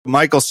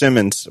Michael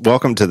Simmons,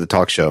 welcome to the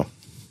talk show.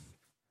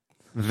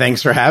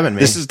 Thanks for having me.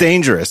 This is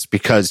dangerous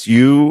because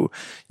you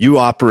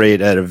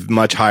operate at a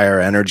much higher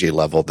energy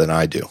level than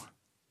I do.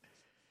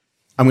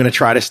 I'm going to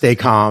try to stay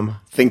calm,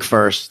 think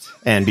first,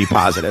 and be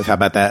positive. How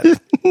about that?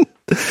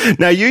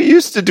 Now, you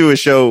used to do a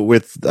show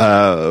with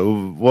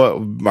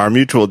our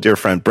mutual dear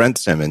friend Brent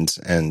Simmons,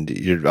 and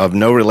you're of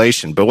no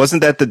relation. But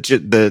wasn't that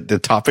the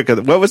topic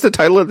of what was the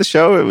title of the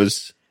show? It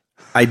was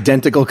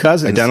Identical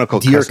Cousins.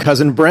 Dear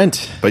cousin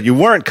Brent. But you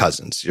weren't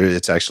cousins.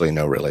 It's actually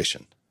no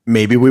relation.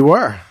 Maybe we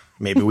were.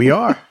 Maybe we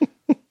are.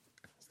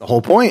 The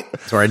whole point.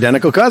 So we're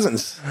identical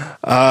cousins.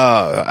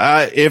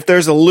 If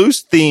there's a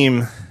loose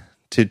theme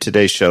to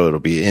today's show, it'll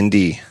be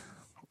indie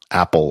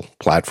Apple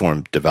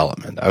platform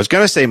development. I was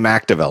going to say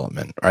Mac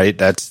development, right?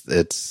 That's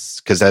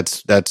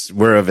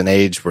we're of an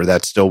age where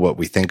that's still what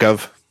we think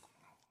of.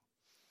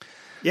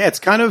 Yeah, it's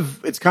kind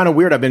of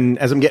weird.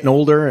 As I'm getting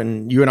older,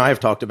 and you and I have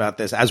talked about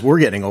this, as we're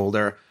getting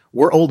older,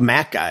 we're old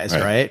Mac guys,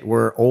 right?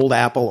 We're old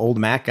Apple, old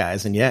Mac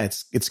guys. And yeah,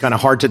 it's kind of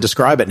hard to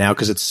describe it now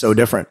because it's so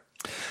different.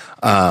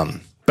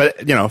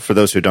 But you know, for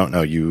those who don't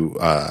know, do you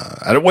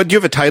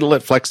have a title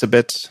at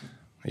Flexibits?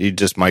 Are you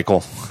just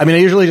Michael? I mean, I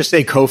usually just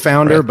say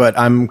co-founder, right. But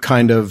I'm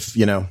kind of,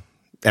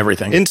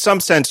 everything. In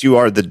some sense, you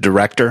are the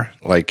director.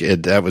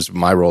 That was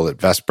my role at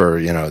Vesper,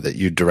 that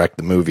you direct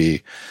the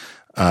movie.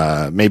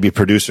 Maybe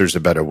producer is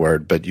a better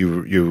word, but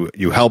you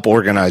help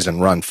organize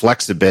and run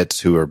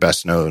Flexibits, who are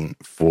best known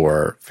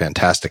for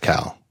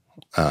Fantastical.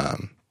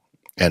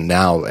 And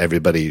now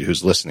everybody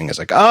who's listening is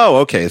like, oh,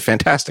 okay,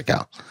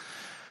 Fantastical.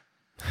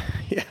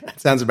 Yeah,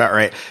 that sounds about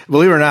right.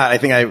 Believe it or not, I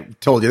think I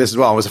told you this as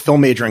well. I was a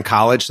film major in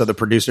college, so the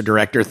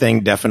producer-director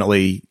thing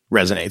definitely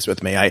resonates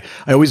with me. I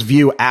always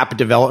view app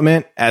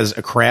development as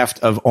a craft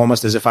of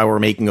almost as if I were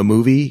making a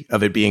movie,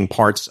 of it being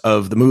parts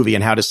of the movie,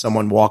 and how does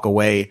someone walk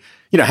away?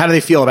 How do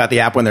they feel about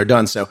the app when they're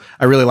done? So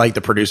I really like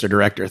the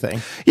producer-director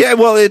thing. Yeah,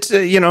 well, it's,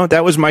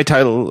 that was my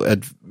title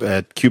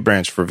at Q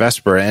Branch for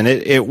Vesper, and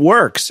it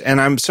works.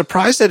 And I'm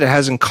surprised that it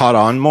hasn't caught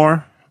on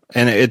more.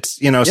 And it's,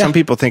 some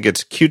people think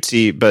it's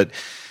cutesy, but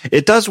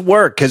it does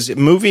work because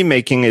movie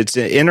making, it's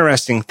an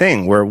interesting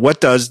thing where what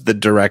does the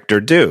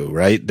director do,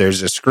 right?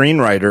 There's a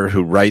screenwriter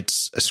who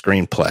writes a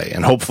screenplay,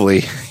 and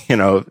hopefully,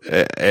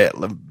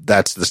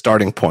 that's the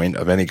starting point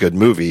of any good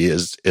movie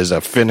is a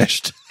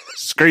finished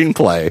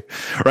screenplay,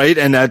 right?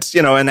 And that's,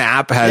 an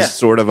app has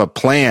sort of a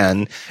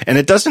plan, and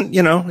it doesn't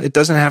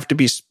have to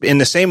be in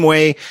the same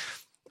way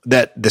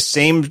that the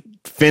same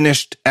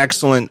finished,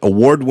 excellent,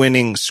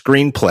 award-winning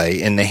screenplay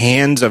in the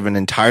hands of an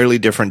entirely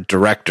different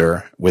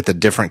director with a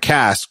different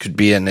cast could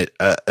be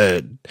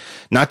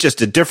not just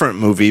a different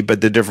movie,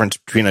 but the difference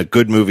between a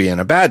good movie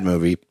and a bad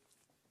movie.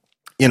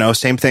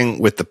 Same thing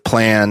with the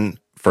plan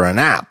for an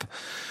app.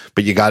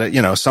 But you got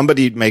it,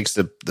 somebody makes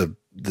the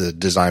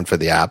design for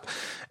the app,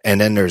 and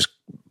then there's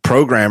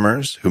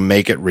programmers who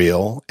make it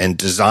real, and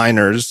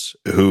designers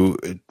who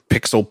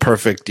pixel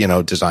perfect,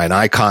 design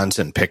icons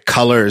and pick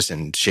colors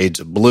and shades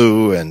of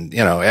blue and,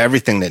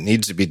 everything that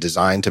needs to be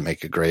designed to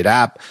make a great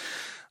app.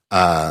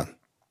 But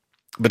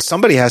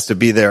somebody has to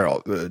be there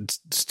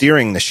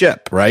steering the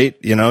ship, right?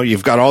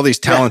 You've got all these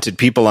talented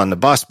people on the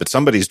bus, but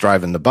somebody's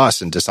driving the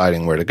bus and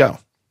deciding where to go.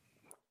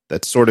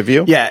 That's sort of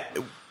you? Yeah.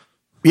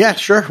 Yeah,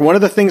 sure. One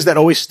of the things that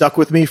always stuck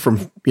with me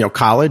from,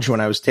 college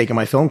when I was taking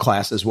my film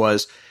classes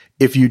was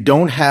if you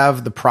don't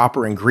have the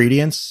proper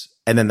ingredients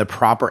and then the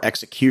proper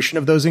execution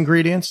of those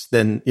ingredients,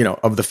 then,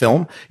 of the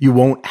film, you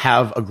won't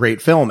have a great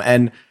film.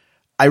 And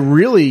I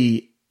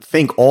really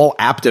think all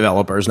app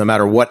developers, no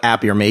matter what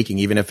app you're making,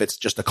 even if it's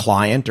just a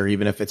client or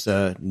even if it's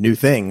a new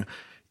thing,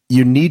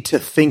 you need to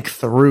think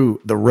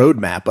through the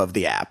roadmap of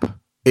the app.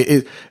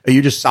 Are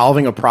you just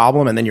solving a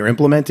problem and then you're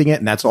implementing it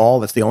and that's all?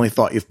 That's the only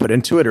thought you've put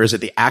into it? Or is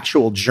it the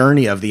actual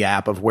journey of the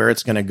app of where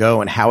it's going to go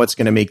and how it's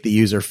going to make the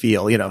user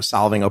feel,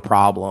 solving a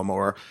problem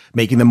or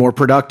making them more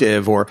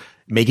productive or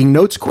making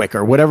notes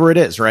quicker, whatever it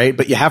is, right?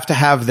 But you have to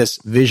have this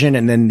vision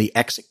and then the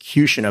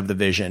execution of the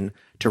vision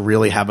to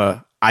really have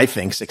a, I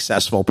think,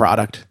 successful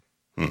product.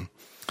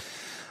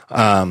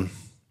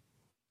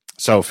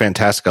 So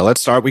Fantastical.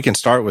 We can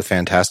start with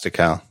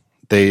Fantastical.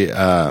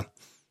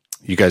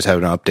 You guys have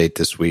an update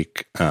this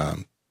week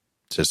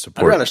to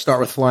support. I'd rather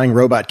start with flying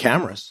robot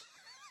cameras.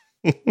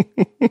 Did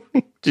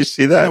you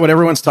see that? Isn't that what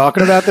everyone's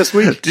talking about this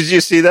week? Did you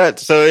see that?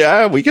 So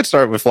yeah, we could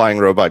start with flying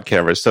robot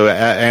cameras. So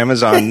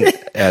Amazon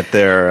at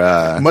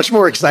their much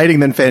more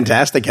exciting than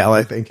Fantastical,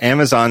 I think.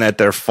 Amazon at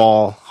their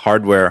fall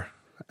hardware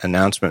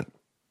announcement.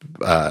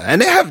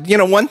 And they have,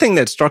 one thing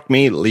that struck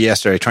me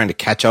yesterday trying to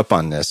catch up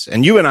on this,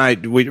 and you and I,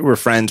 we were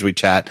friends, we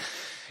chat.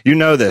 You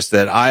know this,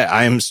 that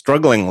I am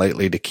struggling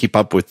lately to keep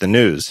up with the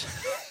news.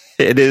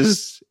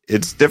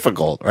 It's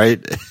difficult,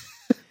 right?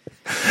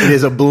 It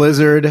is a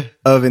blizzard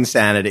of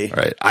insanity.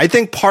 Right. I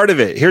think part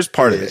of it, here's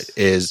part of it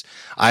is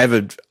I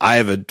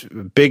have a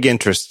big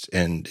interest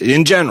in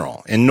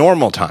general, in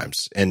normal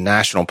times, in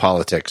national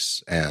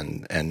politics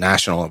and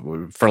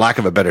national, for lack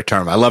of a better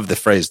term. I love the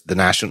phrase, the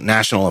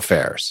national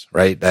affairs,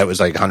 right? That was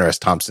like Hunter S.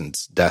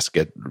 Thompson's desk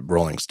at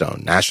Rolling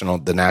Stone,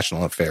 the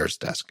national affairs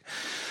desk.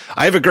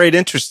 I have a great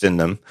interest in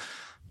them,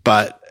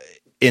 but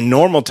in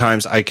normal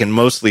times, I can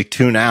mostly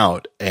tune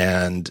out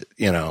and,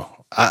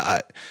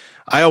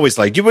 I always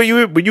liked you. Were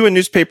you a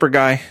newspaper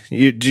guy?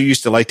 You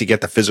used to like to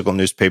get the physical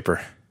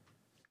newspaper?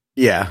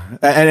 Yeah.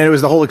 And it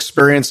was the whole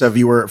experience of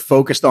you were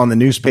focused on the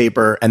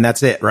newspaper and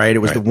that's it, right? It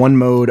was the one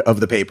mode of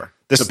the paper.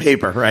 The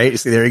paper, right? You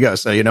see, there you go.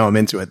 So I'm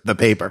into it. The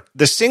paper.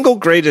 The single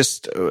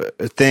greatest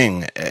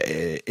thing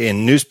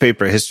in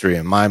newspaper history,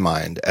 in my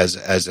mind,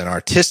 as an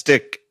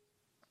artistic,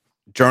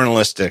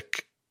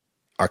 journalistic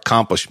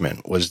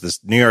accomplishment was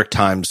this New York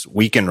Times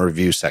Weekend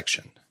Review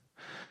section,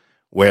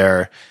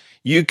 where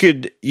you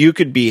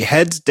could be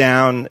heads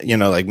down,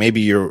 like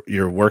maybe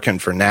you're working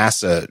for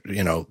NASA,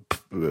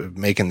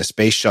 making the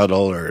space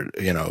shuttle or,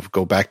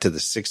 go back to the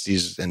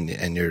 60s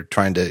and you're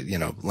trying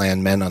to,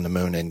 land men on the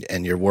moon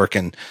and you're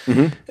working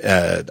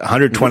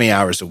 120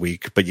 hours a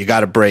week, but you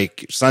got a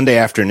break. Sunday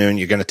afternoon,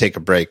 you're going to take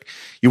a break.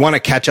 You want to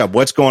catch up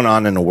what's going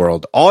on in the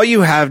world. All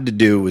you have to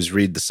do is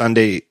read the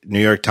Sunday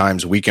New York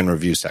Times Weekend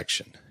Review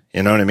section.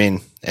 You know what I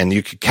mean? And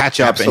you could catch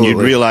up and you'd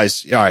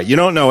realize, all right, you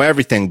don't know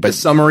everything, but the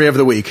summary of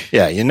the week.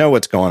 Yeah, you know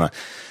what's going on.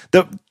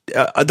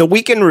 The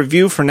Weekend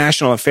Review for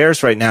National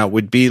Affairs right now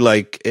would be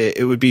like,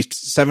 it would be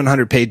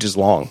 700 pages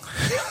long.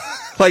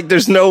 Like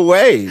there's no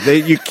way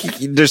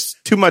there's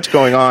too much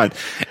going on.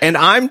 And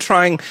I'm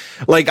trying,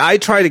 I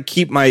try to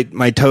keep my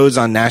toes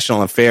on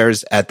national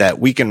affairs at that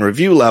Weekend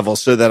Review level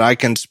so that I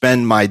can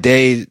spend my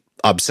day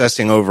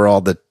obsessing over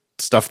all the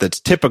stuff that's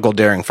typical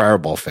Daring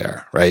Fireball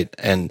fare, right?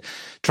 And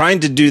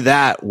trying to do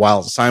that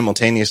while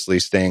simultaneously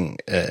staying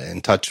in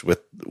touch with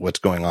what's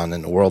going on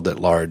in the world at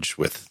large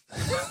with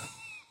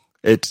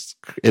it's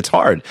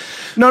hard.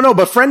 No,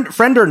 but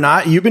friend or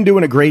not, you've been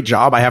doing a great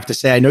job. I have to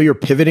say, I know you're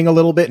pivoting a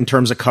little bit in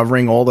terms of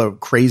covering all the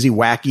crazy,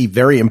 wacky,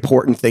 very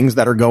important things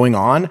that are going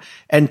on.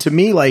 And to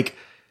me,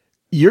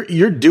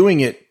 you're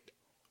doing it,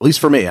 at least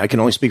for me, I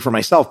can only speak for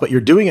myself, but you're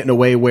doing it in a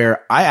way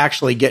where I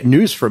actually get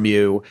news from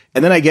you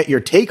and then I get your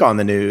take on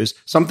the news.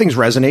 Some things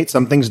resonate,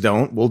 some things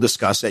don't. We'll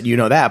discuss it. You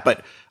know that.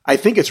 But I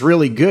think it's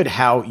really good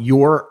how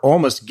you're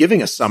almost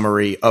giving a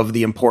summary of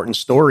the important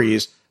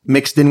stories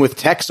mixed in with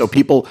text so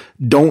people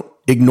don't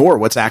ignore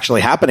what's actually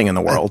happening in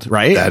the world,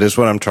 right? That is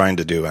what I'm trying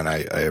to do. And I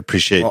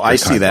appreciate I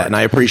see that and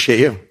I appreciate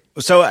you.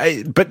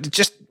 But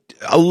just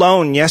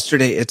alone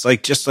yesterday, it's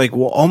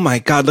well, oh my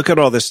God, look at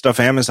all this stuff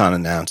Amazon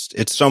announced.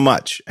 It's so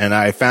much. And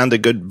I found a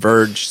good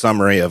Verge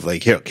summary of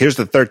here's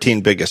the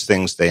 13 biggest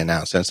things they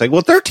announced. And it's like,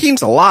 well,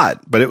 13's a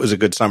lot, but it was a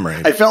good summary.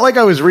 I felt like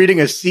I was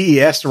reading a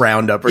CES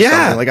roundup or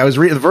something. Like I was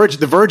reading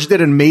the Verge did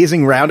an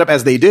amazing roundup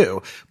as they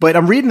do, but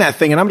I'm reading that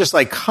thing and I'm just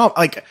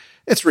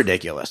it's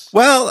ridiculous.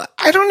 Well,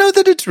 I don't know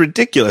that it's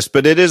ridiculous,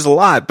 but it is a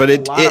lot. But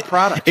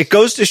it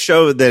goes to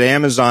show that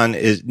Amazon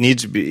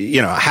needs to be,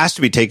 has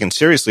to be taken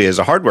seriously as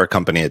a hardware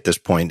company at this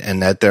point,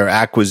 and that their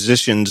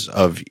acquisitions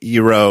of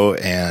Eero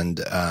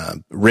and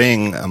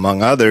Ring,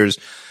 among others,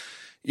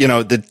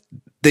 that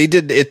they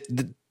did it.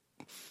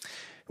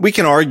 We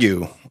can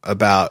argue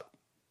about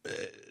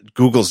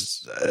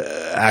Google's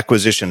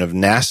acquisition of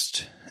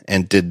Nest,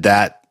 and did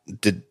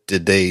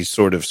they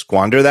sort of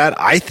squander that?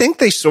 I think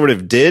they sort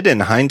of did in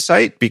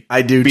hindsight.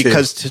 I do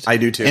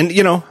too.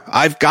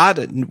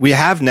 And we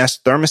have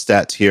Nest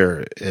thermostats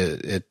here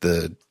at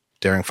the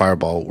Daring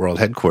Fireball World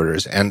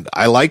headquarters, and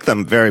I like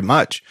them very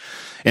much.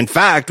 In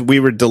fact, we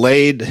were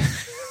delayed.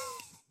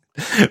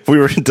 We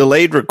were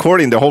delayed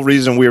recording. The whole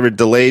reason we were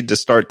delayed to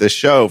start this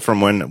show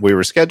from when we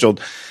were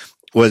scheduled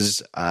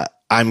was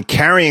I'm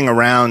carrying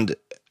around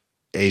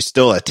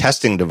still a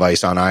testing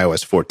device on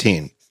iOS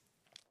 14.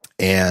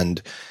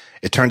 And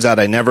it turns out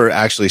I never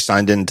actually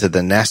signed into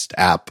the Nest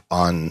app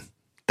on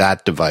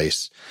that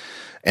device.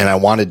 And I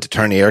wanted to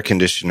turn the air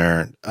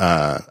conditioner,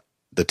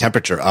 the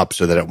temperature up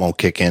so that it won't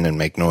kick in and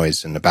make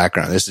noise in the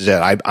background. This is it.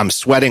 I'm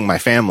sweating my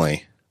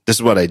family. This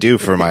is what I do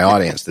for my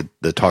audience,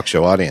 the talk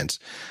show audience.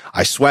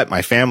 I sweat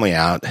my family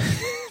out,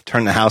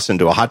 turn the house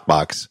into a hot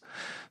box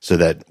so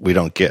that we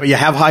don't get... But you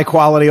have high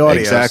quality audio.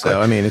 Exactly.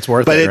 So, it's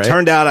worth it, But it right?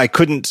 turned out I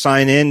couldn't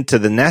sign in to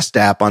the Nest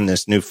app on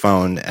this new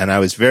phone, and I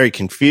was very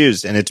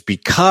confused. And it's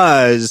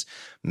because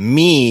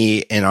me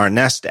in our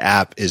Nest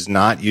app is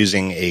not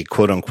using a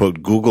quote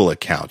unquote Google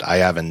account. I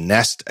have a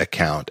Nest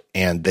account,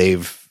 and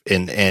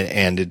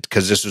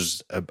because this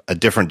was a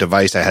different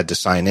device, I had to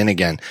sign in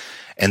again.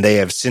 And they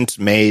have since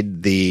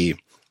made the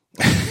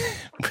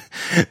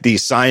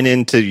sign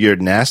into your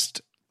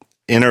Nest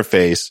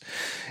interface.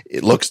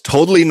 It looks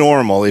totally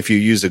normal if you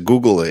use a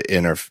Google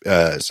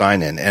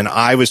sign in. And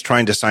I was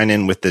trying to sign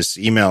in with this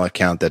email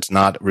account that's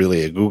not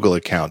really a Google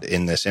account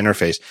in this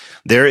interface.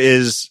 There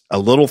is a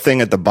little thing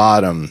at the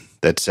bottom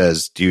that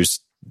says, do you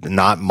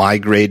not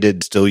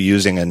migrated, still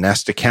using a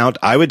Nest account?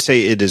 I would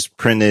say it is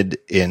printed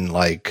in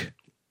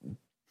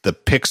the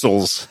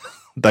pixels,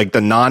 like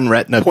the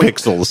non-retina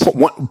pixels.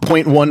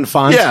 0.1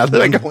 font. Yeah,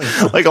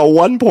 like a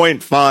 1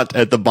 point font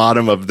at the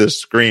bottom of this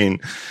screen.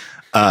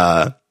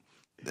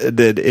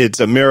 That it's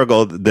a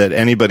miracle that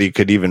anybody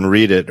could even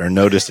read it or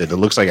notice it. It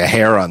looks like a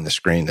hair on the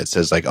screen that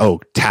says like, oh,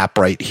 tap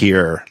right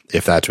here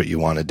if that's what you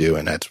want to do.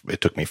 And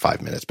it took me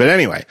 5 minutes. But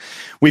anyway,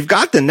 we've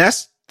got the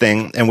Nest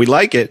thing and we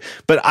like it,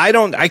 but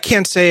I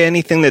can't say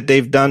anything that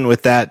they've done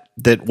with that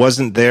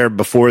wasn't there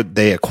before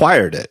they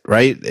acquired it,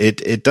 right?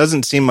 It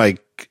doesn't seem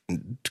like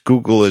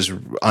Google is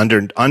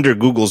under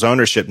Google's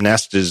ownership.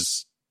 Nest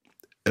is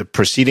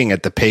proceeding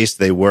at the pace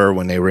they were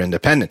when they were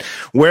independent.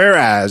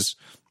 Whereas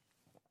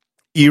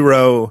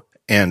Eero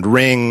and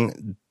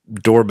Ring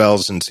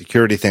doorbells and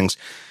security things,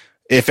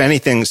 if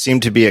anything, seem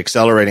to be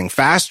accelerating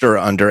faster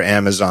under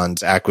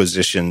Amazon's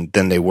acquisition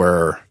than they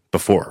were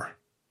before.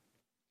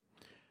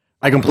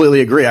 I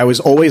completely agree. I was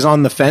always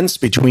on the fence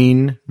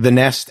between the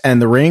Nest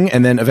and the Ring,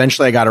 and then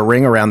eventually I got a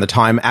Ring around the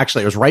time.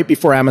 Actually, it was right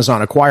before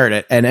Amazon acquired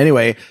it. And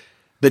anyway,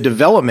 the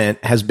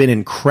development has been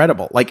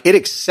incredible. Like, it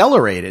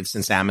accelerated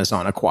since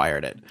Amazon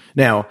acquired it.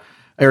 Now,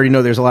 I already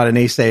know there's a lot of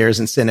naysayers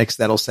and cynics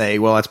that'll say,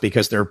 well, that's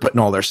because they're putting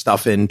all their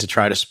stuff in to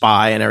try to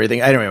spy and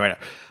everything. Anyway,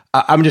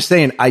 I'm just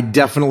saying, I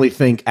definitely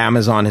think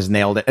Amazon has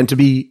nailed it. And to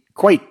be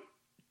quite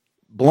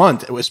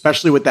blunt,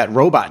 especially with that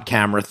robot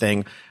camera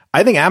thing,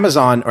 I think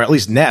Amazon, or at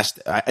least Nest,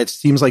 it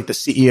seems like the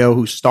CEO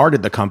who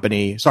started the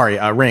company,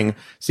 Ring,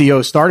 CEO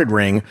who started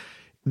Ring,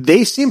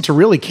 they seem to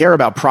really care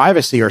about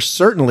privacy, or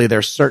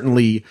they're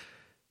certainly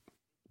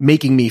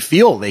making me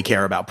feel they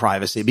care about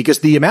privacy, because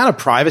the amount of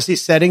privacy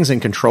settings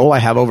and control I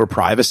have over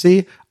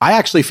privacy, I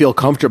actually feel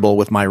comfortable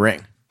with my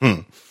Ring.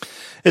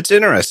 It's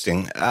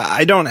interesting.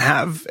 I don't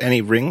have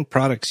any Ring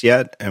products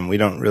yet, and we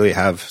don't really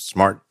have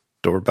smart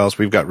doorbells.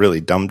 We've got really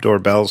dumb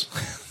doorbells,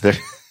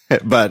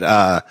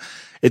 but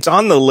it's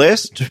on the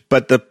list,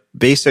 but the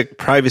basic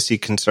privacy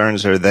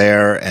concerns are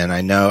there. And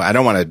I know, I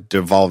don't want to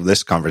devolve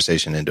this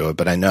conversation into it,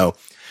 but I know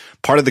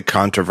part of the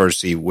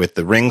controversy with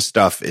the Ring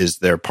stuff is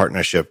their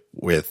partnership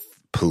with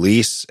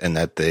police, and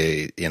that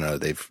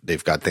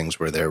they've got things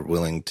where they're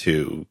willing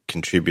to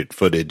contribute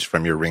footage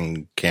from your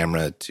Ring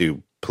camera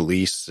to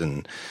police,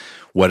 and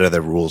what are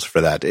the rules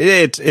for that?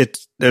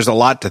 There's a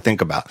lot to think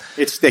about.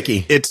 It's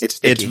sticky.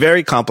 It's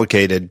very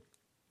complicated.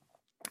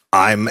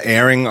 I'm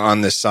erring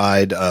on the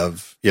side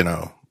of,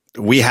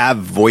 we have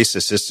voice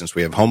assistants.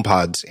 We have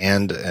HomePods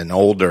and an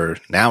older,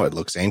 now it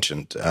looks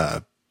ancient,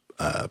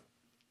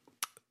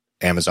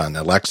 Amazon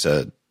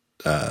Alexa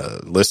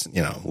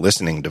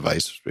listening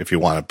device, if you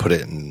want to put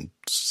it in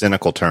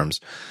cynical terms.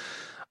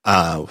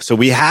 So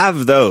we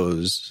have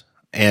those.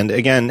 And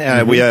again,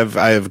 I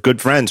have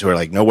good friends who are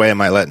like, no way am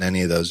I letting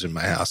any of those in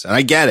my house. And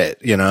I get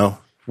it,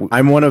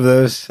 I'm one of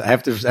those. I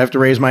have to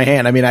raise my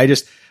hand. I mean,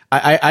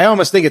 I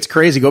almost think it's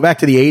crazy. Go back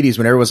to the 80s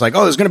when everyone was like,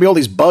 oh, there's going to be all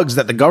these bugs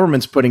that the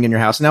government's putting in your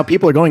house. Now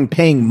people are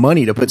paying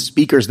money to put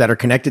speakers that are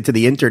connected to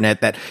the internet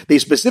that they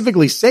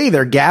specifically say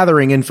they're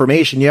gathering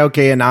information. Yeah,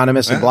 okay,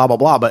 anonymous and blah, blah,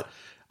 blah. But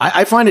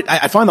I find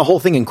the whole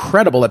thing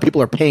incredible that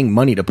people are paying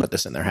money to put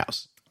this in their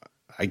house.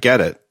 I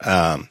get it.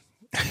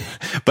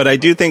 But I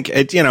do think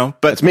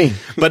but it's me.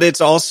 But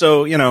it's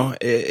also,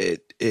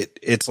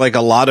 it's like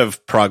a lot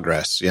of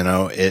progress,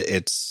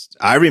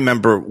 I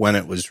remember when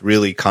it was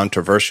really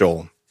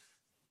controversial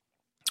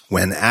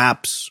when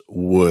apps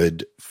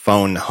would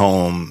phone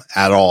home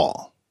at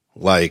all.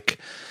 Like,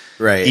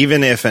 right.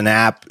 Even if an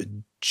app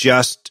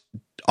just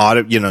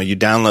you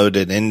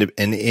downloaded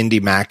an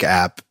Indie Mac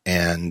app,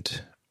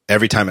 and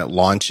every time it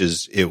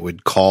launches, it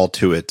would call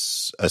to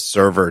a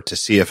server to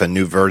see if a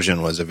new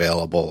version was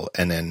available.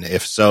 And then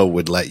if so,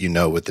 would let you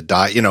know with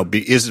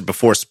the is it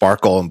before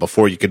Sparkle and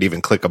before you could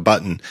even click a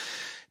button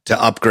to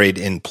upgrade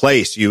in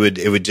place, it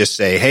would just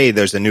say, hey,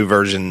 there's a new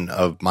version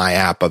of my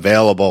app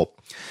available.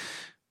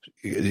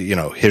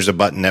 Here's a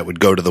button that would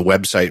go to the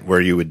website where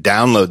you would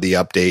download the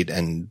update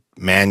and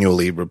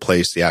manually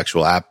replace the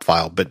actual app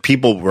file. But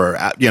people were,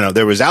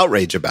 there was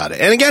outrage about it.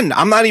 And again,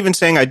 I'm not even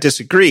saying I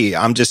disagree.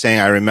 I'm just saying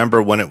I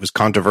remember when it was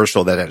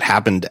controversial that it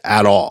happened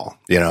at all,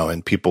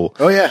 and people.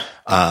 Oh, yeah.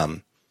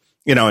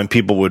 And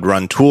people would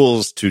run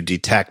tools to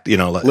detect,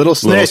 Little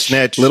Snitch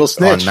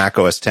on Mac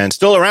OS 10,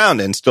 still around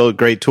and still a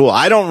great tool.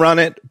 I don't run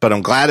it, but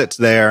I'm glad it's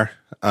there.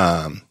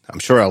 I'm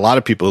sure a lot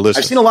of people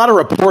listen. I've seen a lot of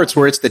reports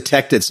where it's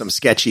detected some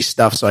sketchy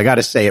stuff. So I got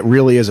to say, it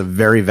really is a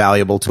very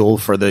valuable tool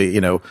for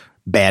the,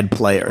 bad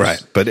players.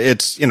 Right. But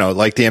it's,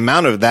 like the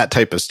amount of that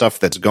type of stuff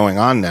that's going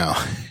on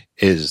now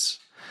is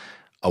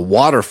a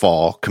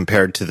waterfall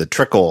compared to the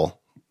trickle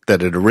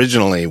that it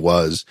originally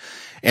was.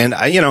 And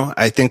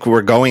I think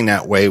we're going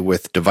that way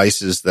with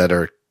devices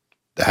that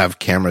have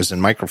cameras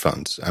and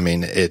microphones. I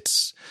mean,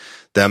 it's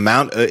the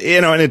amount,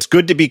 and it's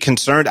good to be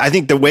concerned. I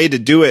think the way to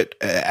do it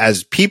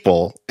as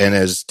people and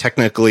as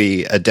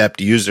technically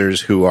adept users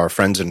who our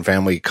friends and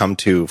family come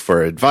to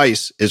for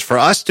advice is for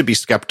us to be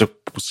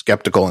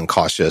skeptical and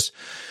cautious.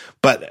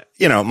 But,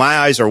 my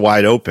eyes are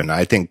wide open.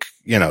 I think,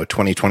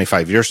 20,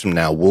 25 years from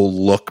now, we'll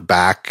look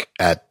back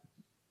at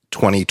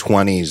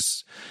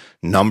 2020's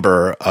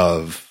number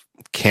of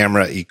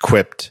camera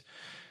equipped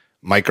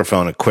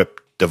microphone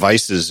equipped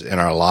devices in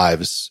our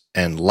lives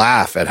and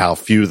laugh at how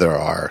few there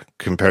are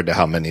compared to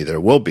how many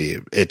there will be.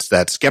 It's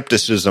that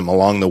skepticism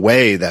along the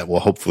way that will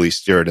hopefully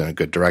steer it in a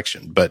good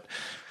direction. But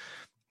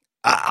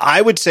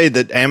I would say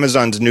that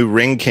Amazon's new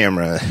Ring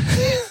camera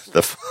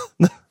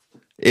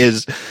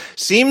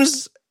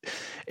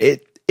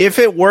if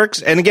it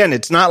works, and again,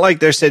 it's not like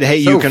they're said,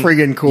 hey, so you can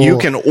friggin' cool. You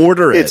can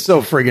order it. It's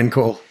so friggin'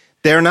 cool.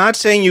 They're not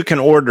saying you can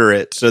order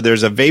it, so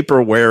there's a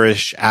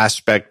vaporware-ish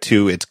aspect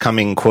to it's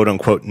coming, quote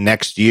unquote,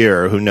 next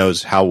year. Who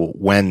knows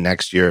when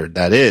next year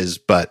that is?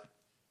 But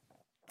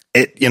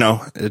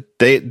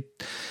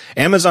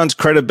Amazon's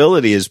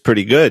credibility is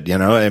pretty good.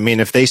 I mean,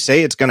 if they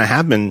say it's going to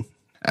happen,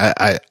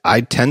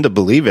 I tend to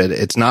believe it.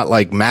 It's not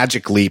like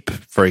Magic Leap,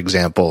 for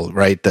example,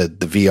 right? The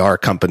VR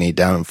company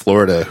down in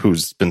Florida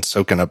who's been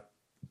soaking up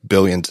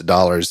billions of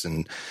dollars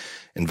in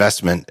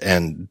investment,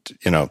 and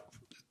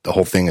the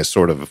whole thing is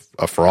sort of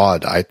a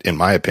fraud, in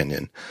my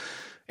opinion.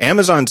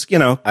 Amazon's,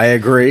 I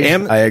agree.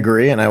 I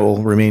agree, and I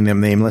will remain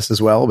nameless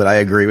as well, but I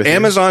agree with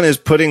Amazon is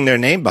putting their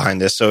name behind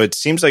this, so it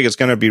seems like it's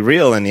going to be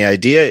real. And the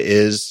idea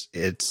is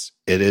it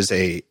is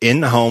a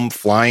in-home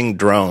flying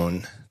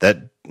drone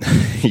that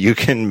you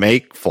can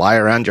make fly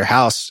around your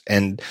house,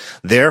 and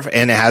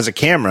it has a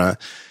camera.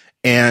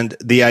 And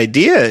the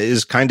idea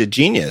is kind of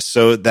genius.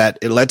 So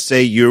that let's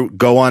say you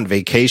go on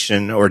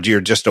vacation or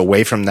you're just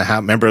away from the house.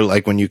 Remember,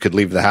 like when you could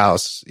leave the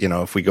house,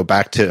 if we go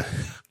back to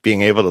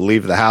being able to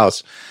leave the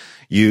house,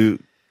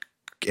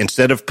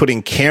 instead of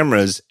putting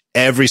cameras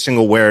every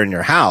single where in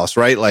your house,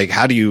 right? Like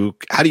how do you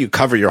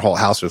cover your whole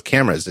house with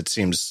cameras? It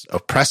seems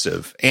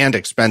oppressive and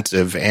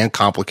expensive and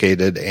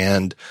complicated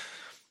and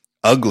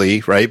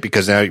ugly, right?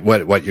 Because now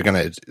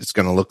it's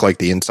gonna look like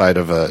the inside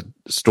of a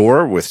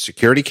store with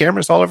security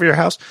cameras all over your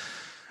house.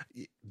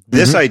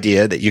 This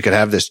idea that you could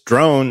have this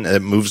drone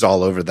that moves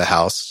all over the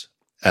house,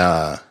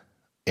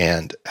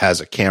 and has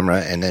a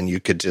camera, and then you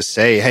could just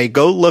say, hey,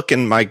 go look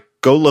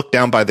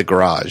down by the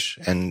garage,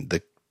 and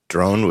the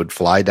drone would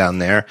fly down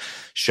there,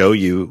 show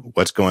you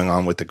what's going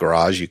on with the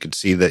garage. You could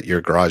see that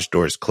your garage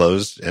door is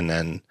closed, and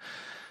then,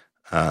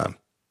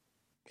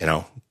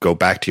 go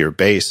back to your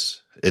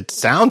base. It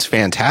sounds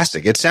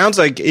fantastic. It sounds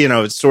like,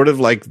 it's sort of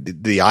like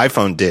the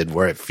iPhone did,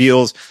 where it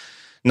feels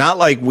not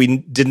like we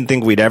didn't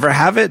think we'd ever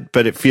have it,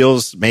 but it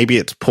feels maybe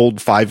it's pulled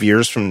 5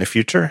 years from the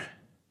future.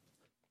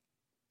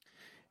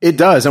 It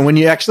does. And when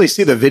you actually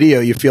see the video,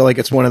 you feel like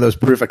it's one of those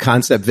proof of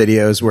concept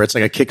videos where it's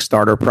like a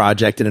Kickstarter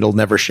project and it'll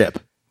never ship.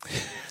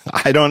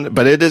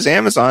 But it is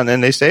Amazon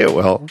and they say it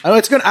will. Oh,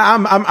 it's good.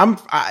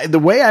 The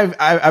way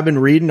I've been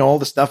reading all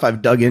the stuff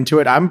I've dug into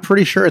it, I'm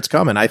pretty sure it's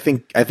coming. I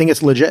think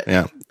it's legit.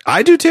 Yeah,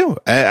 I do too.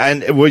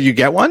 And will you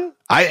get one?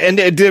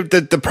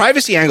 The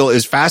privacy angle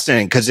is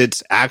fascinating because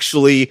it's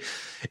actually,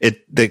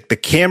 the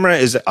camera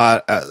is,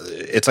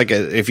 it's like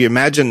if you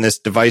imagine this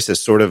device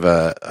as sort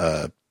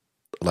of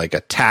like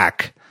a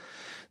tack.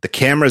 The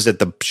camera's at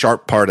the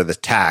sharp part of the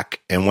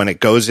tack, and when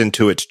it goes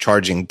into its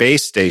charging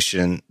base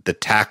station, the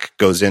tack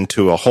goes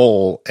into a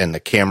hole, and the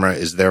camera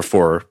is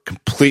therefore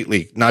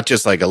completely, not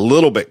just like a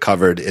little bit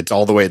covered, it's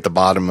all the way at the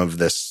bottom of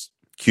this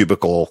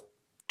cubicle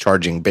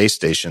charging base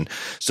station,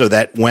 so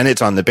that when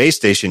it's on the base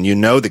station,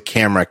 the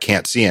camera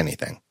can't see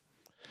anything.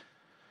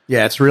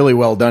 Yeah, it's really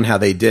well done how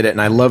they did it.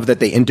 And I love that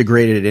they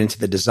integrated it into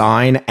the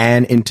design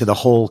and into the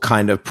whole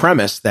kind of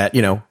premise that,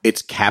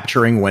 it's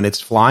capturing when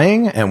it's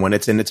flying, and when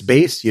it's in its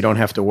base, you don't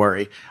have to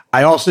worry.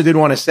 I also did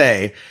want to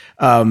say,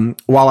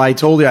 while I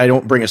told you I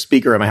don't bring a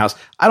speaker in my house,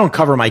 I don't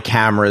cover my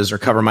cameras or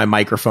cover my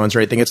microphones or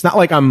anything. It's not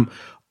like I'm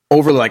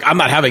overly like, I'm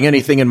not having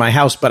anything in my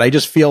house, but I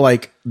just feel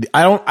like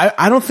I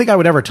don't think I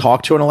would ever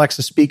talk to an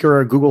Alexa speaker or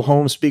a Google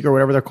Home speaker,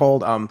 whatever they're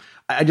called.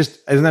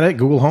 Isn't that it?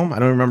 Google Home? I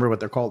don't remember what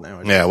they're called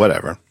now. Yeah,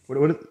 whatever.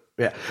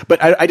 Yeah.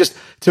 But I just,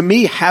 to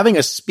me, having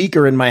a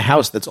speaker in my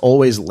house that's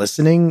always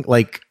listening,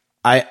 like,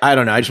 I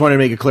don't know. I just wanted to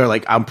make it clear,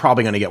 like, I'm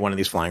probably going to get one of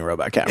these flying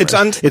robot cameras.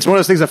 It's one of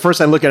those things at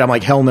first I look at, I'm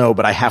like, hell no,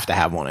 but I have to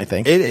have one, I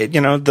think.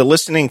 The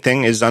listening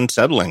thing is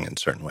unsettling in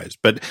certain ways,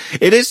 but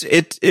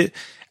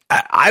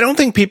I don't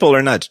think people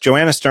are nuts.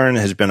 Joanna Stern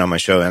has been on my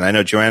show, and I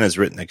know Joanna's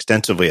written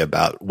extensively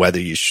about whether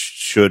you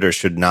should or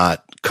should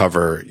not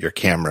cover your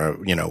camera,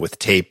 with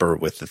tape or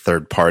with the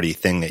third party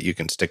thing that you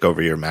can stick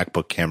over your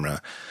MacBook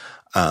camera.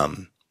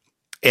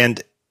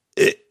 And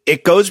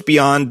it goes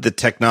beyond the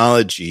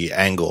technology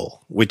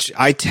angle, which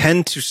I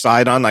tend to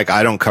side on. Like,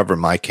 I don't cover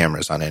my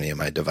cameras on any of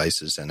my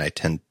devices, and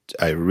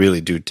I really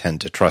do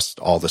tend to trust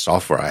all the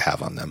software I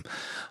have on them.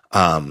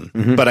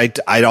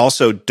 But I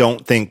also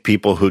don't think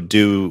people who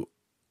do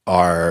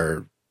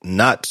are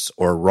nuts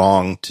or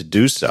wrong to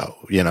do so,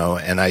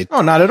 and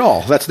no, not at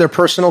all. That's their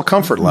personal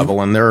comfort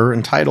level, and they're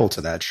entitled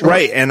to that. Sure.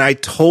 Right. And I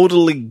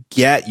totally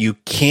get, you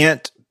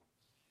can't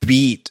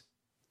beat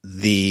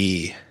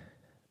the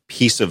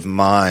peace of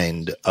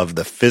mind of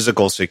the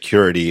physical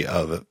security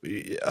of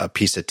a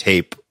piece of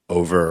tape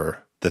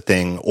over the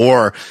thing,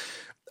 or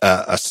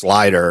a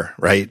slider,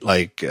 right?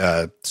 Like,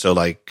 yeah.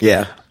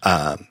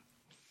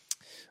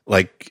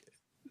 Like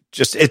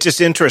it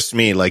just interests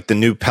me. Like the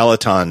new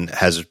Peloton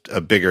has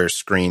a bigger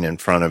screen in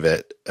front of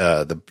it,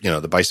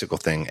 the bicycle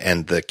thing,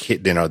 and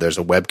there's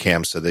a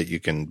webcam so that you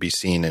can be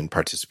seen and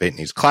participate in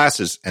these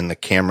classes, and the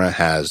camera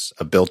has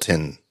a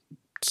built-in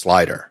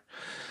slider.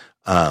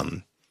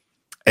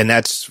 And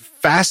that's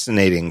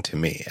fascinating to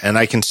me, and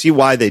I can see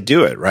why they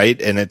do it, right?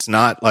 And it's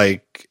not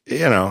like,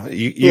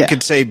 you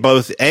could say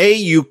both,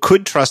 you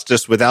could trust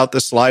us without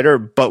the slider,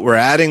 but we're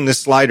adding the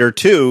slider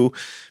too,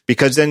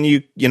 because then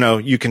you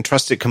can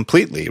trust it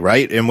completely,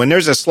 right? And when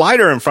there's a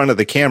slider in front of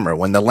the camera,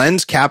 when the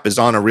lens cap is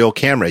on a real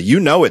camera,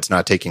 it's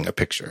not taking a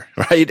picture,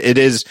 right? It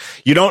is,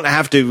 you don't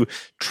have to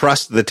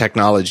trust the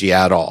technology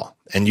at all.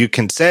 And you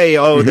can say,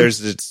 there's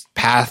this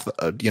path,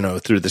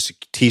 through the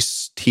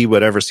T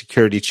whatever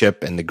security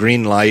chip, and the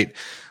green light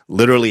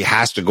literally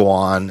has to go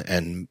on.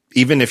 And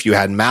even if you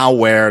had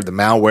malware, the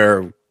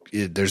malware,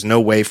 there's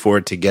no way for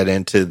it to get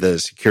into the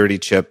security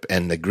chip,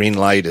 and the green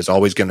light is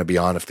always going to be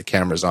on if the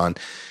camera's on.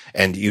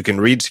 And you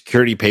can read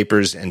security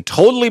papers and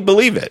totally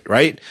believe it,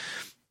 right?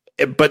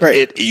 But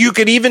right. You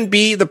could even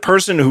be the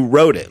person who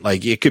wrote it.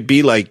 Like it could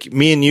be like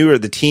me and you or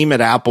the team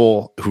at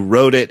Apple who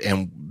wrote it,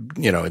 and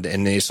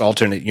in this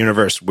alternate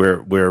universe,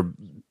 we're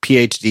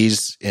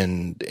PhDs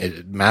in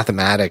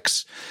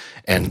mathematics,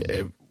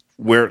 and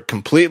we're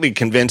completely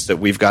convinced that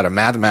we've got a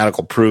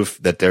mathematical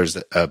proof that there's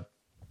a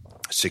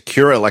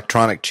secure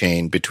electronic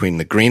chain between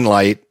the green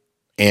light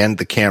and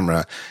the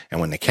camera, and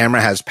when the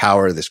camera has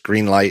power, this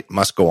green light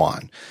must go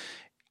on.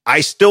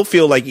 I still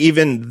feel like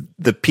even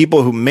the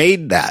people who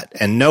made that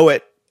and know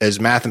it as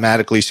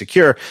mathematically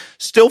secure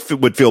still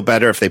would feel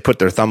better if they put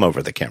their thumb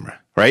over the camera,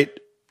 right?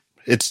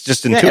 It's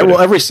just intuitive. Yeah, well,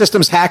 every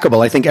system's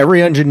hackable. I think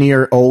every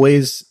engineer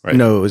always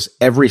knows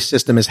every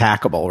system is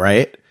hackable,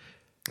 right?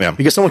 Yeah.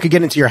 Because someone could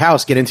get into your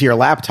house, get into your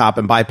laptop,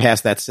 and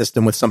bypass that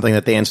system with something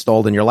that they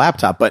installed in your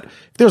laptop. But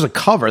if there's a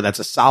cover that's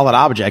a solid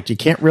object, you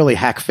can't really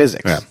hack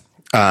physics.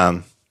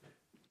 Yeah.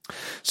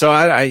 So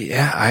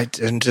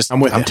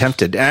I'm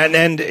tempted.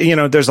 And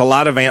there's a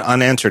lot of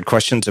unanswered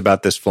questions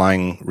about this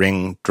flying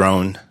ring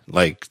drone,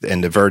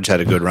 and The Verge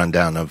had a good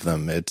rundown of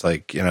them. It's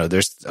like,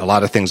 there's a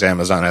lot of things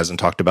Amazon hasn't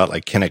talked about,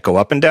 like, can it go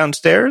up and down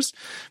stairs?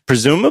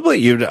 Presumably,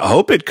 you'd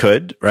hope it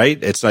could, right?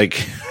 It's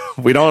like,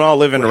 we don't all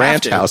live in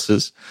ranch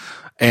houses.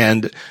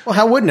 And well,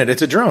 how wouldn't it?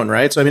 It's a drone,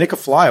 right? So I mean, it could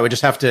fly. It would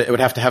have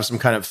to have some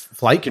kind of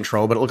flight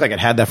control, but it looked like it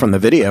had that from the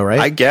video,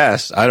 right? I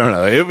guess. I don't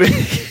know.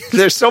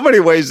 There's so many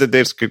ways that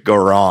this could go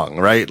wrong,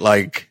 right?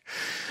 Like,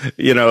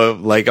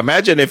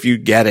 imagine if you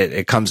get it,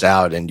 it comes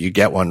out and you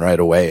get one right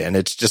away, and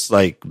it's just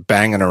like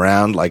banging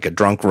around like a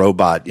drunk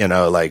robot,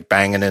 like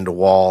banging into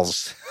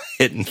walls,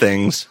 hitting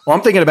things. Well,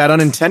 I'm thinking about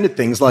unintended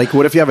things, like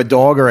what if you have a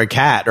dog or a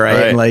cat,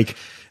 right? And like,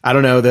 I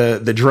don't know,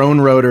 the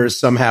drone rotors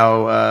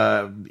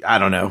somehow, I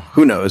don't know,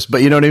 who knows?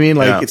 But you know what I mean?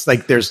 Like, It's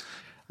like there's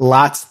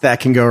lots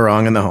that can go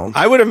wrong in the home.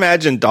 I would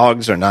imagine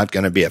dogs are not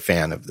going to be a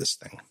fan of this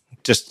thing,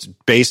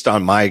 just based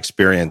on my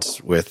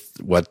experience with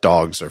what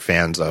dogs are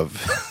fans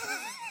of.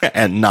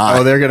 And not.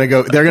 Oh, they're going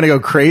to go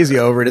crazy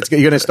over it.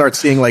 You're going to start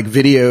seeing like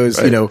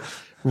videos,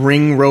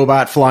 Ring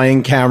robot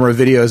flying camera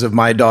videos of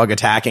my dog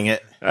attacking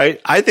it.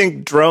 I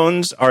think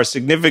drones are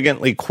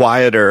significantly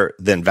quieter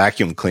than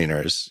vacuum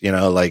cleaners,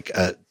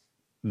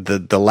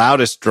 the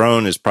loudest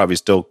drone is probably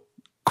still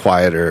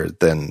quieter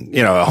than,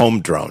 a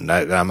home drone.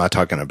 I'm not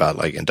talking about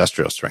like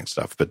industrial strength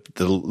stuff, but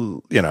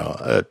sure.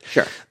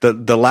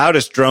 The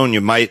loudest drone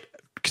you might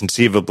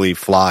conceivably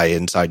fly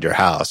inside your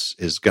house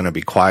is going to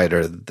be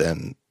quieter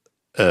than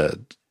a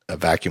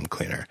vacuum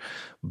cleaner,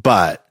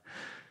 but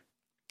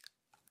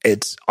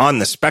it's on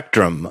the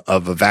spectrum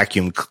of a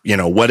vacuum.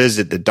 What is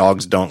it that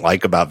dogs don't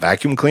like about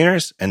vacuum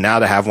cleaners? And now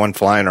to have one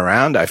flying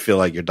around, I feel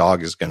like your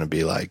dog is going to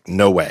be like,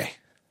 no way.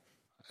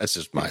 That's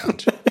just my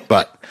hunch,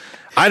 but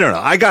I don't know.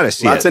 I got to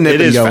see Lots it. Of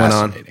it is going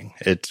fascinating. On.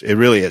 It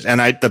really is. And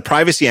the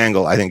privacy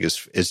angle, I think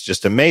is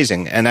just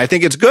amazing. And I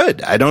think it's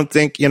good. I don't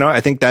think, I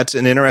think that's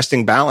an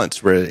interesting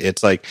balance where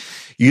it's like,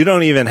 we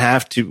don't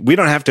have to,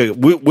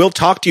 we'll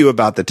talk to you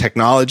about the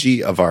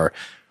technology of our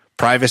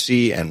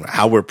privacy and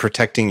how we're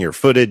protecting your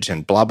footage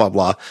and blah, blah,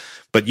 blah.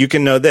 But you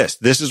can know this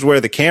is where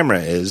the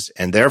camera is.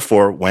 And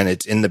therefore, when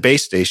it's in the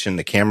base station,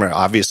 the camera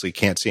obviously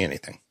can't see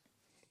anything.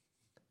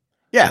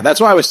 Yeah,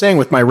 that's why I was saying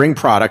with my Ring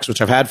products,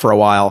 which I've had for a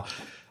while,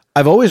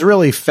 I've always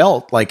really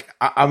felt like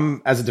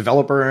I'm, as a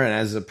developer and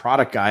as a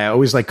product guy, I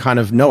always like kind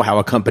of know how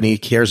a company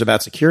cares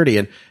about security.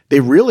 And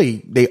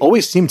they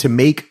always seem to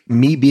make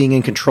me being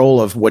in control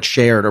of what's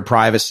shared or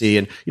privacy.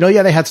 And,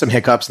 they had some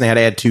hiccups and they had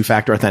to add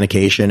two-factor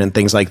authentication and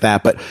things like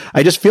that. But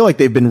I just feel like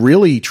they've been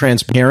really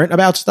transparent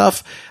about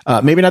stuff.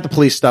 Maybe not the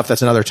police stuff.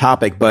 That's another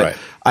topic. But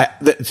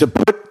to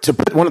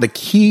put one of the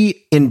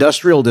key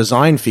industrial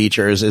design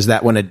features is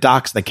that when it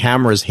docks, the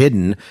camera is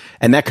hidden,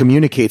 and that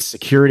communicates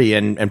security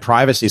and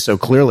privacy so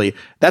clearly.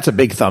 That's a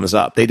big thumbs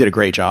up. They did a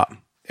great job.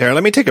 Here,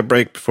 let me take a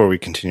break before we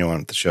continue on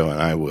with the show,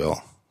 and I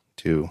will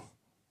to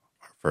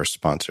our first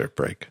sponsor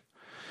break.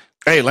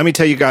 Hey, let me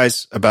tell you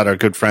guys about our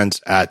good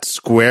friends at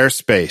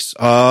Squarespace.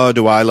 Oh,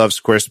 do I love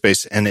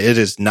Squarespace? And it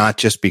is not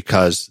just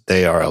because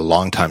they are a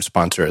longtime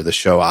sponsor of the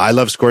show. I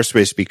love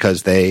Squarespace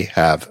because they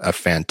have a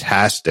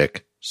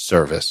fantastic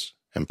service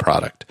and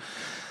product.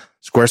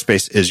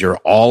 Squarespace is your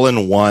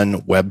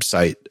all-in-one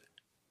website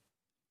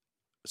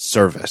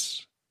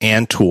service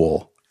and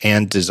tool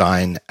and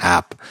design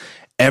app.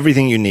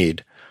 Everything you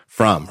need,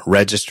 from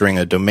registering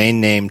a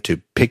domain name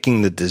to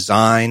picking the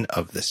design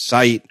of the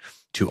site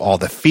to all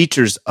the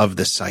features of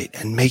the site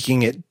and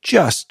making it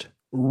just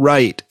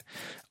right.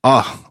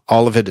 All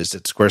of it is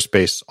at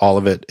Squarespace. All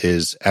of it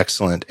is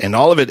excellent. And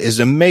all of it is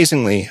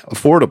amazingly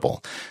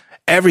affordable.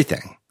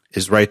 Everything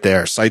is right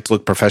there. Sites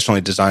look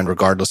professionally designed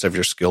regardless of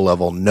your skill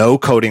level. No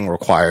coding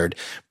required.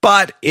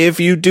 But if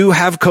you do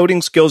have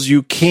coding skills,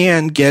 you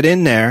can get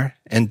in there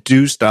and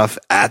do stuff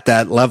at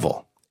that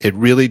level. It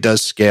really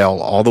does scale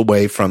all the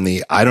way from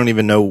I don't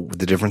even know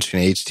the difference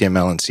between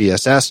HTML and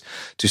CSS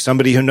to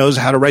somebody who knows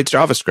how to write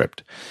JavaScript.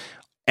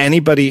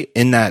 Anybody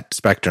in that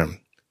spectrum,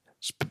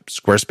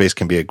 Squarespace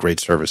can be a great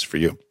service for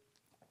you.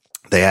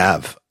 They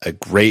have a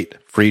great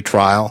free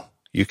trial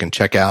you can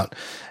check out.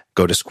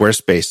 Go to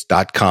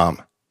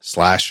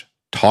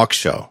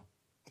squarespace.com/talkshow.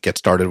 Get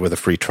started with a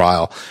free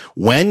trial.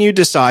 When you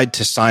decide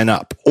to sign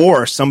up,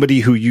 or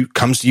somebody who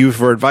comes to you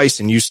for advice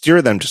and you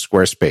steer them to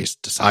Squarespace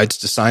decides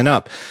to sign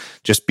up,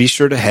 just be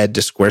sure to head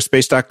to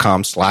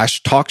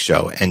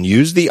squarespace.com/talkshow and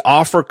use the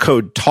offer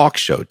code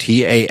TALKSHOW,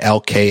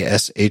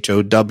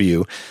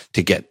 TALKSHOW,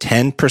 to get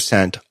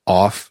 10%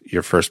 off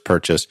your first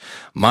purchase.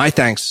 My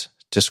thanks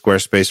to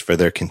Squarespace for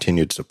their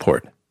continued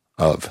support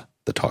of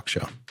the Talk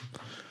Show.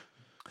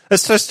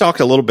 Let's just talk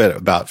a little bit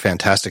about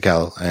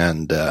Fantastical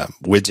and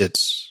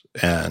widgets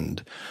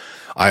and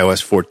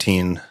iOS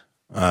 14,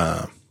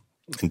 and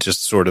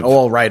just sort of. Oh,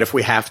 all right, if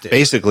we have to.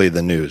 Basically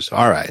the news.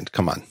 All right,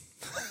 come on.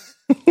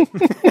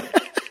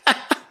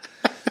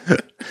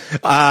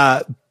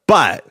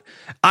 But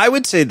I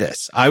would say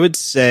this. I would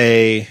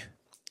say,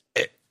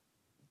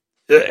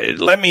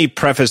 let me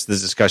preface this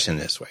discussion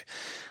this way.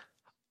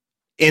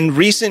 In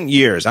recent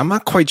years, I'm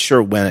not quite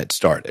sure when it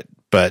started,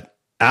 but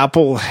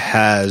Apple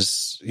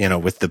has,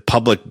 with the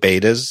public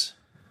betas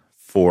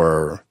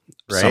for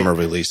summer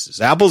releases.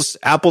 Apple's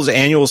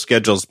annual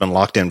schedule has been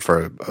locked in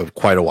for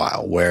quite a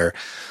while, where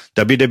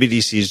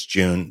WWDC is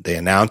June. They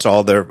announce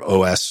all their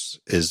OS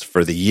is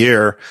for the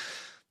year.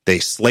 They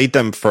slate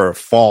them for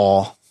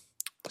fall.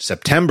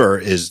 September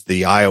is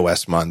the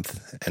iOS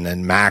month, and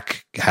then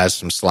Mac has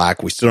some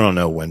slack. We still don't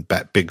know when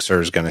Big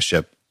Sur is going to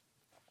ship.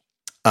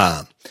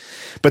 But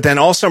then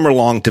all summer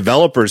long,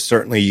 developers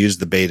certainly use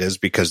the betas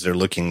because they're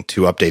looking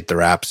to update their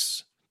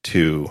apps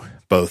to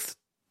both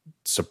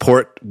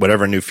support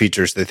whatever new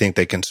features they think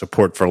they can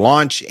support for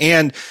launch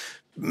and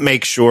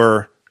make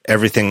sure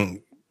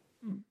everything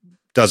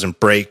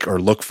doesn't break or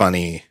look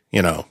funny,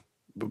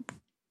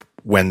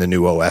 when the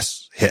new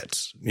OS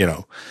hits,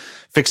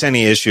 fix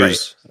any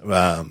issues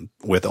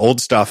with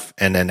old stuff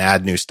and then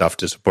add new stuff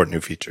to support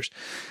new features.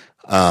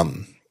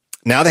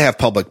 Now they have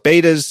public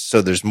betas,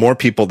 so there's more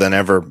people than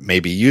ever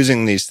maybe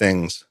using these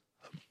things.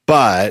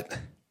 But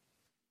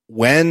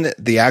when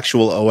the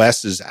actual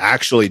OSs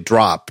actually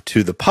drop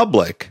to the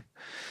public,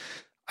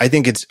 I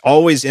think it's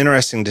always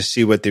interesting to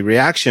see what the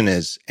reaction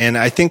is. And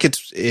I think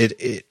it's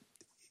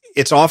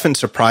often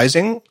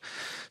surprising.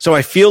 So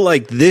I feel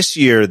like this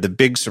year, the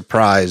big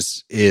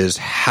surprise is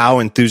how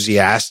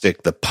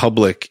enthusiastic the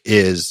public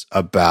is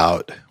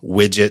about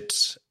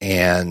widgets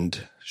and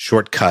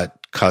shortcut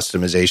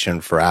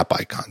customization for app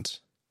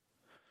icons.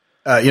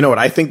 You know what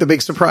I think the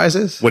big surprise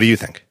is? What do you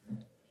think?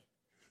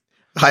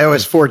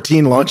 iOS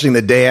 14 launching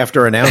the day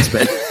after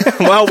announcement.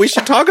 Well, we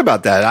should talk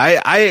about that.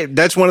 I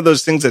that's one of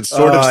those things that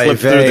sort of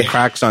slipped through the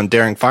cracks on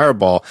Daring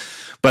Fireball.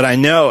 But I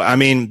know,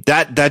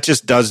 that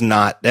just does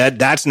not,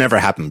 that's never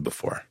happened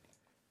before.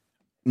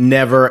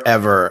 Never,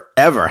 ever,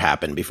 ever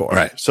happened before.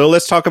 Right. So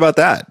let's talk about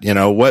that.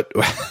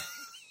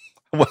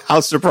 How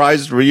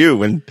surprised were you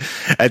when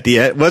at the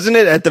end, wasn't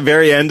it at the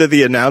very end of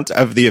the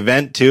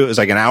event too? It was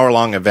like an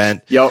hour-long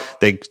event. Yep.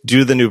 They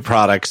do the new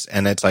products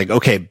and it's like,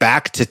 okay,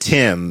 back to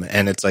Tim.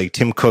 And it's like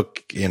Tim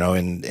Cook,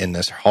 in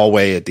this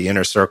hallway at the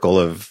inner circle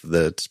of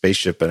the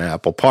spaceship in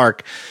Apple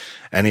Park.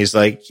 And he's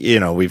like,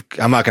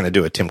 I'm not going to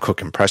do a Tim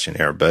Cook impression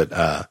here,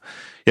 but,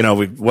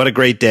 what a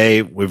great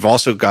day. We've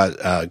also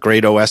got,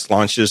 great OS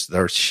launches.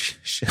 They're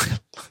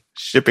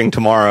shipping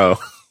tomorrow.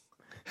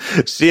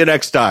 See you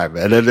next time.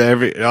 And then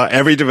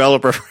every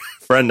developer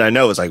friend I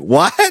know is like,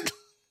 what?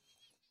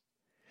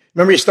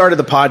 Remember you started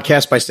the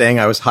podcast by saying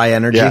I was high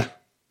energy? Yeah.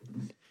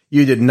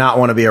 You did not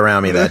want to be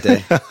around me that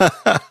day.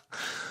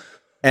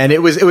 And it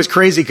was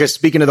crazy because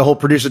speaking of the whole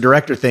producer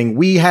director thing,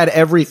 we had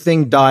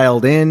everything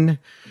dialed in.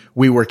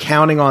 We were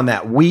counting on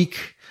that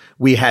week.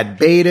 We had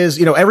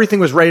betas, everything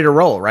was ready to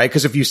roll, right?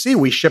 Because if you see,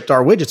 we shipped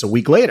our widgets a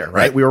week later,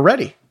 right? We were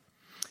ready.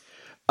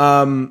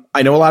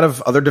 I know a lot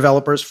of other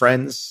developers,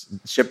 friends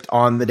shipped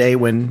on the day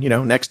when,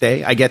 next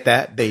day. I get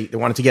that. They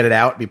wanted to get it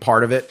out, be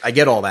part of it. I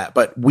get all that.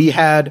 But we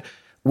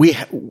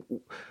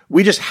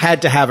we just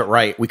had to have it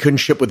right. We couldn't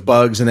ship with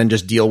bugs and then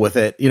just deal with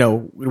it. You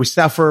know, we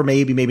suffer,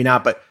 maybe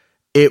not, but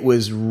it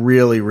was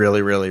really,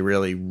 really, really,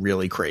 really,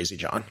 really crazy,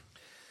 John.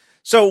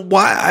 So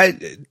I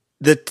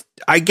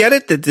get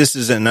it that this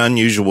is an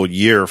unusual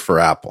year for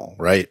Apple,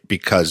 right?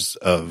 Because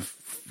of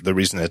the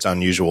reason it's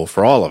unusual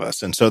for all of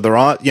us. And so there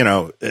are, you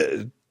know,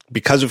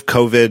 because of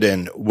COVID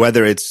and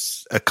whether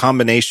it's a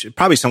combination,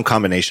 probably some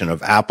combination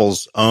of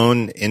Apple's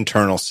own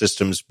internal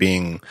systems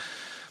being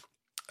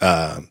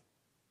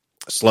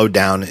slowed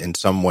down in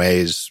some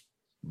ways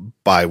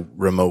by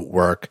remote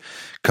work,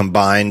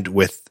 combined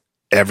with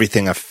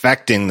everything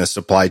affecting the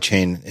supply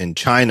chain in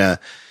China.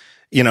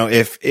 You know,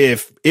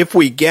 if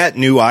we get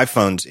new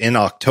iPhones in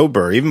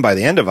October, even by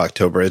the end of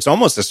October, it's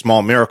almost a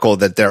small miracle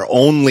that they're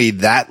only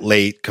that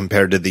late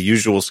compared to the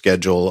usual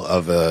schedule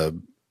of a,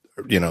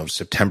 you know,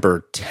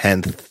 September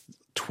 10th,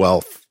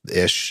 12th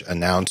ish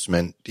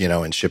announcement, you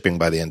know, and shipping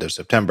by the end of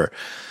September.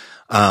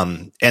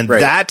 And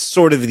that's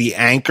sort of the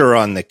anchor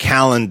on the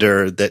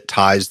calendar that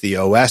ties the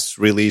OS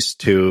release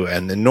to,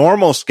 and the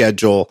normal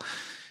schedule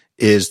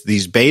is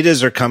these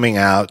betas are coming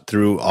out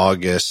through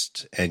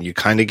August, and you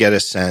kind of get a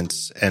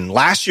sense. And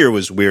last year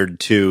was weird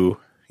too,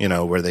 you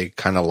know, where they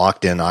kind of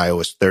locked in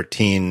iOS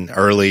 13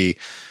 early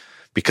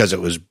because it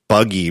was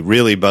buggy,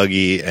 really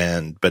buggy,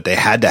 but they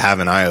had to have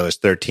an iOS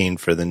 13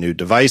 for the new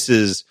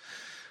devices.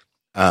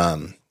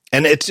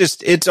 And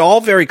it's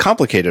all very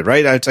complicated,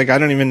 right? It's like, I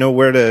don't even know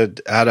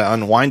how to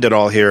unwind it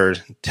all here,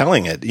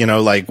 telling it, you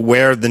know, like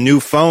where the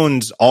new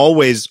phones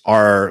always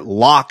are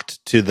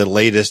locked to the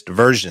latest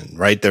version,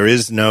 right?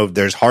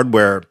 There's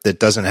hardware that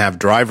doesn't have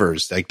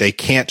drivers. Like they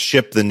can't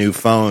ship the new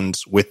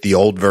phones with the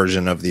old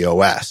version of the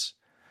OS.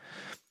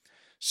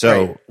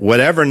 So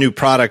whatever new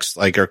products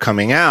like are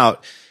coming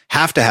out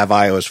have to have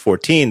iOS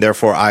 14.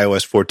 Therefore,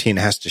 iOS 14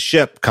 has to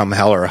ship come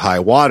hell or high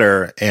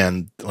water.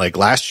 And like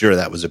last year,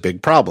 that was a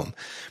big problem.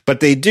 But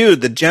the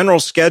general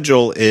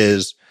schedule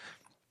is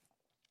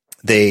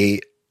they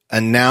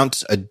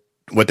announce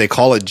what they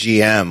call a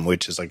GM,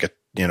 which is like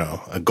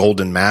a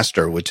golden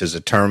master, which is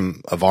a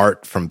term of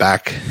art from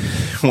back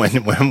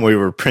when we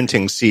were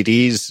printing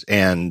CDs.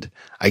 And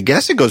I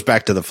guess it goes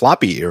back to the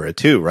floppy era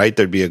too, right?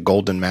 There'd be a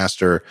golden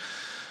master.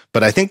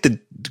 But I think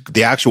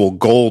the actual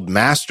gold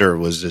master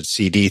was a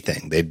CD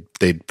thing.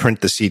 They'd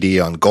print the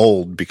CD on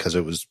gold because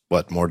it was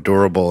more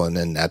durable, and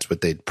then that's what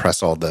they'd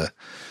press all the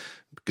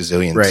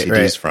gazillion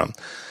CDs from.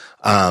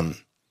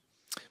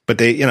 But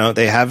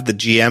they have the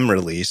GM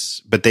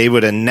release, but they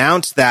would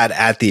announce that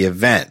at the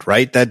event,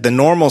 right? That the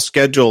normal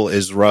schedule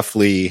is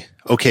roughly,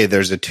 okay,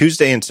 there's a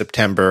Tuesday in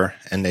September,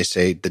 and they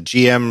say the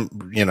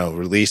GM, you know,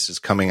 release is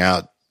coming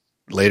out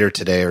later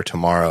today or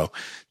tomorrow.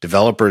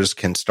 Developers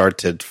can start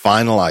to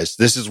finalize,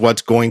 this is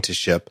what's going to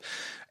ship.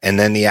 And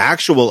then the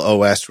actual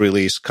OS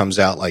release comes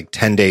out like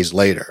 10 days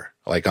later,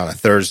 like on a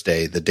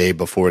Thursday, the day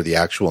before the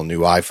actual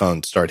new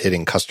iPhones start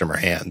hitting customer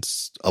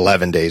hands,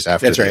 11 days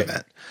after the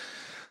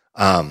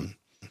event.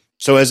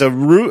 So as a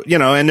rule, you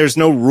know, and there's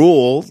no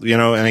rule, you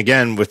know, and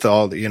again, with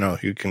all, you know,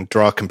 you can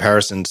draw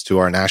comparisons to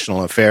our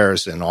national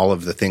affairs and all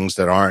of the things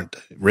that aren't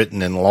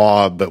written in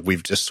law, but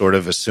we've just sort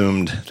of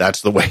assumed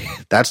that's the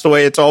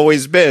way it's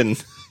always been.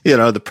 You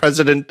know, the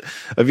president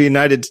of the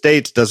United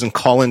States doesn't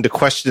call into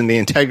question the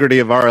integrity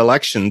of our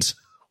elections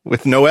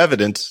with no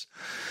evidence.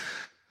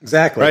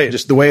 Exactly. Right.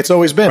 Just the way it's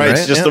always been, right?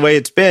 It's just the way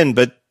it's been.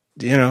 But,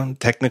 you know,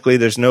 technically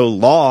there's no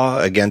law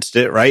against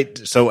it, right?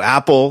 So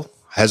Apple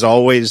has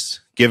always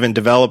given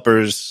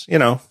developers, you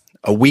know,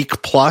 a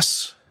week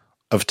plus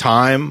of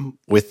time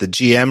with the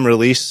GM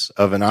release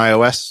of an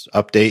iOS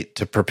update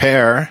to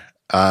prepare,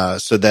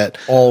 so that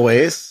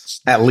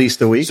always at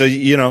least a week. So,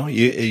 you know,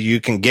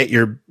 you can get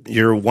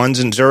your ones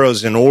and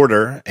zeros in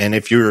order. And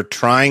if you're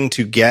trying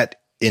to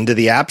get into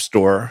the App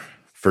Store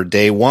for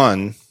day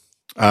one,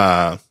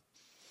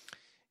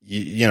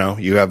 you know,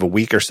 you have a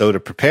week or so to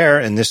prepare.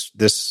 And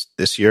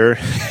this year,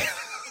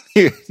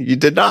 you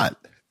did not.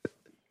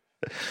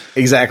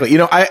 Exactly. You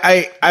know,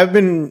 I've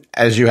been,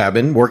 as you have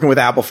been, working with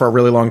Apple for a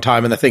really long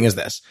time. And the thing is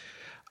this,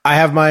 I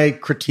have my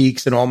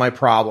critiques and all my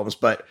problems,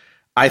 but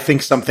I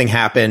think something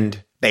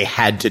happened. They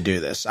had to do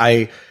this.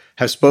 I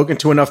have spoken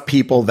to enough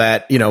people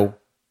that, you know,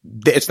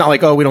 it's not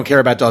like, oh, we don't care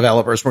about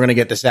developers. We're going to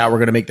get this out. We're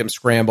going to make them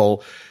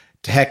scramble.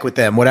 To heck with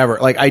them, whatever.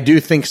 Like, I do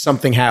think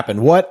something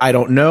happened. What? I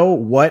don't know.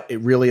 What? It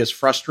really is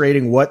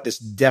frustrating. What? This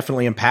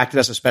definitely impacted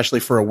us,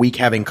 especially for a week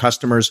having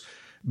customers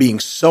being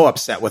so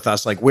upset with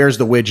us. Like, where's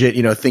the widget?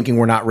 You know, thinking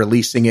we're not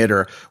releasing it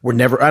or we're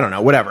never, I don't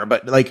know, whatever.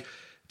 But like,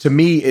 to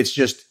me, it's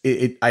just,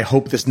 I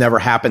hope this never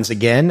happens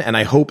again. And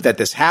I hope that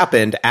this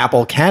happened.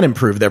 Apple can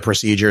improve their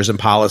procedures and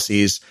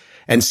policies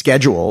and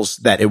schedules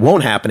that it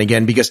won't happen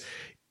again, because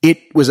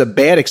it was a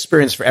bad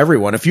experience for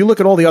everyone. If you look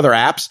at all the other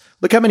apps,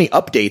 look how many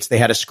updates they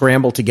had to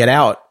scramble to get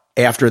out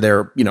after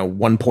their, you know,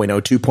 1.0,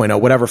 2.0,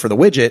 whatever for the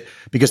widget,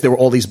 because there were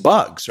all these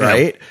bugs,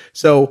 right? Yeah.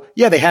 So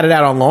yeah, they had it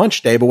out on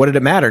launch day, but what did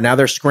it matter? Now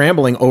they're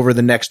scrambling over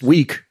the next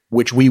week,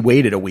 which we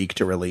waited a week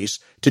to release,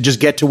 to just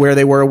get to where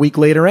they were a week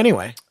later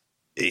anyway.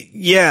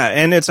 Yeah,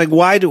 and it's like,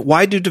 why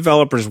do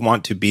developers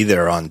want to be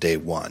there on day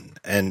one?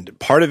 And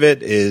part of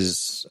it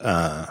is,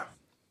 I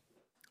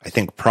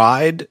think,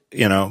 pride.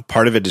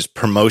 Part of it is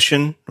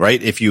promotion,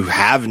 right? If you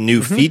have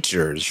new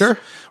features, sure,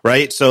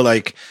 right? So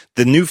like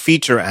the new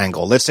feature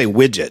angle, let's say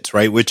widgets,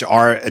 right, which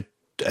are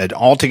an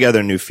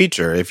altogether new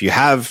feature. If you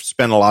have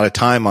spent a lot of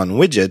time on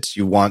widgets,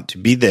 you want to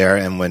be there,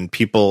 and when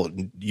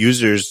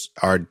users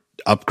are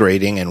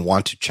upgrading and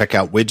want to check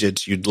out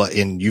widgets,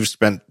 and you've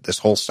spent this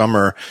whole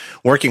summer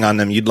working on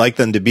them, you'd like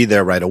them to be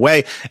there right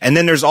away. And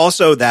then there's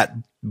also that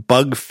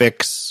bug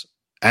fix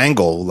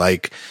angle.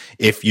 Like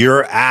if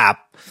your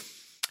app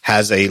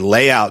has a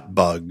layout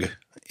bug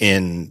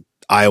in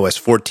iOS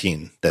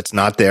 14 that's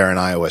not there in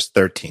iOS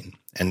 13,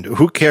 and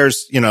who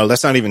cares,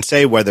 let's not even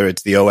say whether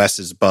it's the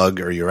OS's bug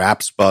or your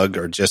app's bug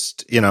or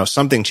just,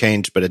 something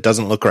changed, but it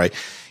doesn't look right.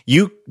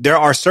 There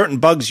are certain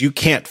bugs you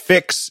can't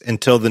fix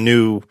until the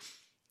new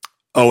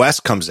OS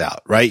comes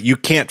out, right? You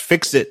can't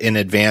fix it in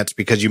advance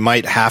because you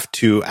might have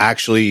to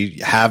actually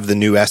have the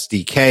new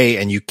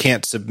SDK, and you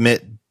can't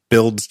submit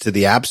builds to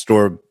the App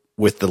Store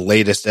with the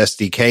latest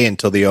SDK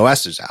until the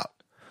OS is out.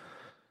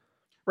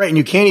 Right, and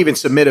you can't even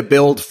submit a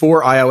build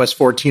for iOS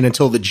 14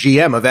 until the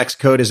GM of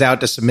Xcode is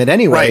out to submit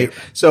anyway. Right.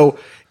 So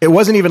it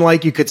wasn't even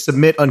like you could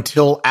submit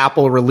until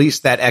Apple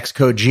released that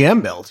Xcode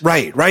GM build.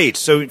 Right.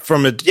 So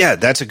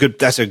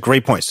that's a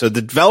great point. So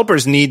the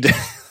developers need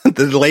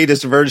the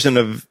latest version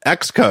of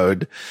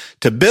Xcode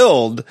to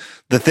build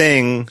the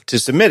thing to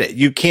submit it.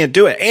 You can't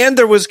do it. And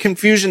there was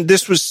confusion.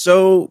 This was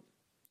so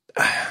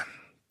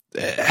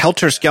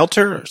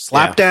helter-skelter,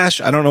 slapdash,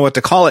 I don't know what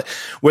to call it,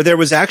 where there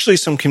was actually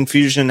some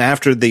confusion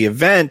after the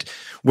event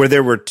where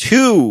there were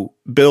two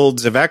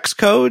builds of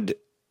Xcode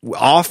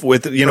off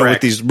with,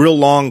 with these real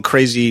long,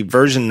 crazy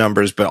version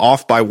numbers, but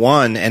off by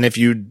one. And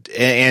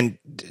and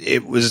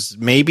it was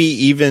maybe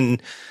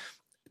even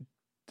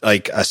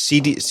like a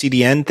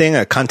CDN thing,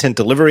 a content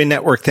delivery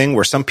network thing,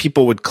 where some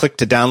people would click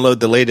to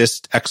download the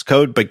latest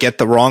Xcode but get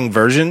the wrong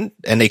version,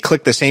 and they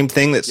click the same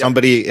thing that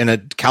somebody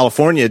in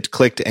California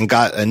clicked and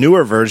got a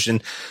newer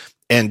version.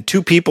 And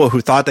two people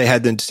who thought they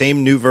had the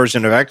same new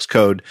version of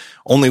Xcode,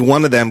 only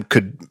one of them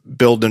could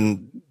build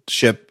and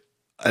ship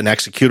an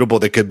executable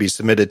that could be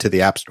submitted to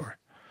the App Store.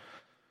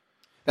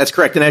 That's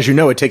correct. And as you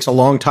know, it takes a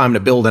long time to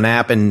build an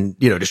app and,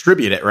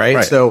 distribute it,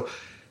 right? So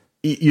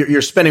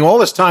you're spending all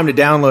this time to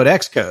download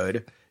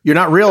Xcode. You're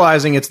not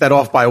realizing it's that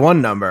off by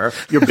one number.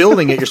 You're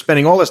building it. You're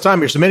spending all this time.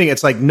 You're submitting it.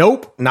 It's like,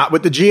 nope, not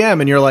with the GM.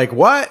 And you're like,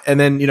 what? And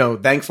then,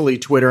 thankfully,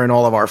 Twitter and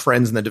all of our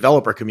friends in the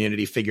developer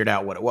community figured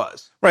out what it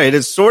was. Right.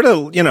 It's sort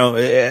of,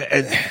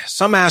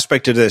 some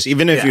aspect of this,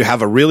 even if you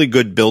have a really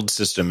good build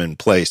system in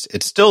place,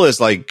 it still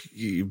is like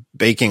you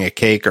baking a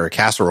cake or a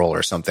casserole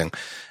or something.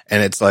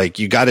 And it's like,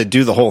 you got to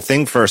do the whole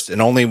thing first.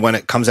 And only when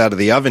it comes out of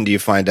the oven do you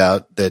find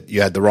out that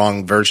you had the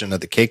wrong version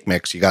of the cake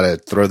mix. You got to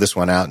throw this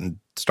one out and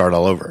start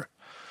all over.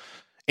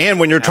 And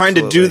when you're trying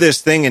to do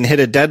this thing and hit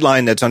a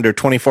deadline that's under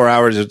 24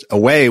 hours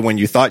away when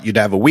you thought you'd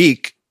have a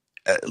week,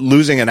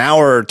 losing an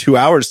hour or 2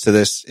 hours to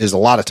this is a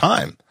lot of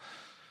time.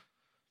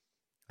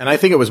 And I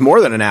think it was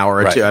more than an hour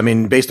or two. I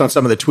mean, based on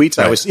some of the tweets,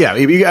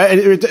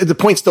 the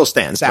point still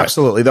stands.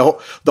 Absolutely. The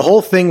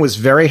whole thing was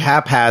very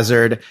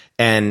haphazard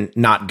and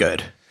not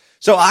good.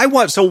 So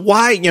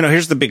why,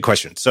 here's the big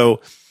question.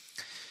 So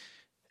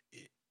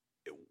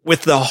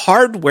with the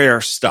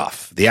hardware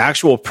stuff, the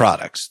actual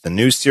products, the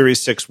new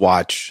Series 6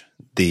 watch,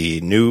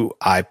 the new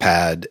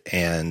iPad,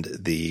 and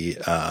the,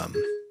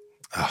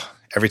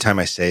 every time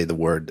I say the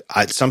word,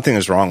 something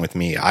is wrong with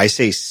me. I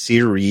say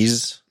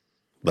Series,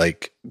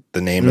 like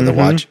the name of the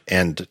watch,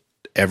 and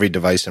every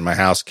device in my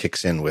house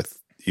kicks in with,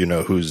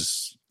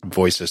 whose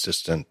voice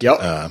assistant.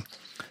 Yep.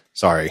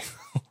 Sorry.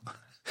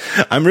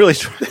 I'm really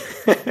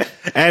trying.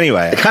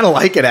 Anyway. I kind of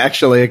like it,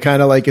 actually. It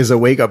kind of like is a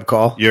wake-up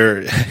call.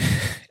 Your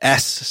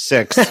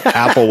S6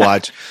 Apple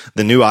Watch,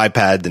 the new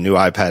iPad, the new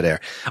iPad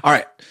Air. All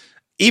right.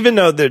 Even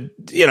though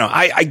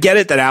I get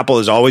it that Apple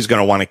is always going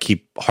to want to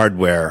keep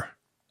hardware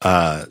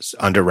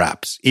under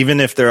wraps.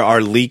 Even if there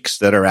are leaks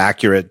that are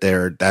accurate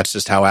there, that's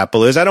just how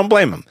Apple is. I don't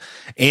blame them.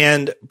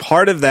 And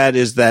part of that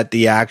is that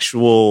the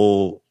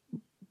actual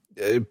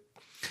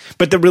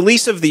but the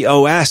release of the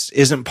OS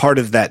isn't part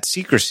of that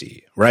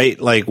secrecy,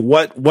 right? Like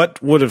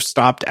what would have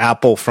stopped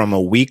Apple from a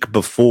week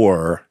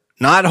before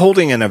not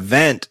holding an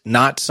event,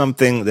 not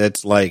something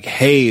that's like,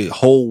 hey,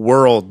 whole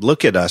world,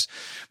 look at us,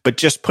 but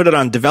just put it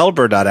on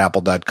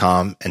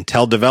developer.apple.com and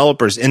tell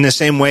developers in the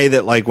same way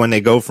that like when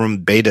they go from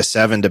beta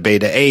 7 to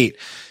beta 8,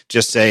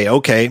 just say,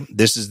 okay,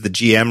 this is the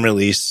GM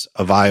release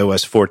of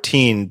iOS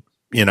 14,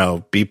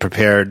 be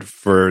prepared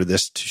for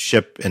this to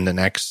ship in the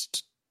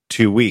next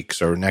 2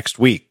 weeks or next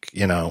week,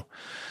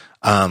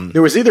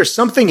 There was either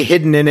something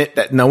hidden in it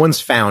that no one's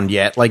found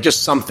yet, like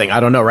just something, I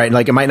don't know, right?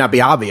 Like it might not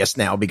be obvious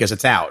now because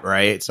it's out,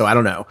 right? So I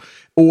don't know.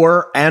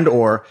 Or I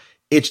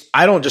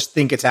don't just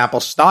think it's Apple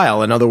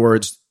style. In other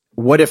words,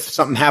 what if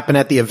something happened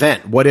at the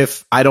event? What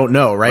if, I don't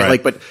know, right?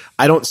 Like, but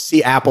I don't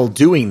see Apple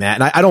doing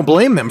that. And I don't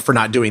blame them for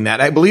not doing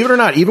that. I believe it or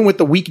not, even with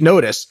the week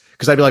notice,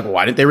 because I'd be like, well,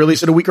 why didn't they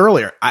release it a week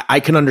earlier? I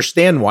can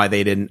understand why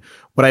they didn't.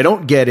 What I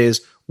don't get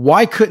is,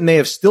 why couldn't they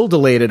have still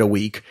delayed it a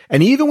week?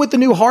 And even with the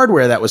new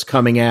hardware that was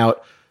coming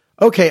out,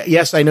 okay,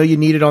 yes, I know you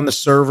need it on the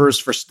servers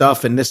for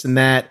stuff and this and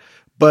that,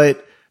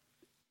 but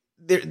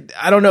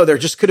I don't know. There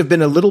just could have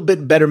been a little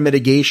bit better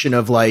mitigation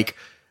of like,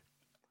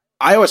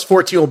 iOS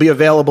 14 will be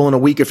available in a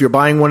week. If you're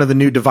buying one of the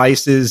new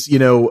devices, you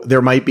know,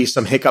 there might be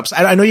some hiccups.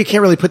 I know you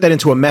can't really put that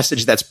into a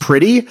message that's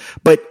pretty,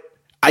 but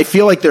I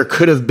feel like there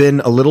could have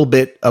been a little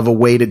bit of a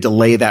way to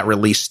delay that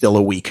release still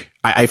a week.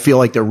 I feel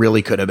like there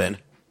really could have been.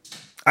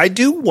 I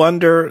do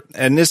wonder,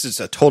 and this is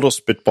a total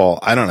spitball.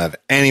 I don't have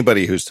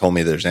anybody who's told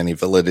me there's any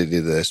validity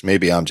to this.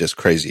 Maybe I'm just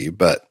crazy.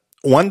 But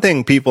one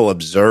thing people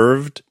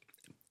observed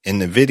in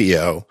the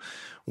video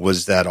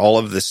was that all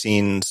of the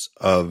scenes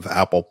of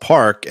Apple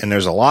Park, and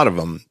there's a lot of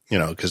them, you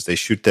know, because they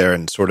shoot there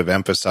and sort of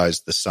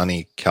emphasize the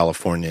sunny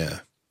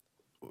California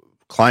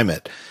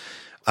climate.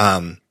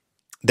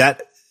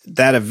 That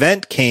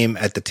event came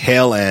at the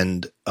tail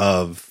end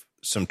of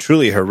some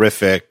truly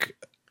horrific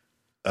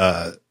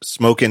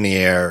smoke in the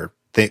air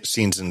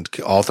scenes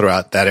all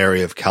throughout that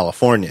area of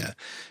California.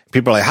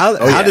 People are like,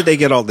 how did they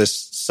get all this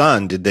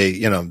sun? Did they,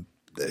 you know,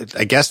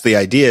 I guess the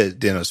idea,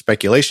 you know,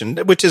 speculation,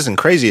 which isn't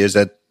crazy, is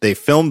that they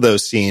filmed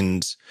those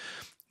scenes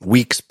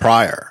weeks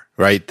prior,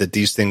 right? That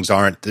these things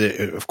aren't,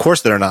 of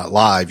course they're not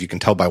live. You can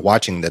tell by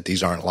watching that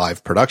these aren't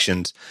live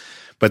productions,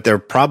 but they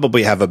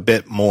probably have a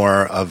bit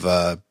more of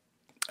a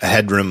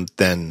headroom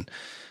than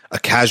a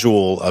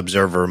casual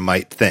observer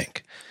might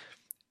think.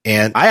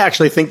 And I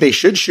actually think they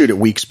should shoot it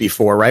weeks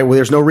before, right? Well,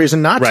 there's no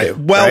reason not to.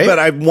 Well, right? But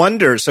I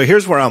wonder, so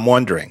here's where I'm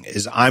wondering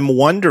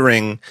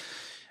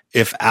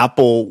if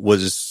Apple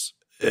was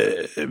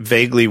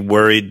vaguely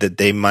worried that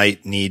they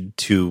might need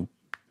to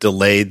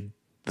delay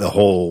the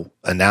whole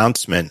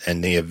announcement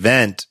and the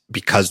event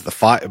because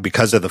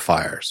of the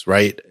fires,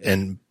 right?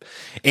 Did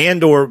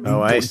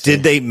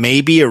they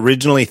maybe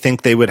originally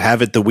think they would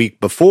have it the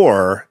week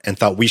before and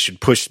thought we should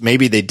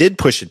maybe they did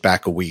push it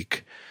back a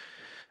week,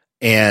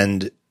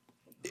 and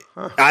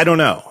I don't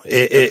know.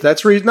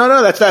 That's reason.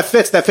 No, that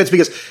fits. That fits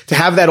because to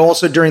have that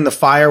also during the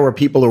fire where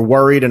people are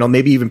worried and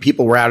maybe even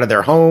people were out of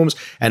their homes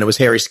and it was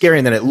hairy, scary,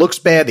 and then it looks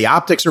bad. The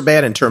optics are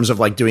bad in terms of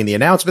like doing the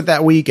announcement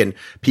that week and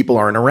people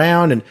aren't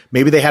around and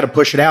maybe they had to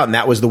push it out and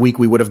that was the week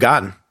we would have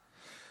gotten.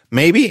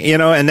 Maybe, you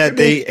know, and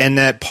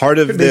that part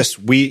of this,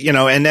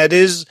 and that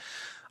is,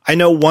 I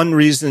know one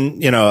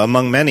reason, you know,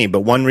 among many,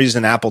 but one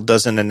reason Apple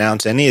doesn't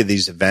announce any of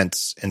these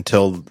events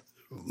until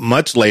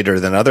much later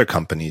than other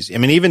companies. I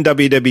mean, even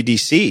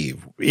WWDC,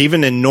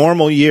 even in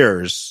normal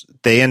years,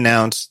 they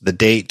announce the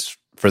dates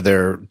for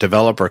their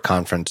developer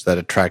conference that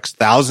attracts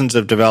thousands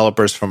of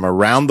developers from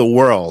around the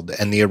world.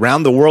 And the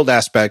around the world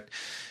aspect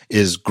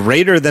is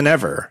greater than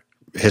ever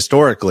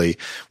historically,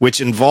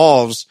 which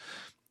involves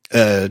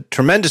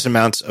tremendous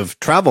amounts of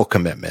travel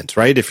commitments,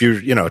 right? If you're,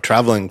 you know,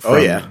 traveling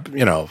from,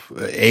 you know,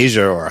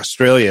 Asia or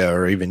Australia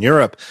or even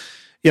Europe,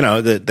 you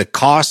know, the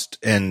cost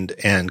and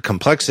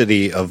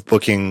complexity of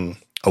booking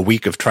a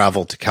week of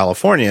travel to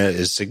California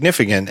is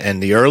significant.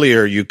 And the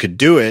earlier you could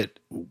do it,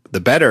 the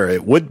better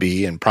it would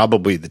be, and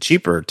probably the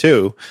cheaper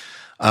too.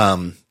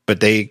 But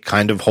they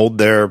kind of hold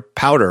their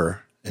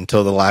powder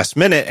until the last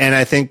minute. And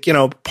I think, you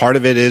know, part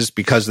of it is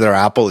because they're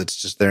Apple,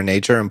 it's just their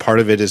nature. And part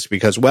of it is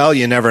because, well,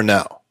 you never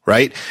know,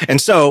 right?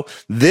 And so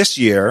this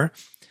year,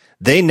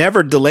 they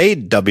never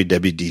delayed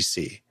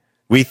WWDC.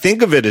 We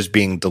think of it as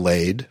being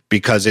delayed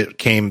because it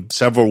came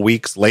several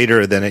weeks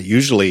later than it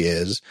usually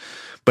is,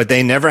 but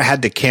they never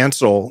had to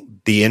cancel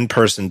the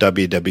in-person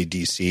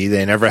WWDC.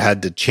 They never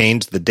had to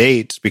change the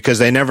dates because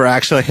they never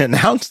actually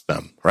announced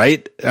them,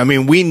 right? I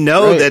mean, we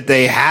know that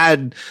they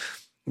had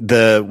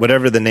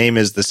whatever the name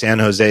is, the San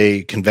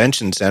Jose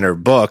Convention Center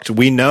booked.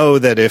 We know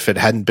that if it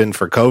hadn't been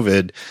for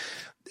COVID,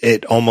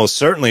 it almost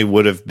certainly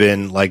would have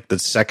been like the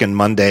second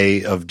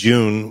Monday of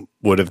June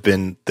would have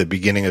been the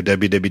beginning of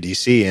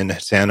WWDC in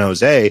San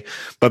Jose.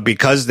 But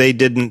because they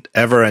didn't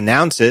ever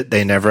announce it,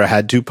 they never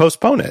had to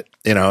postpone it,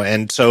 you know,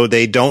 and so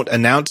they don't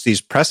announce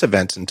these press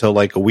events until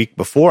like a week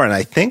before. And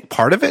I think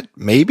part of it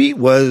maybe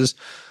was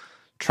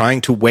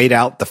trying to wait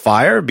out the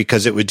fire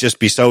because it would just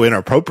be so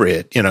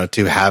inappropriate, you know,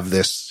 to have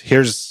this.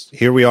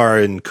 Here we are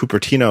in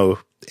Cupertino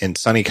in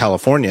sunny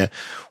California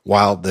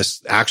while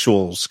this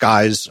actual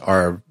skies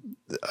are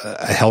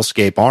a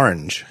hellscape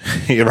orange,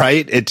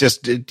 right? It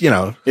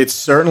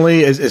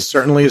certainly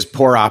is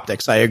poor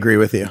optics. I agree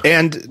with you.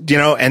 And, you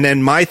know, and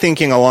then my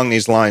thinking along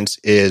these lines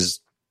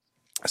is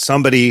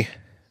somebody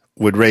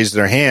would raise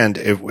their hand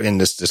in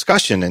this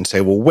discussion and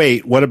say, well,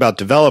 wait, what about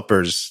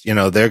developers? You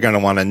know, they're going to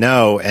want to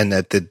know. And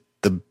that the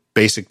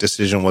basic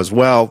decision was,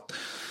 well,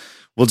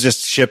 we'll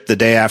just ship the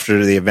day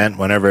after the event,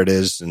 whenever it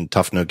is, and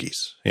tough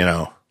noogies, you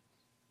know,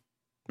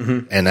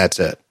 and that's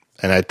it.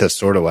 And that's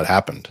sort of what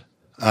happened.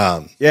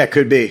 Yeah, it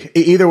could be.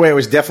 Either way, it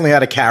was definitely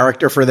out of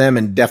character for them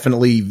and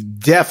definitely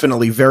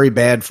very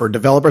bad for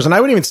developers. And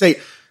I wouldn't even say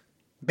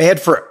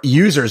bad for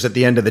users at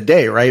the end of the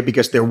day, right?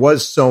 Because there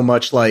was so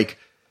much like,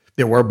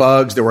 there were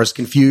bugs, there was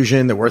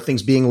confusion, there were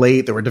things being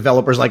late, there were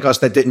developers like us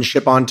that didn't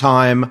ship on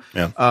time.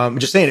 Yeah. I'm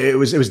just saying, it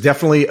was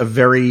definitely a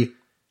very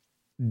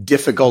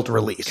difficult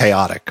release.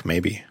 Chaotic,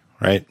 maybe,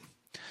 right?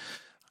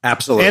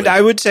 Absolutely. And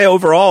I would say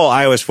overall,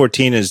 iOS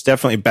 14 is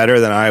definitely better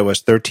than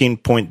iOS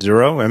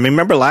 13.0. I mean,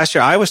 remember last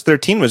year, iOS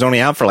 13 was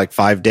only out for like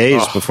 5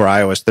 days before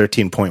iOS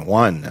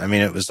 13.1. I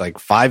mean, it was like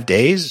 5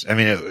 days. I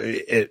mean,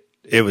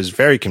 it was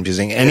very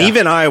confusing. And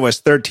even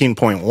iOS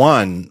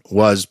 13.1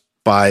 was,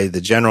 by the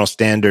general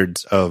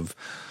standards of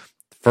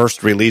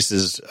first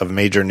releases of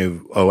major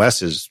new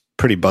OSs,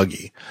 pretty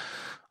buggy.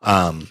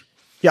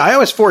 Yeah,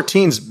 iOS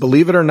 14's,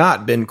 believe it or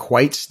not, been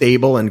quite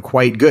stable and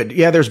quite good.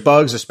 Yeah, there's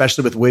bugs,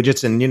 especially with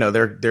widgets, and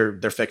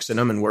they're fixing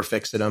them, and we're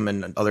fixing them,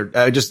 and other.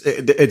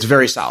 It's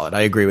very solid.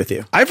 I agree with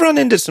you. I've run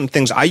into some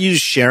things. I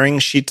use sharing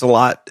sheets a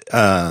lot.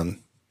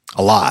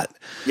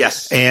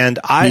 Yes, and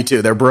me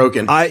too. They're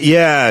broken.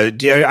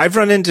 I've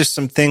run into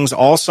some things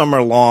all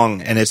summer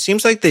long, and it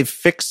seems like they've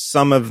fixed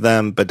some of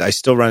them, but I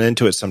still run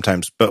into it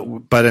sometimes.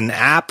 But an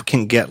app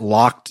can get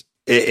locked.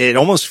 It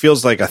almost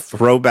feels like a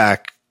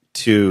throwback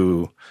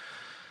to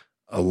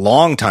a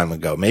long time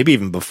ago, maybe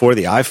even before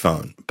the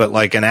iPhone. But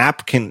like an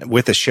app can,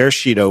 with a share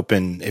sheet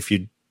open, I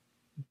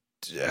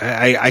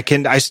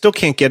still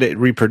can't get it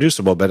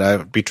reproducible, but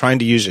I'd be trying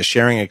to use a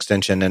sharing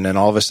extension, and then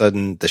all of a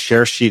sudden the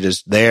share sheet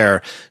is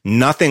there.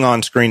 Nothing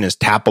on screen is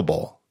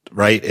tappable,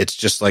 right? It's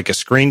just like a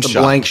screenshot.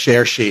 A blank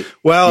share sheet.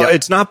 Well,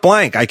 It's not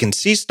blank. I can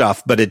see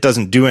stuff, but it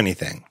doesn't do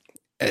anything.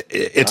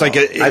 It's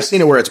I've seen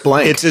it where it's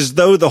blank. It's as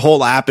though the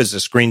whole app is a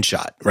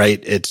screenshot,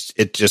 right?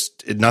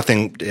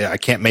 Nothing. I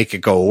can't make it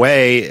go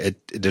away.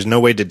 There's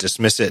no way to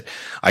dismiss it.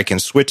 I can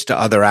switch to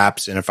other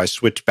apps, and if I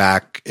switch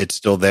back, it's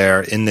still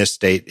there in this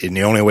state. And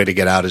the only way to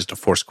get out is to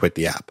force quit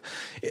the app.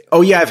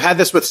 Oh yeah, I've had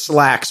this with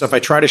Slack. So if I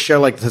try to share,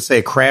 like, let's say,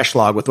 a crash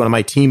log with one of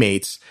my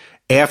teammates,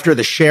 after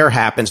the share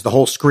happens, the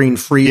whole screen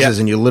freezes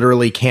and you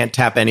literally can't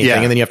tap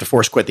anything, and then you have to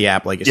force quit the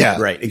app, like you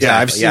said. Right?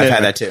 Exactly. I've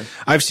had that too.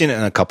 I've seen it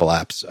in a couple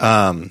apps.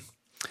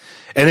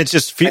 And it's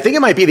just, I think it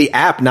might be the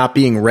app not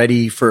being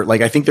ready for, like,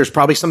 I think there's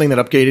probably something that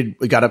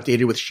got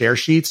updated with share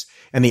sheets,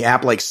 and the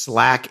app like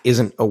Slack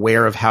isn't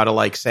aware of how to,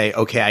 like, say,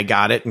 okay, I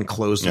got it, and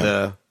close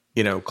the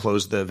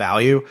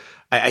value.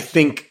 I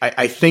think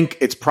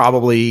it's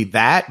probably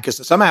that,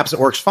 because some apps it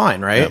works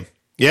fine, right?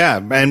 Yeah.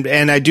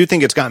 And I do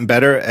think it's gotten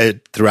better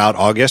throughout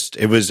August.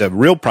 It was a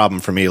real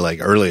problem for me, like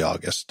early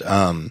August,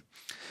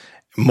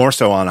 more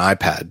so on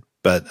iPad,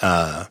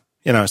 but,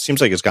 it seems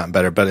like it's gotten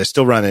better, but I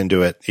still run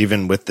into it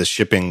even with the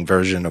shipping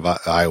version of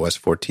iOS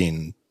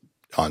 14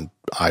 on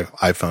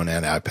iPhone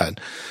and iPad.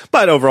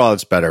 But overall,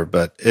 it's better.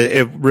 But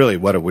it really,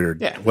 what a weird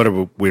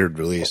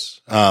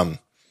release. But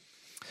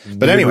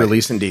anyway,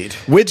 release indeed.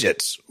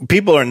 Widgets.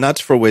 People are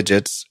nuts for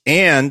widgets,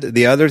 and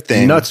the other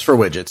thing, nuts for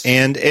widgets,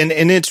 and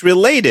it's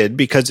related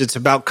because it's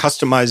about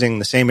customizing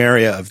the same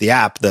area of the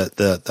app,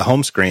 the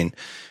home screen.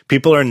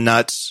 People are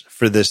nuts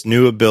for this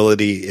new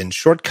ability in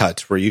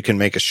shortcuts where you can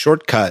make a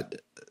shortcut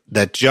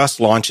that just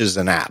launches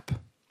an app.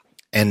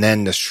 And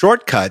then the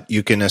shortcut,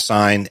 you can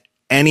assign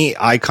any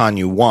icon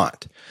you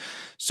want.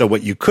 So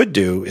what you could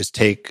do is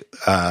take,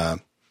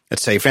 let's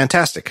say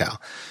Fantastical,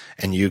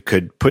 and you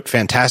could put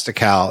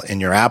Fantastical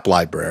in your app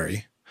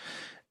library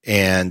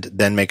and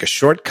then make a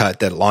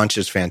shortcut that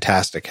launches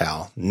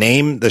Fantastical.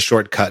 Name the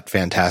shortcut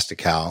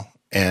Fantastical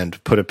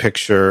and put a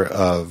picture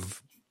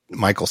of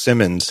Michael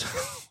Simmons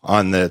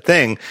on the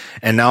thing,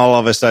 and now all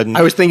of a sudden,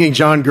 I was thinking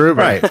John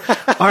Gruber. Right.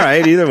 All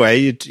right. Either way,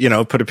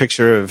 you put a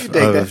picture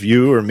of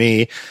you or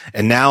me,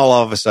 and now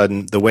all of a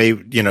sudden, the way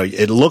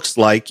it looks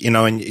like,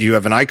 and you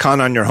have an icon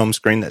on your home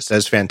screen that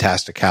says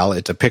Fantastical.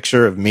 It's a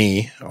picture of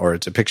me, or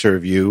it's a picture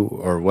of you,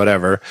 or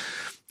whatever,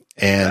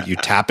 and you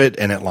tap it,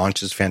 and it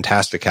launches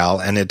Fantastical,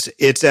 and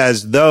it's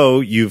as though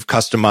you've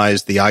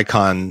customized the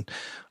icon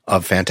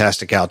of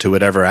Fantastical to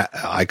whatever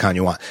icon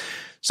you want.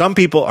 Some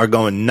people are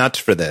going nuts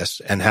for this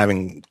and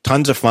having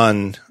tons of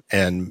fun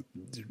and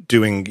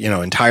doing,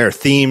 entire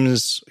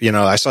themes.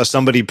 I saw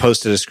somebody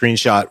posted a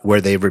screenshot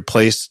where they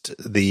replaced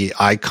the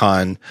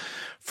icon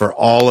for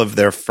all of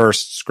their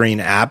first screen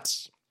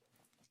apps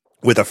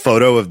with a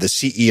photo of the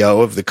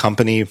CEO of the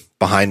company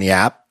behind the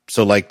app.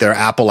 So like their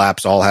Apple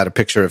apps all had a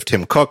picture of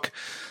Tim Cook.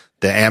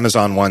 The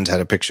Amazon ones had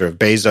a picture of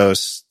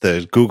Bezos.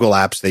 The Google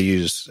apps they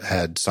use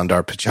had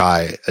Sundar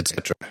Pichai,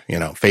 etc.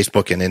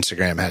 Facebook and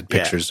Instagram had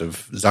pictures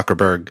of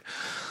Zuckerberg.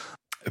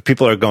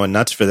 People are going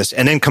nuts for this.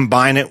 And then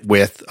combine it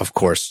with, of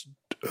course,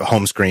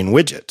 home screen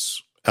widgets,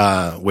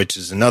 which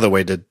is another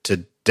way to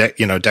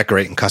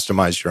decorate and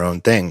customize your own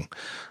thing.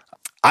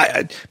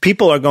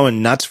 People are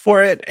going nuts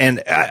for it,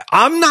 and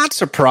I'm not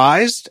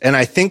surprised. And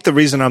I think the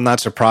reason I'm not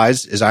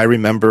surprised is I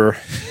remember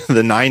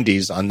the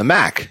 90s on the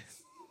Mac.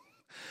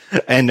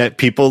 And that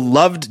people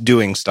loved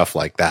doing stuff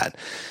like that.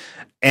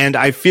 And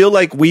I feel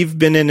like we've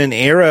been in an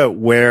era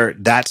where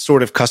that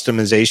sort of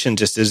customization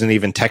just isn't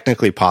even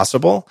technically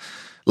possible,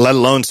 let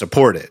alone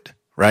supported,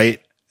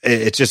 right?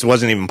 It just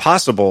wasn't even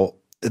possible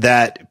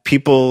that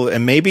people,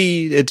 and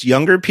maybe it's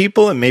younger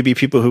people and maybe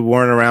people who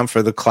weren't around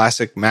for the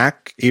classic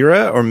Mac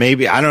era, or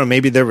maybe, I don't know,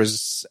 maybe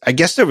I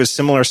guess there was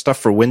similar stuff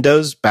for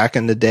Windows back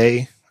in the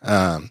day.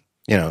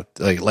 You know,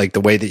 like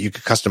the way that you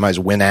could customize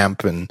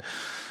Winamp and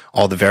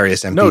all the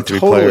various MP3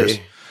 players.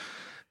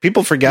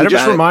 People forget about it. You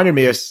just reminded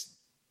me of,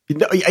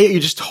 you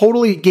just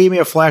totally gave me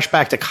a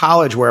flashback to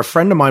college where a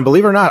friend of mine,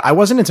 believe it or not, I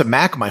wasn't into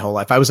Mac my whole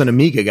life. I was an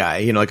Amiga guy,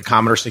 you know, like a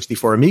Commodore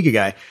 64 Amiga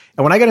guy.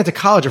 And when I got into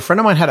college, a friend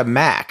of mine had a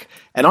Mac,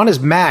 and on his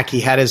Mac,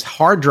 he had his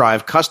hard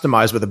drive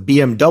customized with a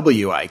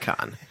BMW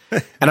icon.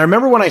 And I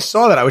remember when I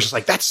saw that, I was just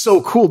like, that's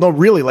so cool. No,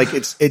 really, like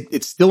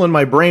it's still in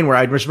my brain where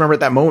I just remember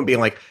at that moment being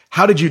like,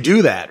 how did you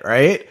do that?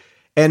 Right.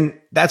 And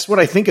that's what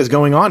I think is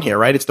going on here,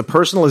 right? It's the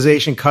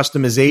personalization,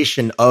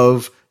 customization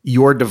of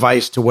your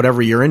device to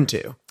whatever you're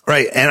into.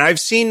 Right. And I've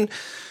seen,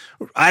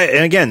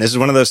 and again, this is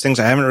one of those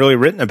things I haven't really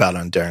written about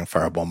on Daring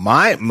Fireball.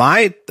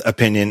 My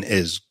opinion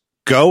is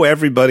go,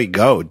 everybody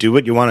go. Do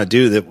what you want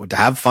to do,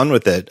 have fun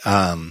with it.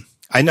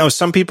 I know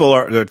some people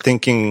are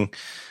thinking,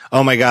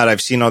 oh my God,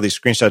 I've seen all these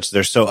screenshots.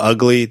 They're so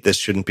ugly. This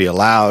shouldn't be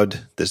allowed.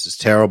 This is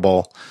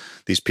terrible.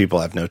 These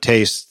people have no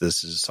taste.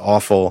 This is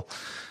awful.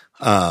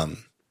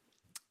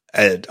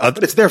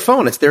 But it's their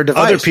phone, it's their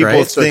device, other people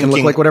right? So it can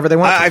look like whatever they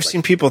want. I've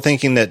seen people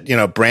thinking that, you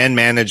know, brand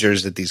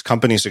managers at these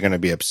companies are going to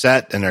be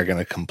upset and they're going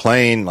to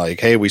complain like,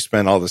 hey, we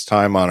spent all this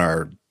time on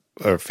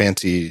our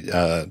fancy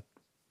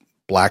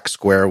black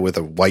square with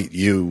a white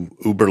U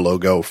Uber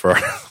logo for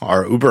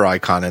our Uber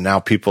icon, and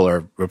now people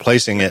are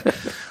replacing it.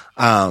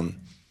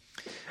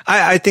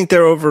 I think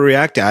they're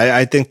overreacting.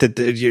 I think that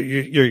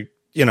you're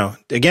you know,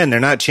 again, they're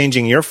not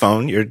changing your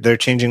phone. They're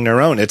changing their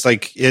own. It's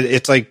like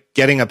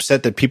getting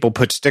upset that people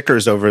put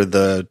stickers over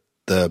the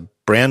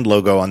brand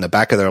logo on the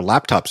back of their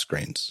laptop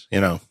screens,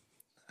 you know?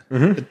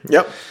 Mm-hmm.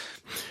 Yep.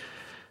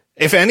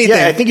 If anything.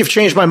 Yeah, I think you've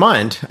changed my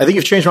mind.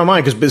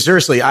 Because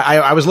seriously,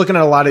 I was looking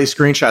at a lot of these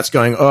screenshots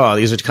going, oh,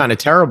 these are kind of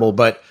terrible.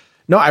 But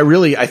no,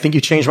 I think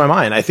you changed my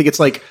mind. I think it's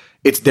like,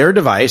 it's their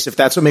device. If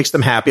that's what makes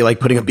them happy, like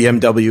putting a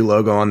BMW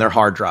logo on their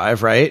hard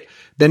drive, right?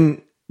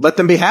 Then let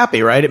them be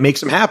happy, right? It makes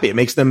them happy. It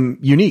makes them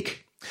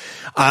unique.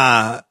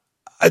 I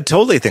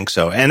totally think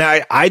so. And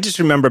I just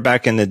remember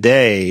back in the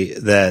day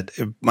that,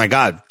 my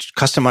God,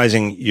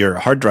 customizing your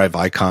hard drive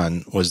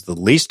icon was the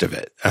least of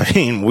it. I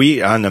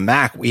mean, on the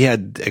Mac, we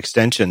had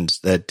extensions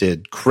that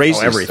did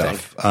crazy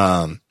stuff.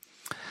 I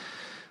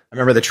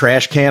remember the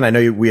trash can. I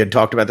know we had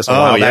talked about this a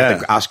while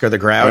back, the Oscar the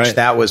Grouch. Right.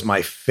 That was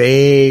my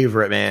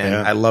favorite, man.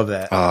 Yeah. I love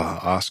that. Oh,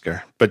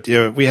 Oscar. But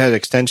we had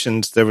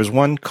extensions. There was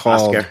one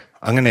called Oscar.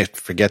 I'm going to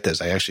forget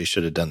this. I actually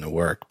should have done the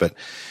work. But you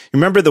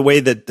remember the way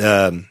that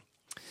the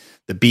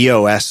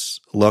BOS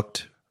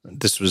looked?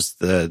 This was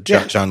the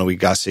John Louis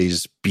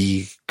Gassie's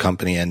B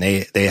company, and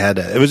they had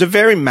it was a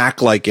very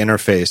Mac-like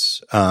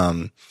interface.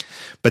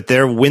 But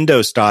their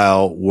window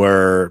style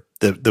were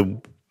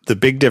the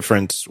big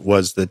difference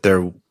was that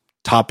their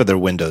top of their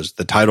windows,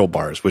 the title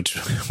bars, which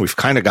we've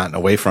kind of gotten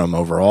away from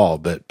overall,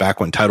 but back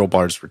when title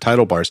bars were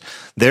title bars,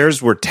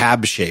 theirs were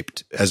tab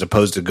shaped as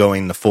opposed to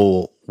going the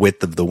full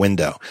width of the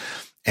window.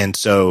 And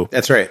so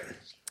that's right.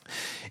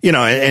 You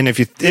know, and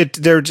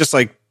they're just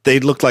like, they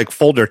looked like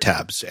folder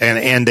tabs,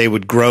 and they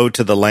would grow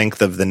to the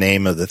length of the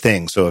name of the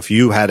thing. So if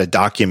you had a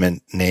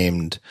document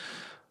named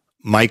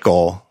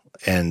Michael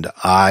and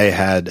I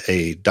had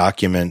a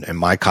document and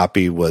my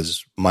copy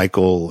was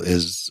Michael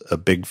is a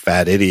big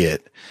fat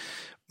idiot,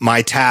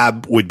 my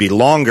tab would be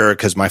longer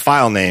because my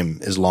file name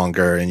is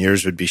longer, and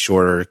yours would be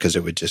shorter because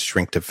it would just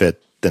shrink to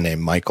fit the name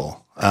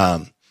Michael.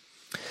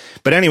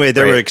 But anyway,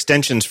 there were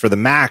extensions for the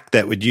Mac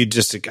that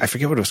I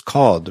forget what it was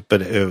called,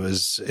 but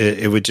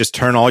it would just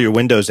turn all your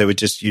windows. They would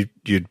just,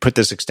 you'd put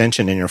this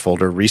extension in your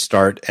folder,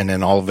 restart, and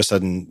then all of a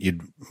sudden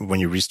when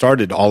you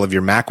restarted, all of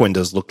your Mac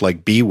windows looked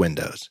like B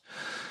windows.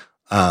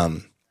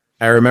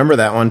 I remember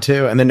that one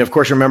too. And then of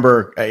course,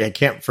 remember, I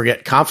can't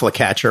forget Conflict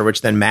Catcher,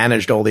 which then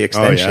managed all the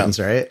extensions,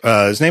 right?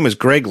 His name was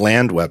Greg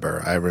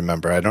Landweber. I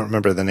remember. I don't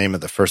remember the name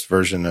of the first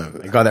version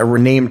of. God, that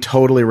name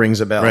totally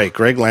rings a bell. Right.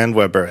 Greg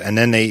Landweber. And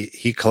then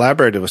he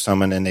collaborated with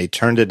someone and they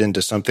turned it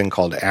into something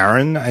called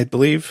Aaron, I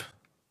believe.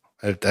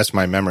 That's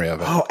my memory of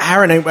it. Oh,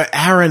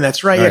 Aaron,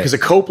 that's right. Yeah, because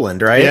of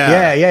Copeland, right?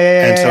 Yeah.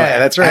 And so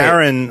that's right.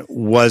 Aaron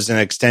was an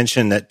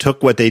extension that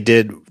took what they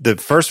did. The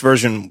first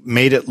version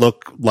made it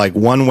look like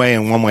one way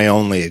and one way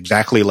only,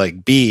 exactly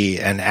like B.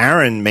 And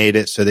Aaron made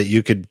it so that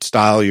you could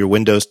style your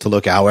windows to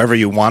look however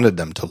you wanted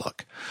them to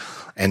look.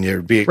 And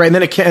you're right, and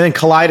then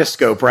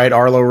Kaleidoscope, right?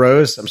 Arlo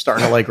Rose. I'm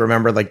starting to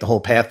remember the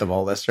whole path of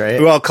all this, right?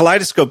 Well,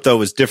 Kaleidoscope though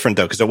was different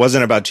though, because it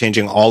wasn't about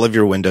changing all of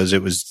your windows.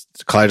 It was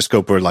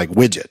Kaleidoscope were like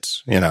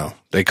widgets. You know,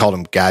 they called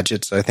them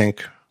gadgets. I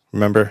think.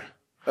 Remember?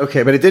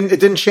 Okay, but it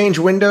didn't change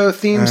window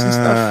themes and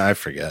stuff. I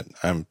forget.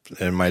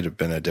 It might have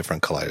been a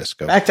different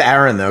Kaleidoscope. Back to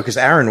Aaron though, because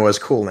Aaron was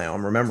cool. Now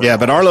I'm remembering. Yeah,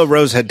 but Arlo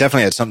Rose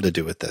definitely had something to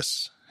do with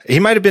this. He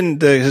might have been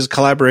his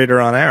collaborator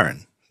on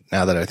Aaron.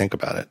 Now that I think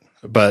about it.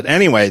 But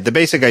anyway, the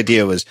basic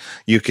idea was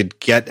you could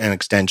get an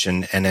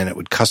extension and then it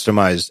would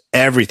customize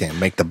everything,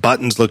 make the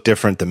buttons look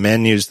different, the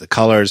menus, the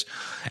colors,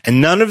 and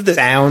none of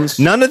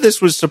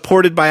this was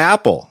supported by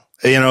Apple.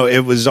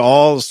 It was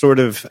all sort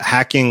of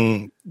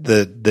hacking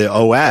the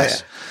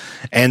OS. Yeah.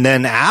 And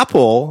then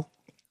Apple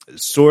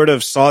sort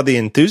of saw the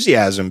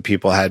enthusiasm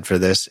people had for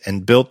this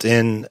and built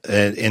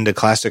into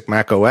classic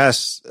Mac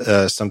OS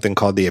something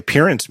called the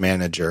Appearance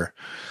Manager,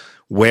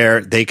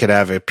 where they could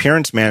have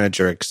Appearance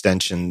Manager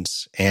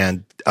extensions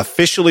and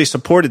officially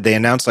supported. They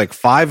announced like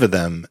 5 of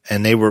them,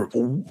 and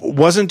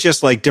wasn't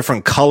just like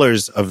different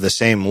colors of the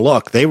same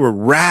look. They were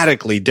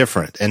radically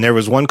different. And there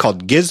was one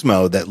called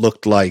Gizmo that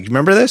looked like,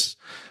 remember this?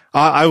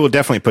 I will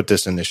definitely put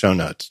this in the show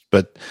notes,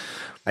 but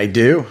I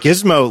do.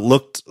 Gizmo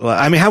looked,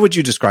 I mean, how would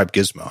you describe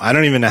Gizmo? I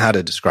don't even know how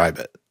to describe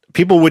it.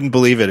 People wouldn't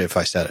believe it if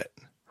I said it.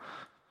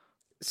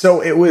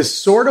 So it was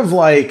sort of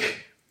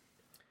like,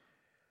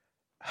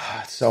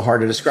 it's so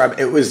hard to describe.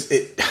 It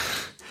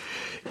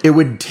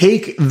would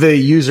take the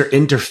user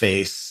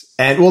interface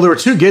and, well, there were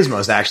 2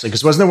 Gizmos actually,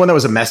 because wasn't there one that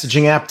was a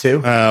messaging app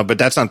too? But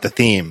that's not the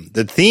theme.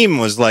 The theme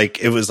was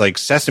like, it was like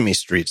Sesame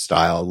Street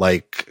style,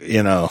 like,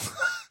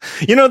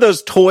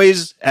 those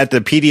toys at the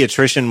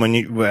pediatrician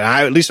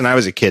at least when I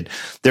was a kid,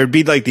 there'd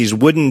be like these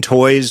wooden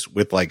toys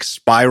with like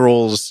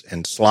spirals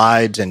and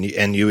slides, and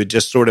you would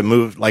just sort of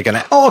move like an.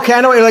 Oh, okay.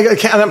 I know.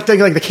 Like, I'm thinking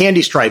like the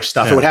candy stripe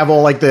stuff. Yeah. It would have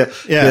all like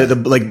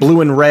the like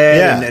blue and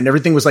red, and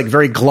everything was like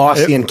very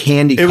glossy and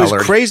candy colored. It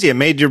was crazy. It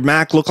made your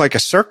Mac look like a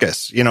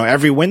circus.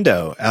 Every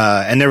window.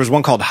 And there was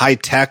one called High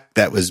Tech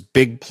that was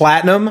big.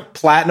 Platinum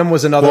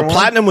was another one.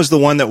 Platinum was the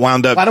one that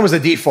wound up. Platinum was the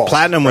default.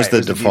 Platinum was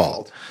the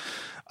default.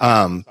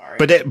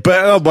 But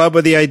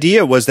the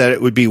idea was that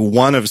it would be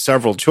one of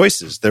several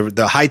choices.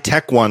 The high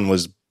tech one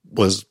was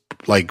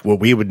like what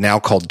we would now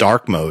call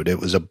dark mode. It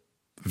was a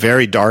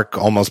very dark,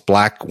 almost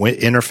black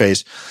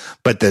interface,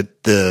 but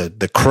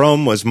the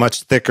Chrome was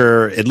much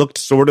thicker. It looked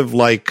sort of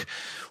like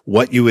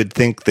what you would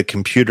think the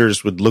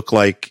computers would look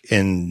like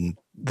in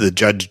the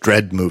Judge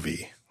Dredd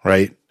movie,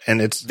 right?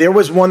 And there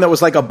was one that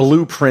was like a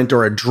blueprint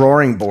or a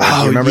drawing board. Do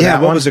you remember that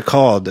one? What was it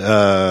called?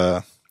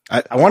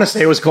 I want to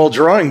say it was called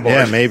drawing board.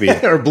 Yeah, maybe.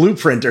 Or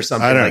blueprint or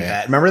something like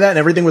that. Remember that? And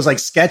everything was like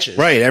sketches.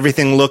 Right.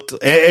 Everything looked,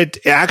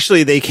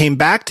 actually, they came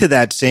back to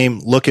that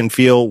same look and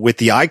feel with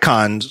the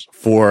icons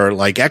for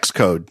like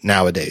Xcode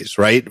nowadays,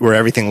 right? Where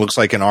everything looks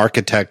like an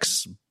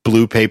architect's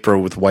blue paper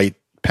with white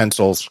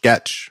pencil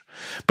sketch.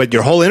 But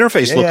your whole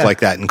interface looked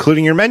like that,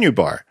 including your menu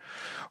bar.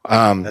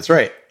 That's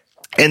right.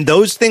 And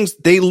those things,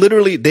 they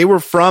were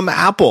from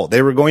Apple.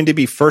 They were going to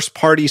be first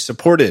party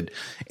supported.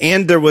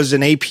 And there was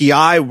an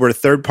API where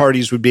third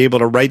parties would be able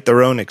to write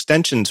their own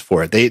extensions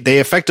for it. They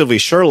effectively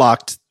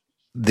Sherlocked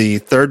the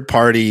third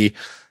party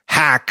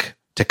hack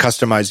to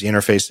customize the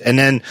interface. And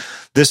then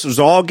this was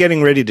all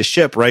getting ready to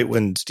ship right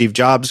when Steve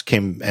Jobs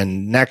came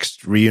and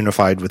Next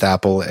reunified with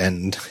Apple,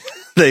 and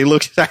they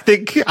looked, I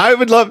think I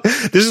would love,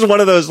 this is one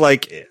of those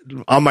like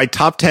on my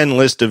top 10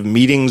 list of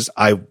meetings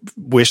I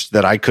wish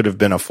that I could have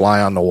been a fly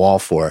on the wall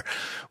for,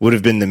 would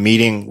have been the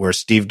meeting where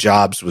Steve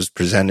Jobs was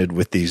presented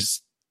with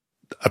these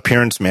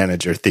Appearance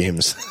Manager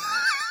themes.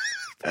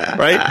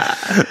 Right?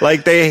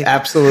 Like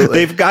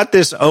they've got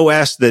this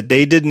OS that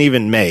they didn't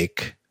even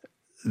make,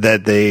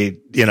 that they,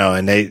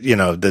 and they,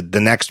 the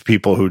next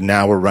people who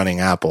now were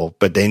running Apple,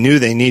 but they knew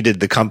they needed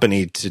the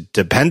company to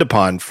depend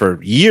upon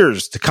for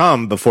years to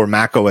come before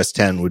Mac OS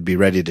X would be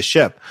ready to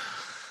ship.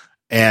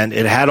 And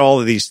it had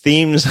all of these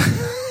themes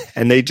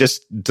and they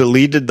just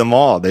deleted them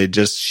all. They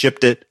just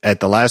shipped it at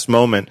the last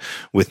moment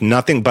with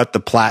nothing but the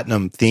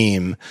Platinum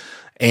theme.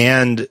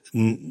 And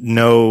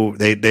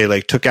they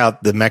like took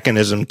out the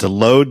mechanism to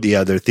load the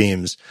other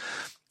themes.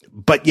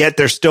 But yet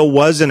there still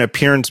was an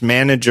Appearance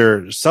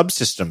Manager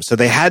subsystem. So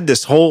they had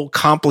this whole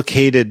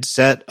complicated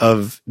set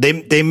of,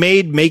 they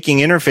made making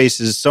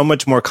interfaces so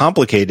much more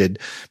complicated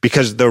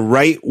because the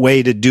right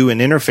way to do an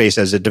interface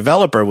as a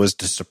developer was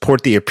to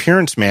support the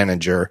Appearance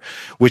Manager,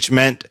 which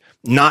meant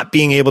not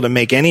being able to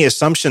make any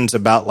assumptions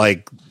about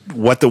like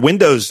what the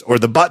windows or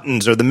the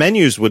buttons or the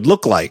menus would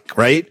look like,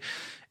 right?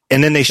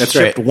 And then they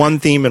shipped one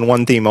theme and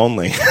one theme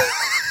only.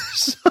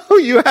 So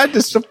you had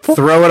to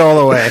throw it all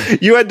away.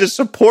 You had to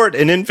support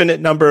an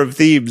infinite number of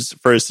themes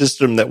for a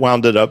system that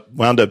wound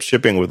up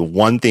shipping with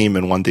one theme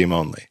and one theme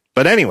only.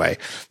 But anyway,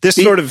 this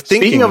sort of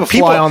thinking. Speaking of a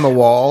fly on the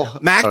wall,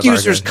 Mac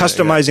users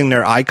customizing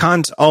their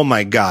icons. Oh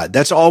my God,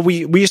 that's all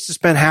we used to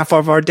spend half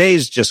of our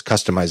days just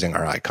customizing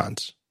our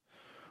icons.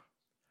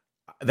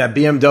 That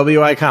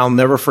BMW icon, I'll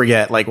never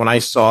forget. Like when I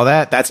saw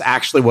that, that's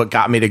actually what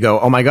got me to go,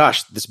 oh my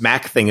gosh, this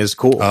Mac thing is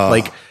cool.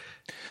 Like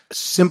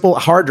simple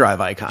hard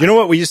drive icon. You know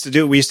what we used to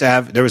do?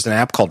 There was an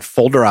app called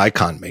Folder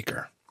Icon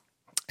Maker.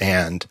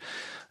 And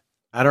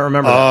I don't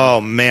remember.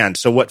 Oh man.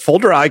 So what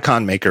Folder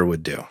Icon Maker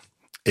would do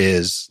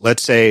is,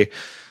 let's say,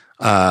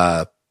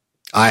 I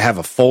have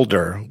a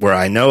folder where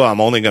I know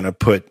I'm only going to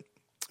put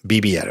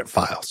BBEdit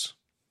files.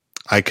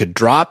 I could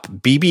drop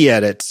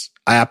BBEdit's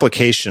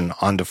application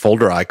onto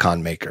Folder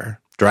Icon Maker,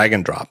 drag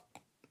and drop,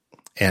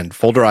 and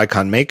Folder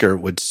Icon Maker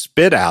would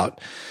spit out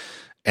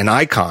an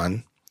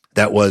icon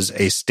that was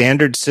a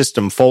standard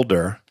system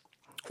folder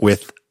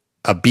with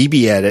a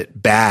BBEdit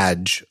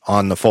badge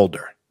on the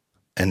folder.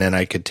 and then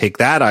I could take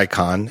that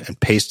icon and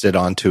paste it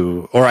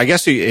onto, or I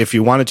guess if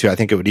you wanted to, I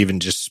think it would even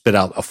just spit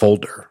out a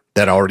folder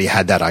that already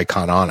had that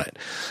icon on it.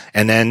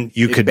 And then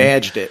you could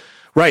badged it.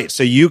 Right.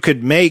 So you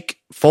could make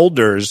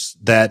folders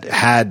that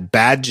had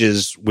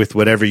badges with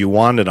whatever you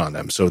wanted on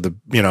them. So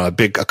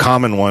a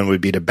common one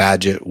would be to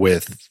badge it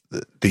with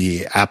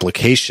the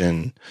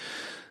application,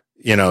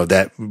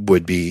 that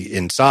would be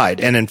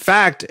inside. And in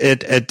fact,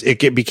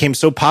 it became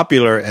so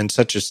popular and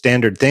such a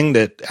standard thing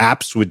that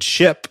apps would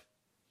ship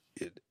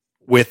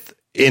with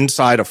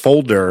inside a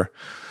folder,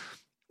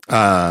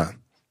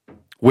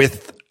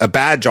 with a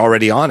badge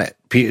already on it.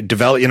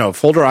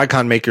 Folder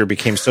icon maker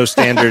became so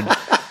standard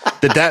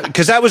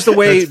because that was the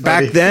way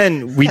back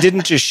then. We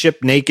didn't just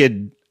ship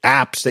naked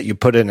apps that you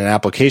put in an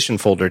application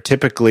folder.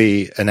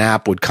 Typically, an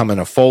app would come in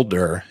a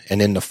folder,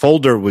 and in the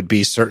folder would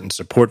be certain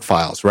support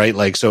files, right?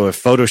 Like, so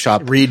if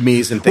Photoshop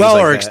readmes and things like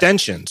that. or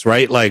extensions,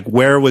 right? Like,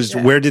 where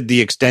did the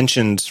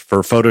extensions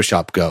for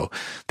Photoshop go?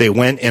 They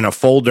went in a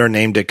folder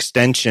named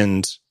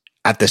extensions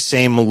at the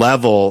same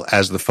level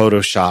as the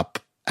Photoshop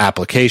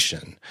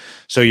application.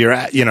 So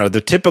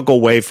the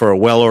typical way for a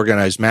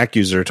well-organized Mac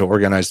user to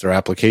organize their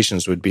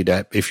applications would be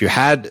that if you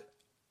had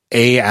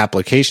a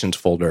applications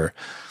folder,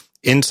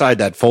 inside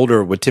that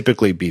folder would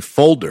typically be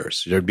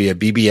folders. There'd be a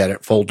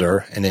BBEdit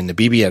folder, and in the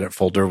BBEdit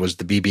folder was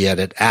the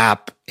BBEdit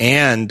app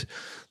and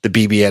the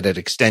BBEdit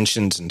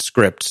extensions and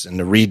scripts and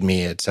the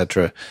README,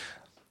 etc.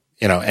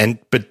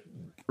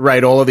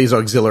 Right, all of these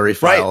auxiliary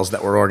files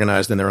that were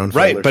organized in their own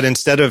folders. Right, but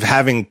instead of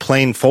having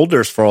plain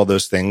folders for all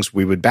those things,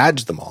 we would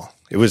badge them all.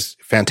 It was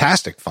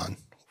fantastic fun.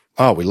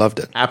 Oh, we loved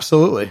it.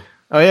 Absolutely.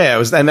 Oh yeah, it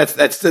was, and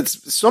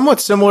that's somewhat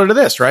similar to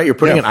this, right? You're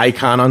putting an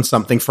icon on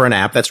something for an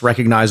app that's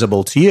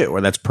recognizable to you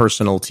or that's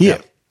personal to you.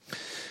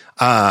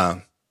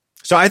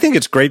 So I think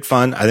it's great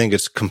fun. I think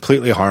it's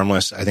completely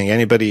harmless. I think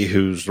anybody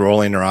who's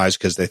rolling their eyes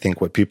because they think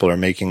what people are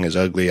making is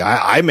ugly.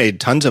 I made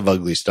tons of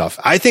ugly stuff.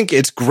 I think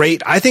it's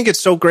great. I think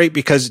it's so great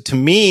because to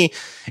me,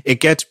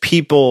 it gets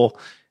people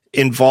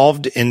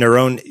involved in their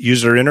own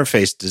user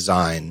interface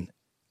design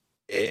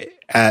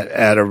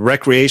at a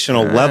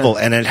recreational level,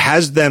 and it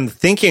has them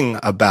thinking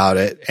about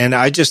it. And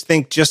I just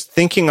think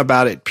thinking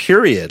about it,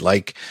 period.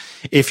 Like,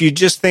 if you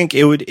just think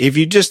it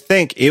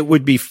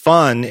would be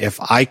fun if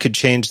I could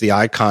change the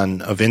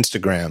icon of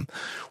Instagram,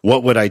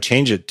 what would I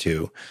change it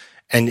to?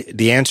 And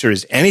the answer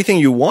is anything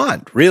you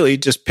want, really.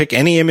 Just pick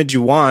any image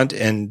you want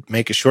and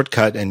make a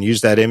shortcut and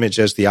use that image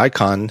as the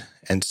icon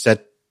and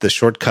set the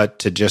shortcut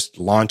to just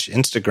launch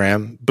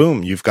Instagram.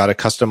 Boom, you've got a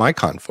custom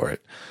icon for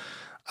it.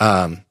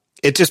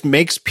 It just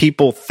makes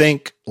people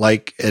think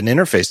like an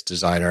interface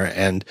designer,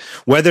 and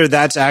whether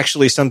that's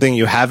actually something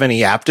you have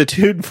any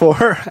aptitude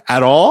for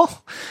at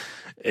all,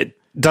 it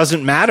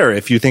doesn't matter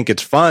if you think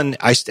it's fun.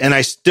 I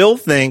still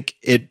think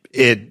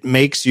it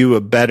makes you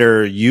a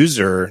better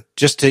user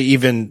just to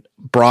even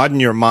broaden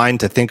your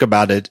mind to think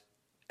about it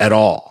at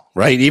all,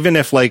 right? Even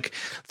if like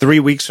 3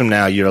 weeks from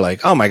now, you're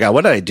like, oh my God,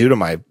 what did I do to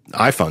my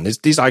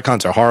iPhone? These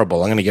icons are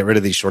horrible. I'm going to get rid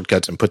of these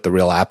shortcuts and put the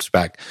real apps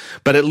back.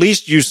 But at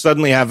least you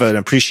suddenly have an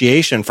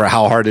appreciation for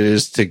how hard it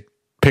is to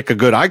pick a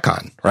good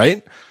icon,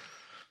 right?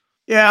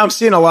 Yeah, I'm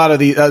seeing a lot of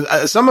these.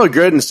 Some are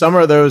good, and some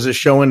of those are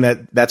showing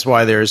that's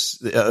why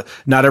there's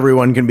not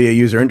everyone can be a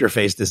user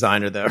interface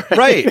designer, though.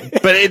 Right.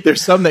 But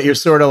there's some that you're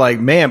sort of like,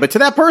 man, but to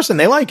that person,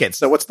 they like it.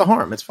 So what's the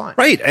harm? It's fine.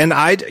 Right. And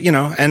I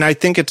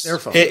think it's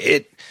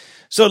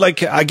so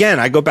like, again,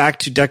 I go back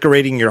to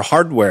decorating your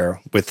hardware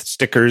with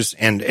stickers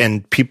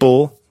and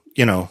people,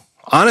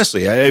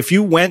 honestly, if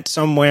you went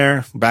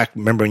somewhere back,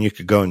 remember when you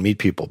could go and meet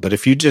people, but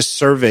if you just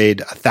surveyed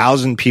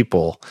 1,000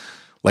 people,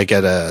 like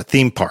at a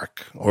theme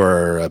park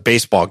or a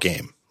baseball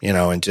game,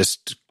 and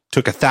just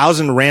took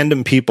 1,000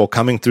 random people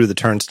coming through the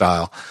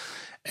turnstile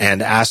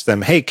and asked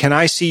them, hey, can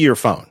I see your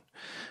phone?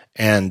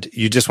 And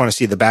you just want to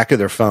see the back of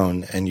their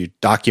phone and you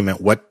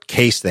document what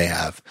case they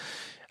have.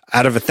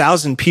 Out of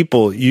 1,000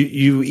 people,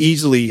 you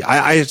easily,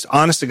 I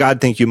honest to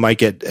God think you might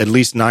get at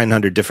least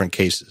 900 different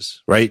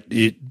cases, right?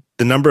 The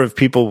number of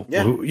people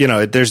who,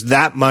 there's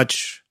that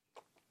much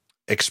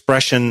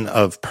expression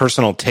of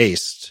personal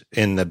taste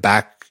in the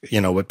back,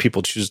 what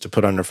people choose to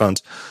put on their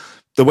phones.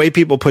 The way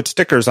people put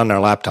stickers on their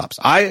laptops.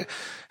 I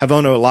have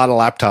owned a lot of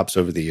laptops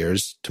over the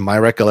years. To my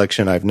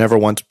recollection, I've never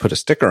once put a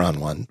sticker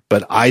on one,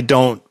 but I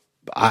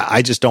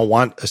just don't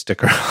want a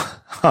sticker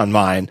on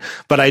mine,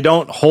 but I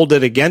don't hold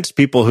it against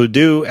people who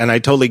do. And I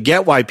totally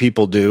get why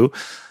people do.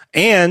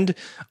 And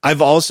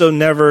I've also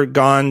never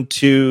gone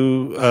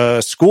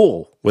to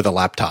school with a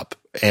laptop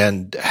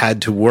and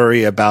had to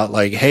worry about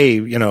like, hey,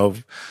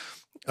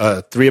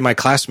 3 of my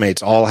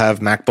classmates all have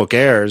MacBook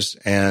Airs,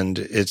 and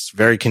it's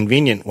very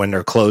convenient when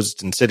they're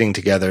closed and sitting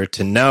together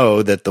to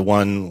know that the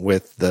one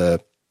with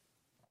the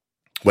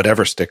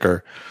whatever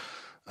sticker,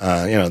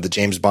 the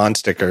James Bond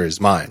sticker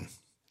is mine.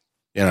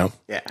 Yeah.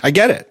 I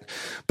get it.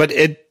 But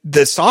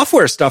the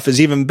software stuff is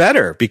even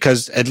better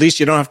because at least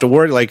you don't have to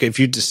worry. Like if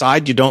you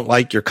decide you don't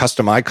like your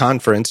custom icon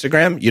for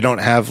Instagram, you don't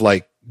have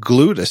like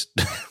glue to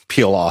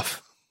peel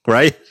off,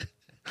 right?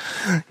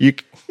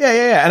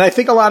 Yeah. And I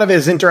think a lot of it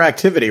is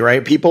interactivity,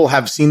 right? People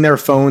have seen their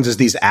phones as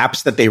these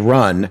apps that they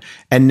run.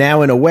 And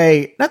now in a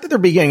way, not that they're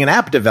being an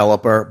app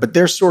developer, but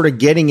they're sort of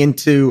getting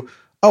into,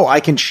 oh, I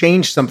can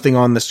change something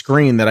on the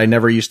screen that I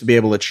never used to be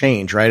able to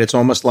change, right? It's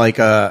almost like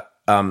a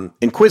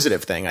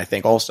inquisitive thing, I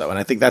think also. And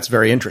I think that's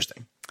very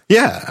interesting.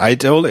 Yeah, and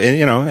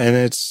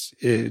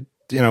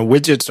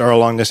widgets are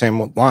along the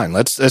same line.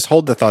 Let's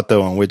hold the thought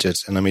though on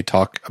widgets, and let me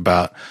talk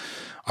about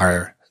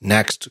our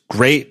next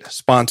great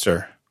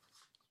sponsor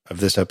of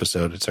this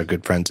episode. It's our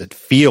good friends at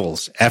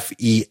Feals,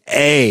 Feals.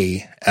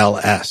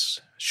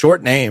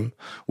 Short name,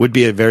 would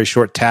be a very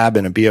short tab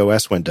in a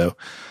BOS window.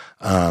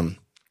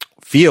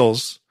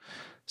 Feals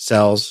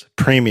sells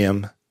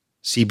premium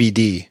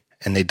CBD,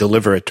 and they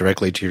deliver it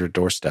directly to your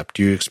doorstep.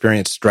 Do you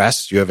experience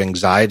stress? Do you have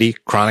anxiety,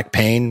 chronic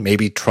pain,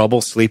 maybe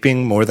trouble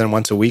sleeping more than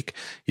once a week?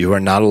 You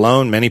are not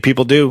alone. Many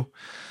people do.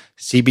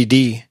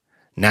 CBD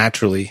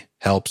naturally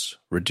helps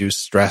reduce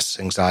stress,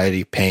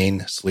 anxiety,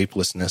 pain,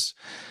 sleeplessness.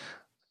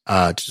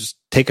 Just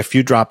take a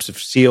few drops of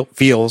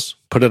Feals,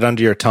 put it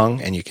under your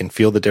tongue, and you can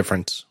feel the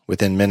difference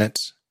within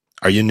minutes.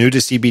 Are you new to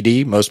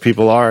CBD? Most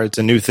people are. It's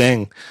a new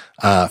thing.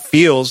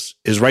 Feals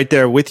is right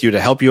there with you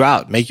to help you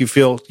out, make you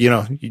feel,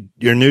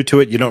 you're new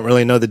to it. You don't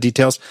really know the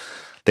details.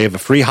 They have a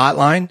free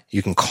hotline.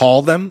 You can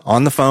call them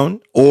on the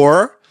phone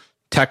or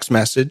text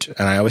message.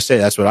 And I always say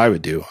that's what I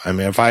would do. I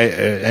mean,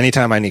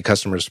 anytime I need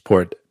customer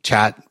support,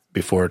 chat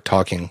before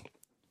talking,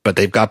 but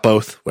they've got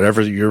both,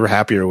 whatever you're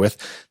happier with.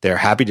 They're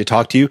happy to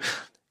talk to you.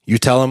 You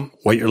tell them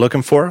what you're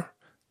looking for.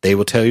 They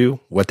will tell you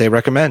what they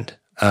recommend,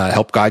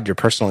 help guide your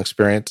personal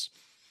experience.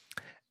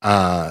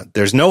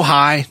 There's no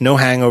high, no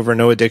hangover,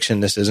 no addiction.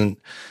 This isn't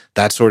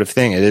that sort of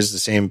thing. It is the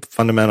same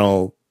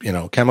fundamental,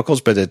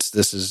 chemicals, but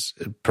this is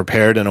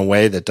prepared in a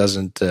way that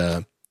doesn't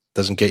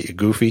get you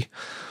goofy.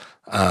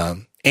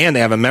 And they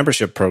have a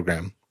membership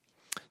program.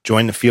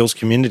 Join the Feals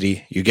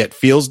community. You get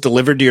Feals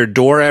delivered to your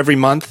door every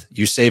month.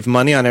 You save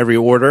money on every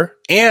order.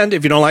 And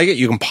if you don't like it,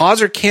 you can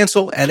pause or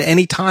cancel at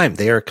any time.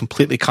 They are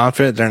completely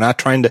confident. They're not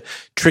trying to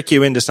trick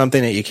you into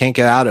something that you can't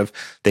get out of.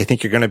 They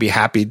think you're going to be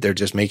happy. They're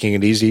just making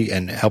it easy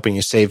and helping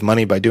you save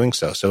money by doing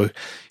so. So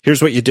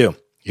here's what you do.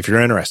 If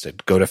you're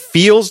interested, go to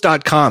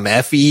feals.com,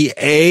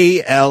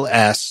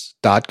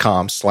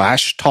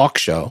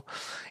 feals.com/talkshow.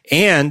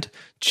 And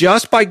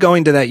just by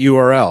going to that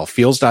URL,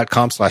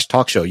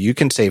 feals.com/talkshow, you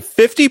can save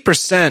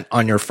 50%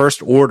 on your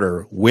first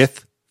order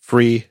with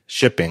free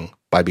shipping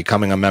by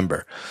becoming a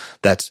member.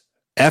 That's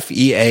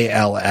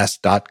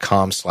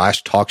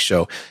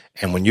feals.com/talkshow.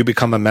 And when you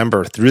become a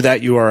member through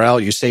that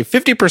URL, you save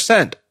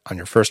 50% on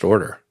your first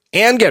order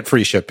and get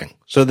free shipping.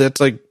 So that's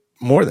like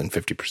more than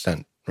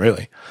 50%,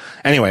 really.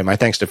 Anyway, my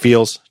thanks to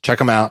Feals. Check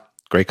them out.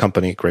 Great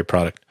company, great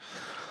product.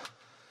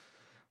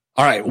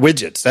 All right,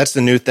 widgets. That's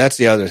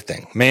the other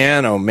thing.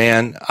 Man, oh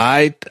man.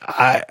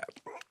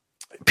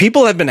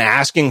 People have been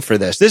asking for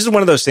this. This is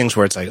one of those things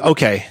where it's like,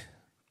 okay,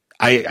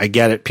 I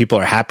get it. People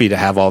are happy to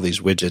have all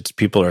these widgets.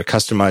 People are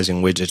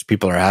customizing widgets.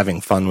 People are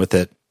having fun with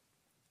it.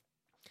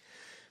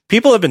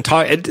 People have been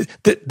talking,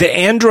 the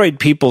Android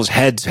people's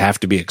heads have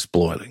to be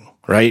exploding,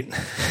 right?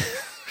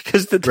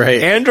 Because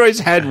Androids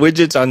had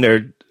widgets on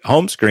their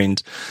home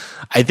screens,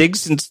 I think,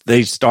 since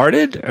they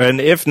started.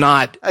 And if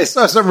not, I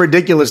saw some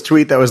ridiculous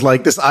tweet that was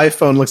like, this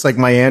iPhone looks like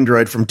my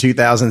Android from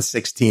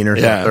 2016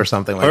 or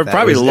something like that. Or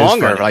probably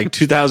longer, like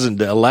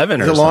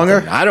 2011 or something. Is it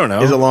longer? I don't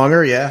know. Is it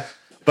longer? Yeah.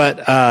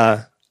 But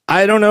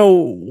I don't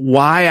know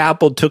why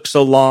Apple took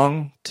so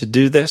long to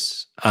do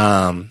this,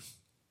 but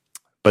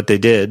they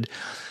did.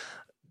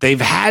 They've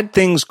had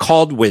things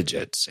called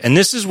widgets, and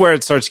this is where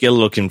it starts to get a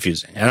little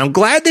confusing. And I'm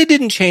glad they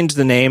didn't change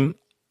the name.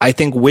 I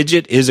think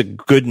widget is a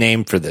good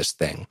name for this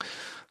thing.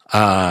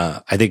 I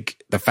think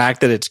the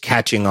fact that it's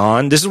catching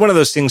on, this is one of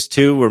those things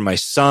too, where my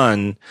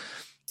son,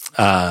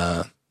 we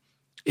have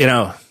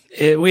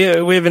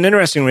an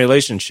interesting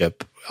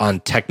relationship on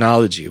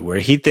technology where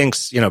he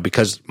thinks,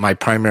 because my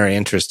primary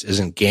interest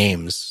isn't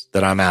games,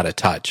 that I'm out of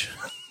touch.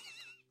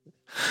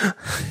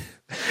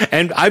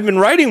 And I've been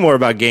writing more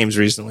about games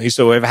recently,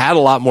 so I've had a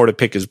lot more to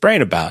pick his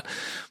brain about.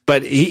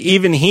 But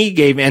he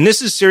gave me, and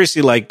this is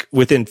seriously like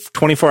within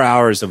 24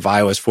 hours of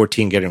iOS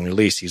 14 getting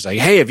released, he's like,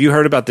 hey, have you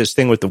heard about this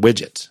thing with the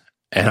widgets?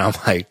 And I'm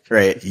like,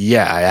 great.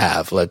 Yeah, I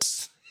have.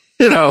 Let's,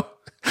 this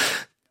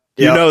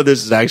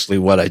is actually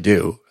what I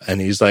do. And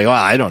he's like, well,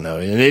 I don't know.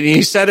 And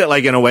he said it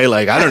like in a way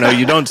like, I don't know,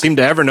 you don't seem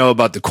to ever know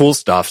about the cool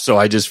stuff. So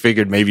I just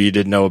figured maybe you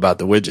didn't know about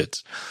the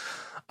widgets.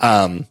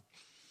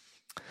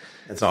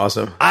 That's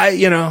awesome. I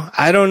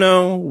don't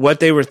know what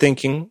they were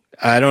thinking.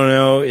 I don't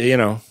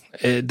know,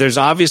 there's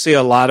obviously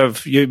a lot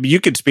of, you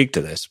could speak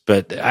to this,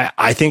 but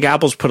I think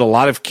Apple's put a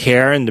lot of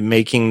care into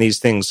making these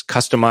things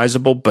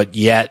customizable, but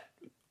yet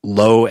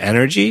low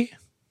energy,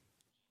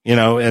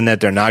 and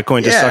that they're not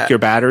going to suck your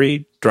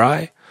battery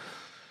dry.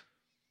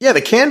 Yeah,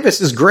 the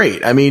canvas is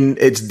great. I mean,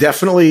 it's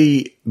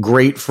definitely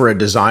great for a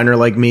designer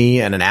like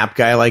me and an app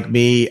guy like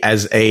me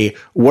as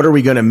what are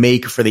we going to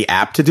make for the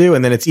app to do?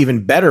 And then it's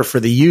even better for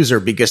the user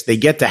because they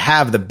get to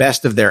have the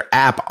best of their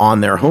app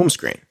on their home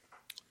screen.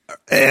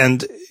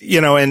 And,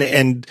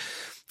 and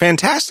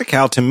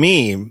Fantastical to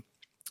me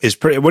is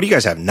pretty. What do you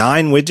guys have?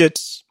 9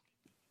 widgets?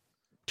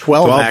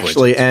 12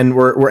 actually, widgets. And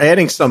we're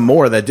adding some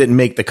more that didn't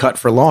make the cut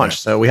for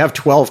launch. So we have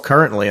 12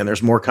 currently, and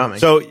there's more coming.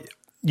 So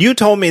you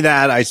told me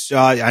that.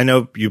 I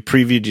know you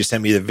previewed, you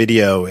sent me the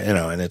video,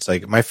 and it's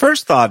like, my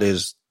first thought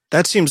is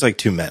that seems like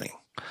too many,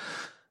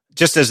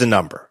 just as a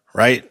number,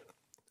 right?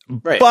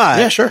 Right. But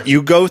yeah, sure.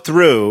 You go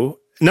through.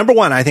 Number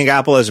one, I think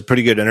Apple has a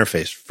pretty good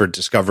interface for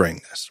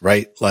discovering this,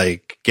 right?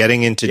 Like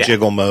getting into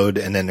jiggle mode,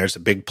 and then there's a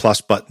big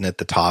plus button at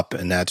the top,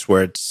 and that's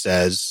where it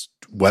says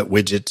what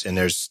widgets, and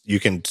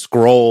you can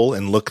scroll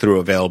and look through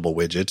available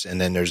widgets,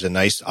 and then there's a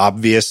nice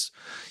obvious,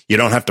 you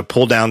don't have to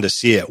pull down to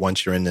see it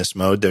once you're in this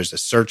mode. There's a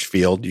search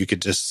field. You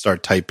could just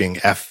start typing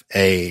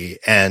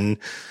FAN,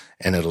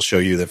 and it'll show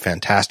you the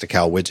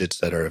Fantastical widgets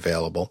that are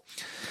available.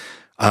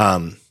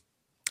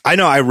 I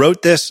know I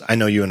wrote this. I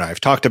know you and I have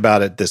talked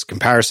about it. This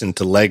comparison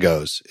to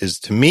Legos is,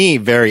 to me,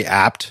 very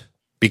apt,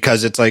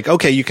 because it's like,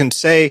 okay, you can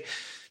say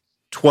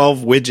 12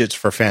 widgets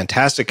for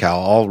Fantastical,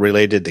 all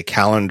related to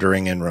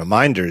calendaring and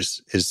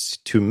reminders, is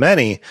too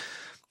many.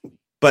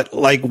 But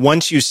like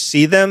once you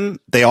see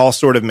them, they all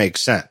sort of make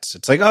sense.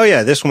 It's like, oh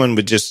yeah, this one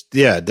would just,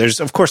 there's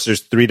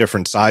 3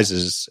 different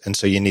sizes. And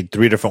so you need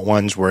 3 different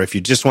ones, where if you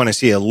just want to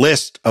see a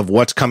list of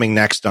what's coming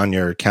next on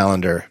your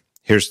calendar,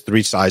 here's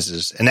 3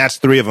 sizes. And that's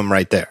 3 of them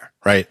right there.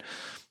 Right.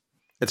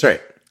 That's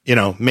right.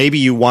 Maybe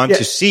you want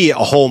to see a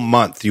whole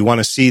month. You want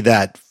to see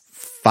that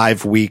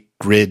 5-week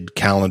grid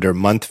calendar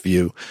month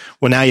view.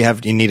 Well, now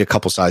you need a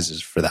couple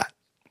sizes for that.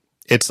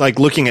 It's like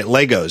looking at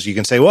Legos. You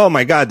can say, well,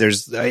 my God,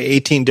 there's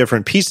 18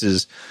 different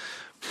pieces.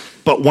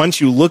 But once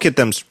you look at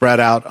them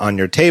spread out on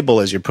your table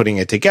as you're putting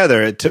it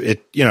together,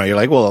 you're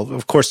like, well,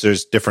 of course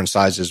there's different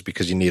sizes,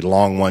 because you need a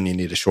long one, you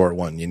need a short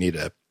one, you need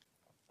the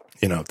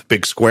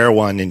big square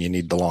one, and you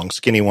need the long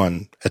skinny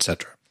one,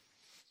 etc.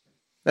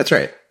 That's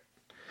right.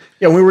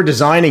 Yeah, when we were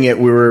designing it,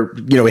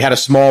 we had a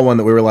small one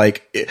that we were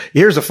like,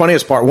 here's the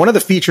funniest part. One of the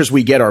features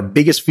we get, our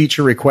biggest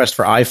feature request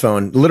for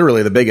iPhone,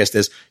 literally the biggest,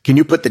 is, can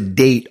you put the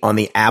date on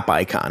the app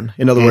icon?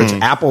 In other words,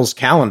 Apple's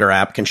calendar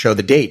app can show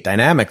the date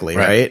dynamically,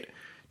 right?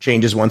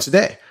 Changes once a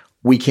day.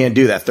 We can't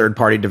do that.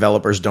 Third-party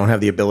developers don't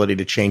have the ability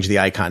to change the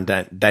icon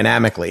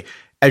dynamically.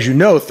 As you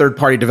know,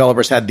 third-party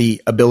developers had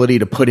the ability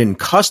to put in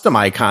custom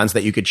icons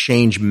that you could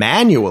change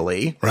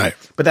manually. Right.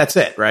 But that's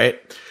it, right?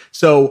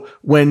 So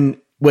when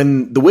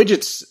the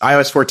widgets,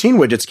 iOS 14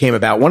 widgets came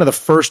about, one of the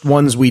first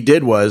ones we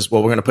did was,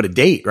 well, we're going to put a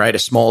date, right? A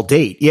small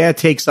date. Yeah, it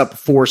takes up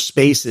 4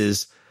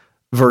 spaces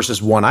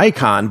versus 1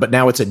 icon, but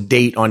now it's a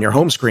date on your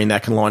home screen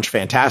that can launch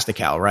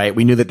Fantastical, right?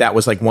 We knew that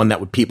was like one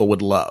that people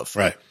would love.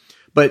 Right.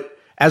 But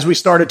as we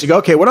started to go,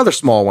 okay, what other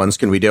small ones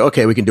can we do?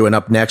 Okay, we can do an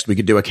up next. We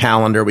could do a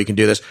calendar. We can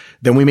do this.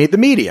 Then we made the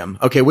medium.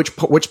 Okay, which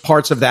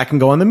parts of that can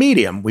go on the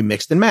medium? We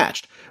mixed and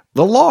matched.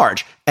 The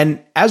large.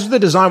 And as the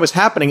design was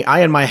happening,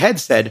 I in my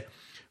head said,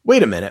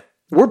 wait a minute.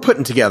 We're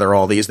putting together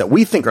all these that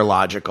we think are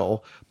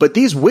logical, but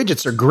these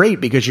widgets are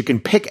great because you can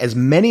pick as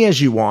many as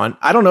you want.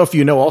 I don't know if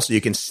you know also, you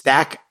can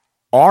stack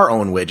our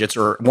own widgets,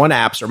 or one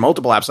apps or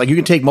multiple apps. Like you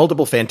can take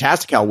multiple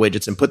Fantastical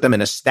widgets and put them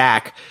in a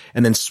stack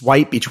and then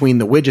swipe between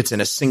the widgets in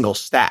a single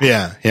stack.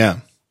 Yeah, yeah.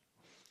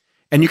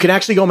 And you can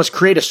actually almost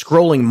create a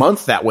scrolling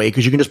month that way,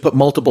 because you can just put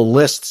multiple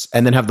lists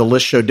and then have the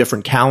list show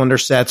different calendar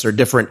sets or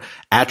different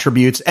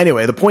attributes.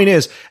 Anyway, the point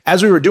is,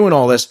 as we were doing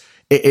all this,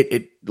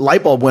 it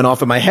light bulb went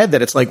off in my head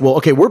that it's like, well,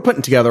 okay, we're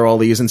putting together all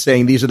these and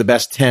saying these are the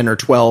best 10 or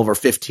 12 or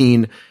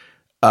 15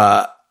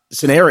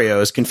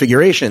 scenarios,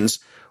 configurations.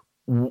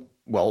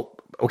 Well,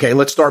 okay,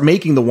 let's start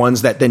making the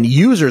ones that then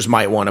users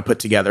might want to put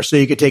together. So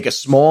you could take a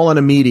small and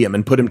a medium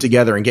and put them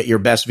together and get your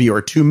best view,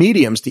 or 2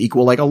 mediums to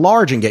equal like a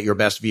large and get your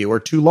best view, or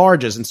 2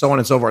 larges, and so on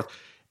and so forth.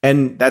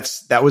 And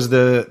that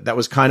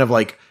was kind of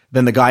like,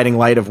 then the guiding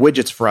light of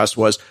widgets for us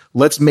was,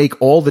 let's make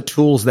all the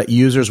tools that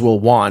users will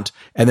want,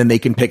 and then they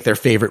can pick their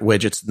favorite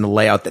widgets in the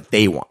layout that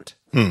they want.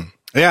 Yeah,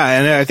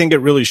 and I think it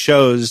really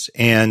shows.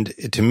 And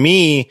to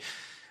me,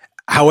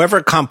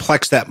 however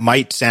complex that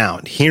might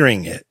sound,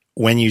 hearing it,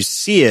 when you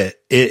see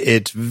it,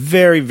 it's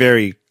very,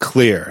 very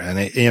clear. And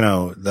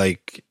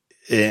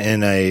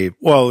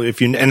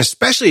and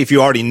especially if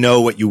you already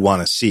know what you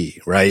want to see,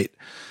 right?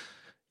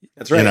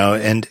 That's right.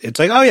 And it's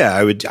like, oh yeah,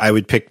 I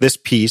would pick this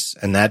piece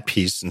and that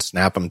piece and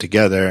snap them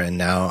together, and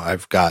now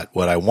I've got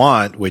what I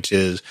want, which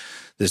is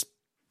this,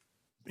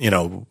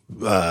 2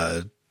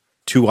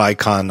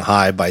 icon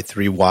high by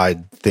 3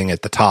 wide thing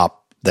at the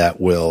top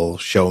that will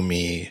show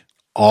me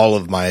all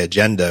of my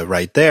agenda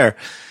right there.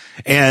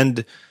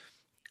 And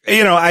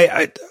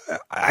I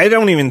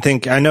don't even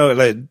think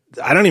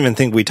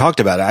we talked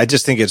about it. I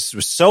just think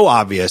it's so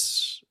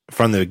obvious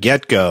from the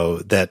get-go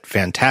that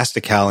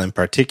Fantastical in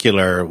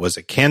particular was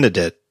a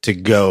candidate to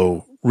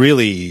go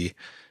really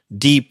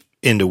deep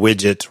into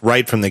widgets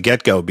right from the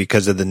get-go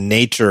because of the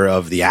nature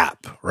of the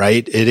app,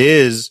 right? It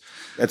is.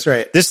 That's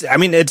right.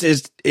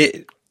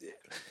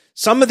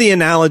 Some of the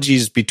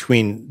analogies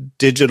between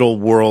digital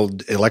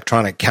world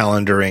electronic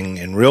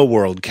calendaring and real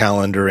world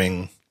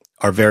calendaring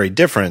are very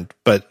different,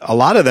 but a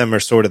lot of them are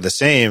sort of the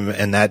same.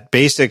 And that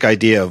basic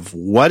idea of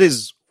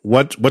what's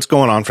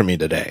going on for me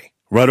today,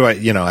 What do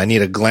I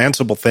need a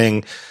glanceable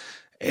thing,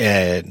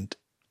 and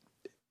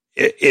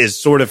it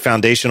is sort of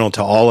foundational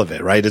to all of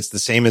it, right? It's the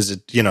same as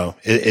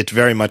it's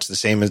very much the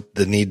same as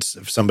the needs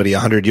of somebody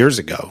 100 years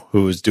ago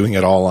who was doing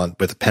it all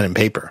with a pen and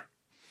paper.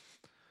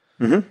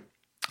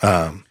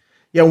 Mm-hmm.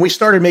 When we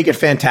started making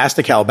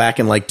Fantastical back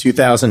in like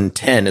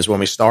 2010 is when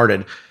we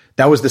started.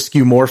 That was the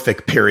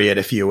skeuomorphic period,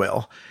 if you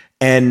will.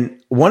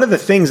 And one of the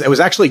things, it was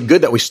actually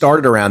good that we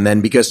started around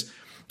then, because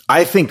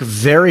I think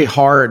very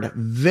hard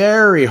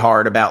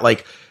about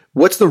like,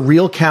 what's the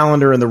real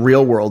calendar in the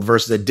real world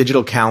versus a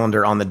digital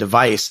calendar on the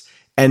device.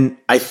 And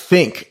I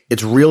think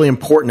it's really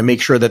important to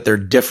make sure that they're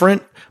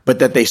different, but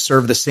that they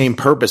serve the same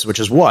purpose, which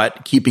is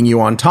what? Keeping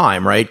you on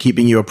time, right?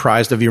 Keeping you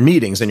apprised of your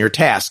meetings and your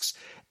tasks.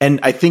 And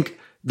I think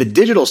the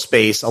digital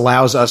space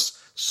allows us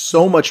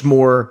so many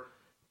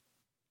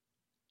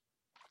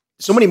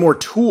more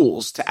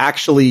tools to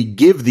actually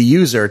give the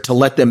user to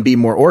let them be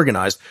more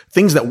organized,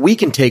 things that we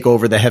can take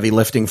over the heavy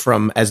lifting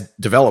from as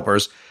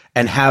developers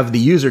and have the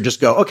user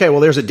just go, okay, well,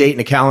 there's a date and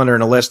a calendar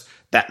and a list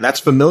that's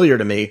familiar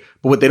to me.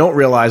 But what they don't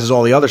realize is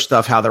all the other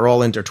stuff, how they're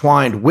all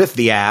intertwined with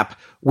the app,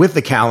 with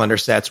the calendar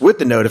sets, with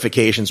the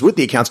notifications, with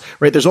the accounts,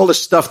 right? There's all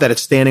this stuff that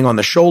it's standing on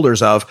the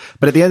shoulders of.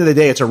 But at the end of the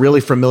day, it's a really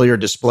familiar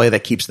display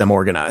that keeps them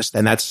organized.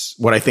 And that's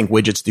what I think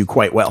widgets do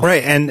quite well.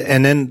 Right. And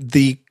then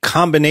the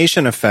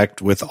combination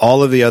effect with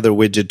all of the other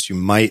widgets you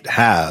might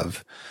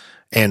have,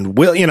 and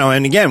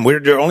and again,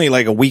 we're only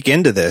like a week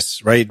into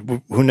this, right?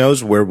 Who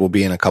knows where we'll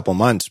be in a couple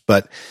months,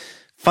 but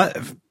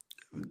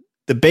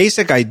the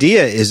basic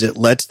idea is it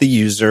lets the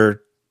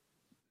user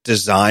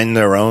design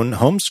their own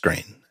home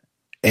screen.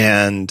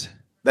 And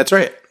that's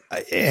right.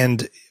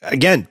 And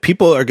again,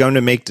 people are going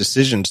to make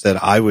decisions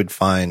that I would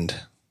find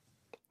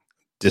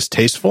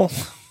distasteful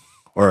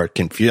or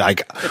confused.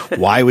 Like,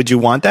 why would you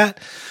want that?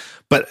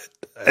 But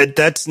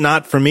that's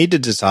not for me to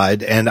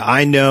decide. And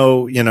I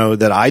know,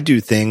 that I do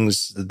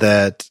things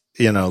that,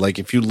 like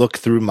if you look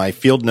through my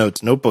Field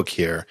Notes notebook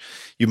here,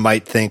 you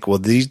might think, well,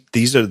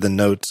 these are the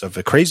notes of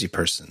a crazy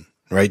person,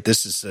 right?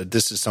 This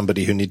is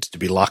somebody who needs to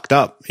be locked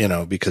up,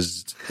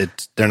 because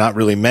they're not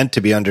really meant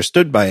to be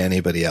understood by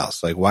anybody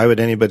else. Like, why would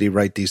anybody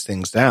write these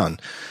things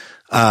down?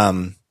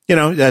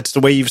 That's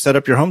the way you've set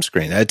up your home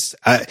screen.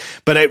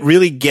 But it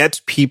really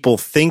gets people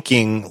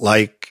thinking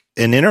like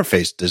an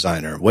interface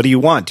designer. What do you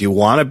want? Do you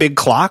want a big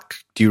clock?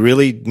 Do you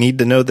really need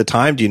to know the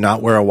time? Do you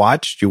not wear a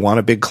watch? Do you want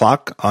a big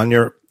clock on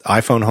your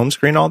iPhone home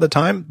screen all the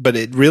time? But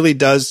it really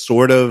does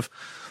sort of,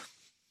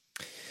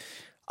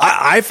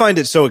 I find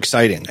it so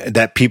exciting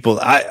that people,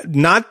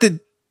 not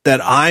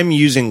that I'm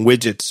using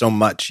widgets so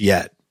much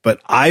yet, but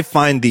I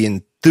find the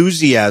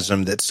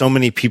enthusiasm that so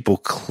many people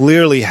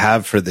clearly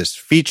have for this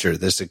feature,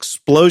 this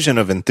explosion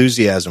of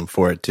enthusiasm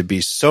for it, to be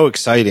so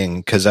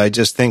exciting, because I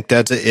just think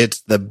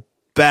it's the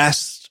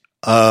best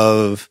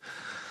of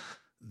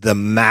the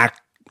Mac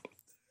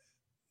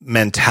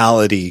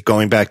mentality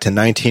going back to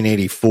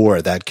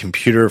 1984, that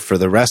computer for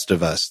the rest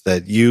of us,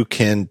 that you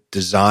can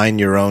design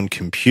your own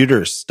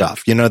computer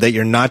stuff, that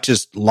you're not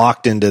just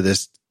locked into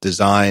this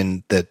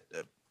design that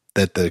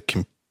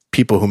the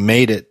people who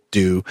made it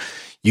do.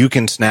 You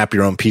can snap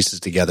your own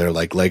pieces together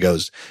like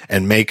Legos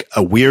and make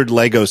a weird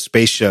Lego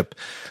spaceship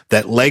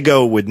that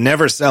Lego would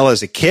never sell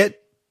as a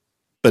kit,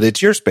 but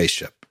it's your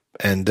spaceship,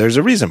 and there's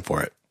a reason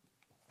for it.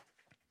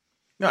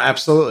 No,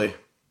 absolutely.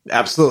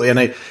 Absolutely.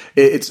 And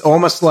it's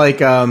almost like,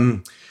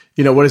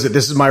 what is it?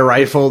 This is my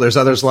rifle. There's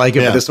others like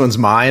it, but this one's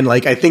mine.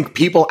 Like, I think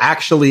people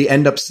actually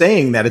end up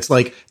saying that. It's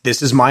like,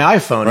 this is my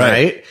iPhone,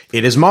 right?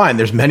 It is mine.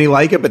 There's many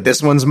like it, but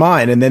this one's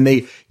mine. And then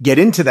they get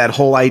into that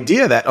whole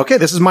idea that, okay,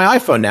 this is my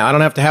iPhone now. I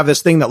don't have to have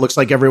this thing that looks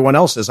like everyone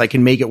else's. I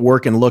can make it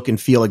work and look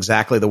and feel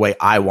exactly the way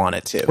I want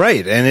it to.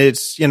 Right. And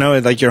it's,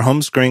 like your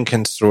home screen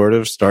can sort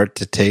of start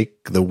to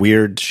take the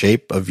weird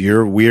shape of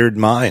your weird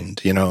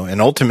mind,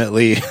 and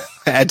ultimately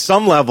at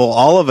some level,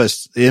 all of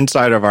us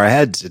inside of our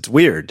heads, it's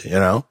weird,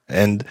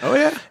 and oh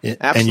yeah,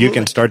 absolutely. And you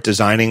can start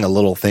designing a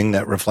little thing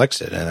that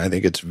reflects it. And I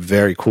think it's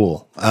very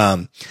cool.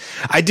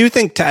 I do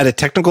think at a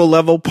technical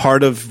level,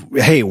 part of,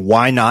 hey,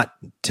 why not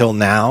till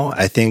now?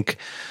 I think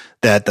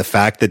that the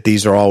fact that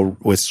these are all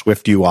with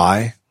Swift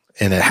UI,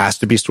 and it has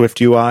to be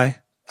Swift UI,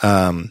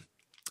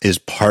 is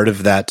part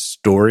of that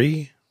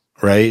story,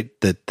 right?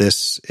 That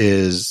this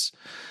is,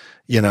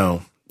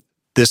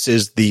 this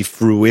is the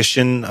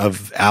fruition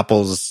of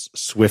Apple's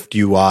Swift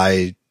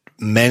UI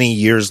many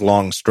years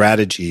long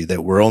strategy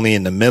that we're only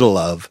in the middle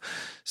of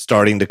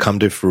starting to come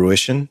to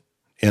fruition,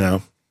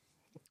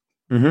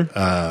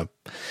 Mm-hmm.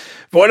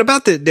 But what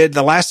about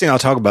the last thing I'll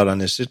talk about on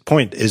this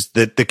point is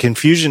that the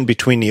confusion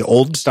between the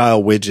old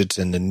style widgets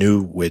and the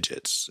new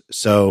widgets.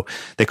 So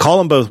they call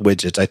them both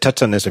widgets. I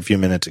touched on this a few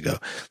minutes ago.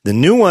 The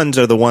new ones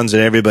are the ones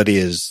that everybody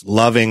is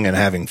loving and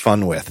having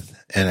fun with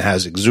and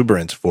has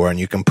exuberance for, and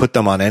you can put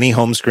them on any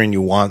home screen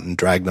you want and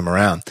drag them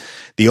around.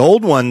 The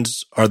old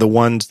ones are the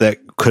ones that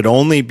could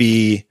only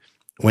be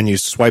when you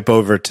swipe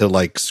over to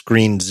like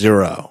screen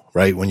 0,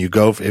 right? When you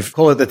go, they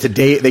call it the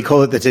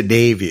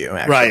today view,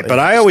 actually. Right. But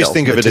I always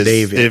think of it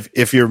as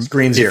if your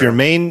screen 0. If your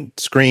main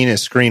screen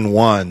is screen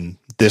 1,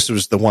 this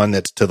was the one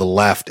that's to the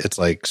left. It's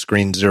like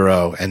screen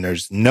 0, and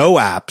there's no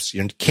apps.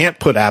 You can't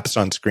put apps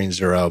on screen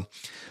 0.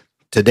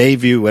 Today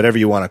View, whatever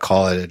you want to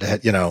call it,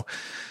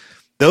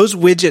 those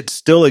widgets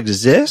still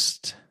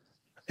exist.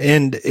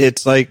 And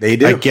it's like, they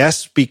do. I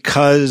guess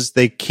because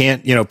they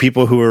can't,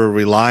 people who are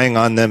relying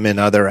on them in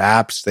other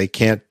apps, they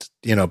can't,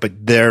 but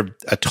they're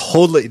a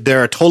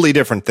totally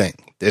different thing.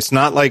 It's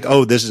not like,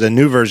 oh, this is a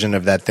new version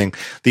of that thing.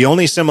 The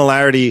only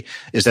similarity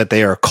is that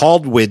they are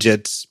called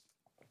widgets,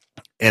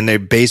 and they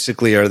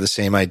basically are the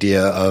same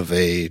idea of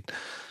a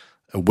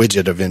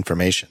widget of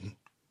information.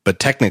 But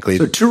technically,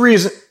 so two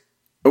reasons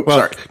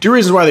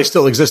why they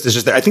still exist is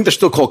just that I think they're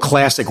still called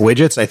classic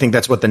widgets. I think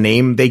that's what the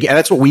name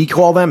that's what we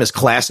call them, is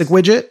classic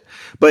widget.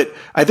 But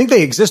I think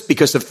they exist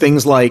because of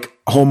things like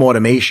home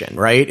automation,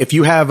 right? If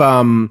you have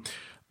a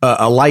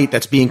light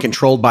that's being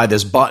controlled by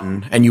this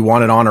button and you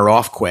want it on or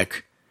off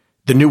quick,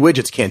 the new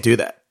widgets can't do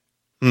that.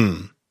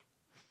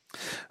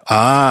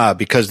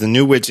 Because the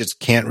new widgets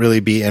can't really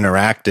be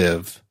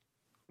interactive.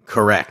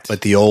 Correct.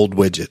 But the old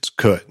widgets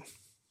could.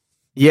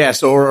 Yeah,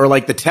 so or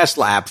like the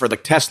Tesla app for the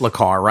Tesla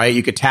car, right?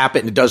 You could tap it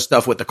and it does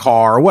stuff with the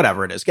car or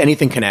whatever it is,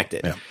 anything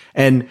connected. Yeah.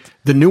 And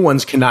the new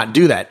ones cannot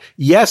do that.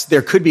 Yes,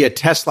 there could be a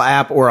Tesla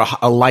app or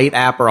a light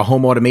app or a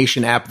home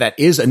automation app that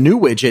is a new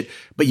widget,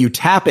 but you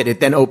tap it, it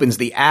then opens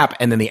the app,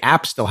 and then the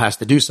app still has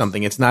to do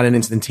something. It's not an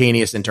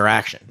instantaneous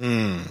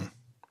interaction.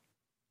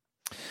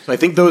 So I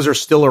think those are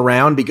still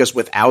around, because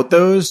without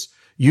those,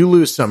 you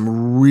lose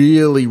some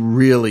really,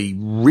 really,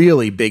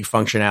 really big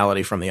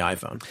functionality from the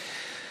iPhone.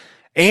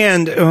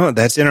 And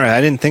that's interesting.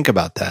 I didn't think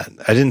about that.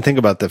 I didn't think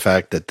about the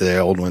fact that the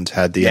old ones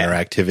had the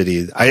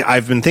interactivity.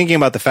 I've been thinking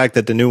about the fact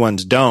that the new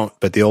ones don't,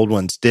 but the old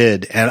ones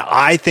did. And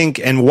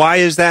and why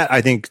is that? I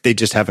think they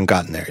just haven't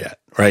gotten there yet,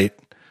 right?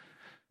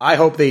 I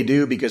hope they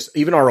do, because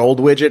even our old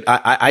widget,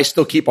 I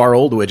still keep our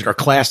old widget, our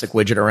classic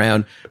widget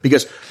around,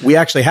 because we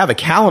actually have a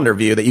calendar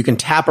view that you can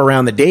tap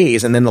around the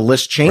days and then the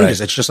list changes.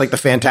 Right. It's just like the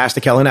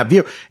Fantastic Helen app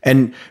view.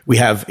 And we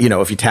have,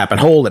 if you tap and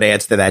hold, it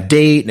adds to that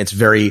date, and it's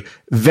very,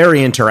 very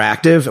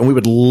interactive. And we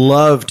would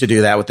love to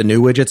do that with the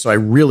new widget. So I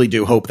really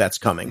do hope that's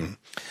coming.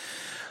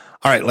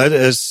 All right, let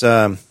us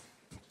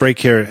break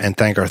here and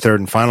thank our third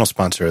and final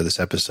sponsor of this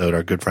episode,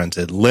 our good friends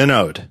at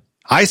Linode.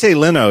 I say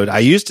Linode. I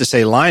used to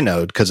say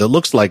Linode because it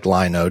looks like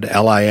Linode,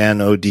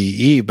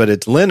 Linode, but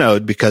it's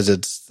Linode because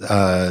it's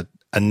a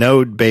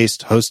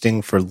node-based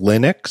hosting for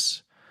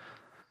Linux.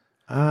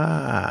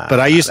 But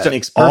I used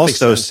to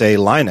also say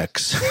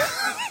Linux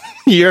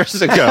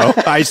years ago.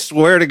 I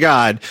swear to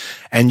God,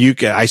 and you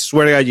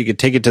could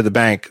take it to the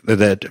bank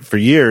that for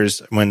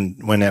years when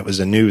it was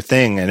a new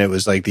thing, and it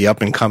was like the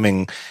up and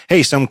coming.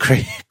 Hey, some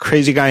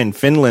crazy guy in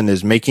Finland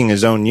is making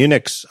his own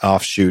Unix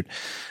offshoot.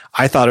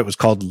 I thought it was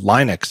called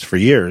Linux for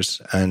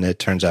years, and it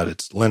turns out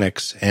it's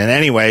Linux. And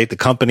anyway, the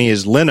company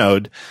is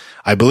Linode,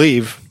 I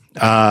believe.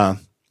 And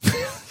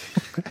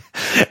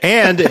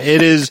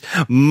it is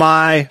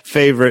my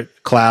favorite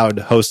cloud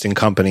hosting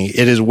company.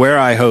 It is where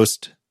I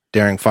host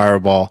Daring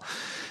Fireball.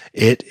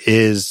 It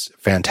is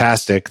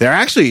fantastic. Their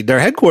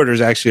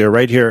headquarters actually are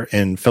right here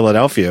in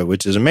Philadelphia,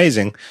 which is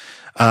amazing.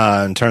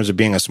 In terms of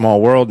being a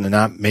small world,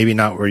 and maybe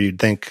not where you'd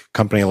think a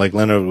company like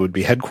Linode would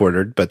be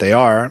headquartered, but they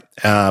are.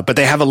 But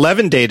they have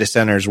 11 data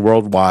centers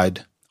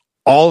worldwide,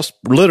 all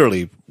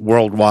literally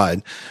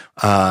worldwide,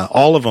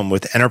 all of them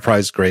with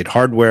enterprise-grade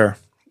hardware,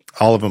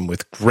 all of them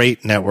with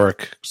great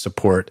network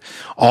support,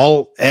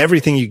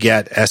 everything you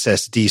get,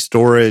 SSD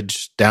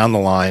storage down the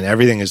line,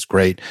 everything is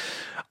great.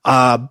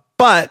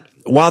 But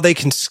while they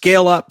can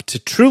scale up to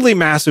truly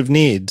massive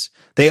needs,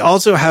 they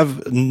also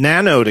have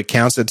Nanode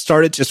accounts that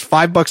start at just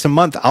 $5 a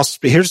month.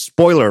 Here's a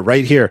spoiler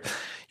right here.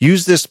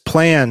 Use this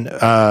plan,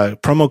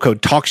 promo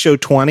code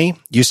TalkShow20.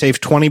 You save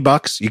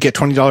 $20. You get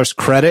 $20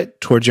 credit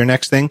towards your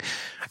next thing.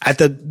 At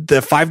the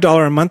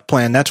 $5 a month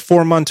plan, that's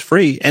 4 months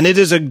free. And it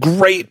is a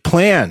great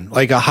plan,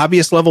 like a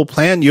hobbyist level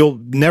plan. You'll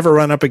never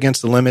run up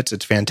against the limits.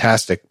 It's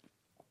fantastic.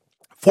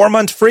 4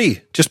 months free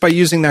just by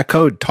using that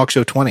code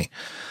TalkShow20.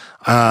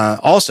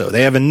 Also,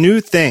 they have a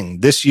new thing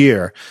this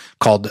year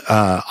called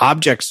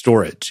object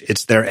storage.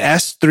 It's their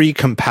S3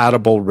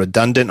 compatible,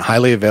 redundant,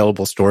 highly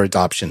available storage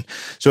option.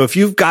 So if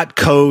you've got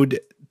code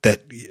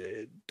that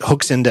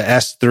hooks into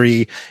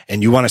S3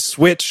 and you want to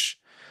switch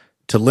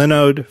to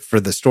Linode for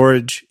the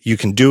storage, you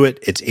can do it.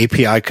 It's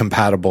API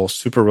compatible,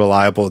 super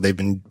reliable.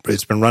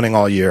 It's been running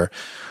all year.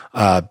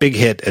 Big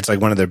hit. It's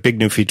like one of their big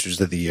new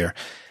features of the year.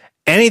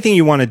 Anything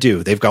you want to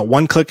do. They've got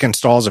one-click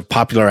installs of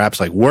popular apps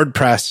like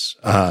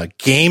WordPress,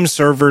 game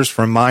servers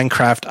for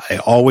Minecraft. I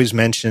always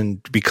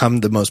mention become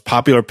the most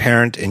popular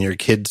parent in your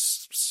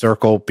kids'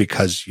 circle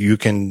because you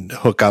can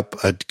hook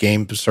up a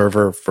game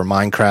server for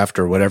Minecraft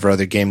or whatever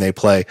other game they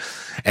play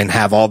and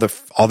have all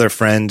their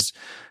friends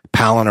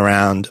palling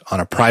around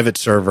on a private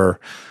server.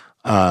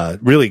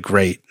 Really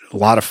great. A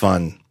lot of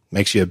fun.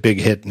 Makes you a big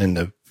hit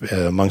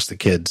amongst the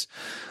kids.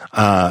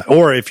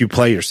 Or if you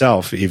play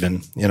yourself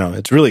even,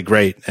 it's really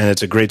great. And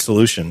it's a great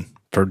solution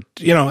for,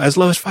 as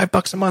low as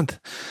 $5 a month.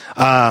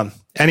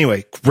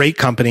 Anyway, great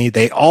company.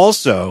 They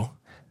also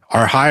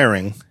are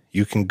hiring.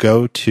 You can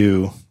go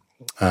to,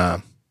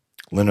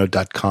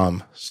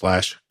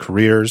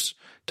 linode.com/careers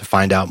to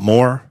find out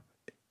more.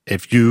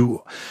 If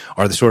you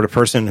are the sort of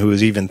person who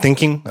is even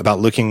thinking about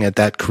looking at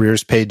that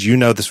careers page, you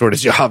know the sort of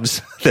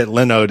jobs that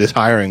Linode is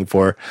hiring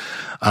for.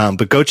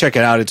 But go check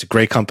it out. It's a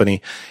great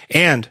company.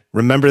 And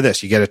remember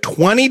this, you get a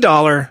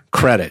 $20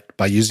 credit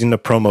by using the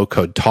promo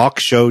code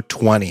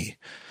TalkShow20.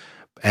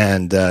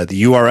 And the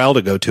URL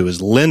to go to is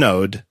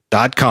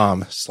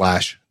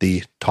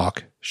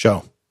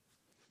linode.com/the-talk-show.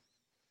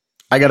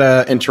 I got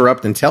to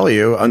interrupt and tell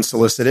you,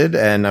 unsolicited,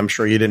 and I'm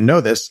sure you didn't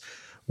know this,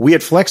 we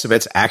at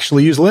Flexibits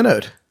actually use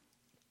Linode.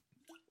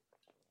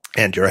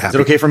 And you're happy. Is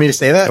it okay for me to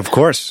say that? Of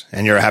course.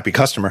 And you're a happy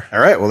customer. All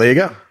right. Well, there you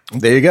go.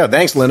 There you go.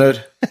 Thanks,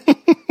 Linode.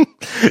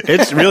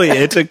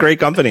 It's a great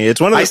company. It's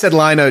one of the, I said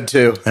Linode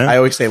too. Huh? I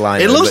always say Linode.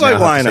 It looks like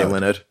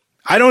Linode.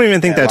 I don't even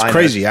think that's Linode.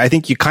 Crazy. I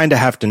think you kind of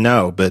have to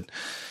know, but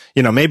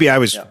you know, maybe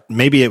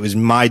it was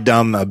my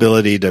dumb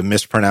ability to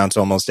mispronounce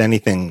almost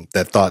anything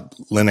that thought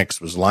Linux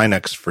was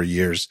Linux for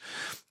years.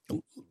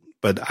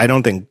 But I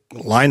don't think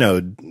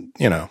Linode,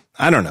 you know,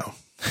 I don't know.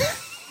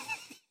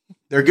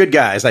 They're good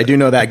guys. I do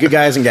know that. Good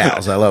guys and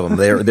gals. I love them.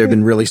 They've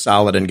been really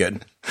solid and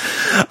good.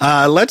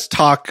 Let's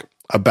talk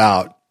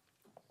about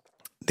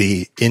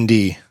the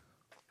indie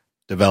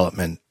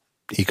development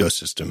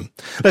ecosystem.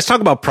 Let's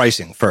talk about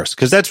pricing first,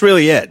 because that's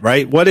really it,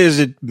 right? What does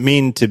it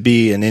mean to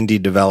be an indie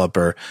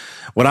developer?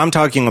 What I'm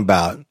talking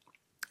about,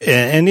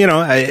 and you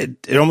know,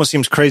 it almost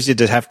seems crazy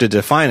to have to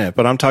define it,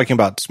 but I'm talking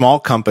about small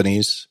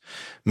companies.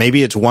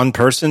 Maybe it's one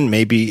person,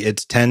 maybe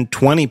it's 10,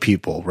 20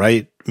 people,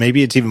 right?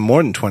 Maybe it's even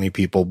more than 20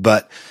 people,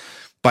 but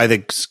by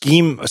the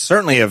scheme,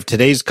 certainly of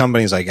today's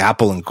companies like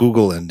Apple and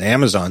Google and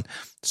Amazon,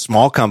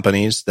 small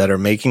companies that are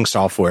making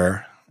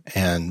software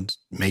and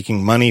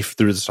making money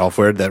through the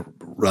software that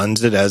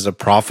runs it as a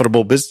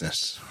profitable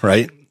business,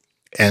 right?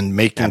 And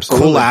making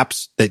Absolutely. Cool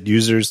apps that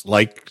users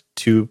like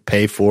to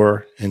pay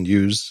for and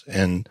use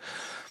and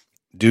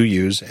do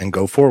use and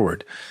go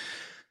forward.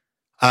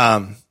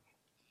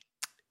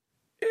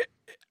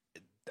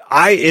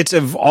 It's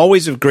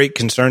always of great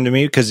concern to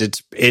me because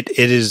it's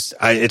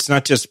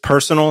not just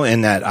personal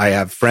in that I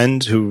have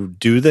friends who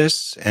do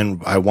this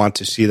and I want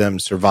to see them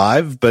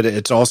survive, but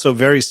it's also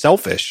very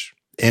selfish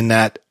in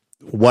that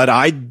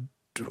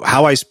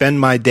how I spend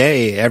my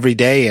day every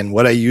day and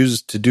what I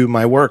use to do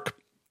my work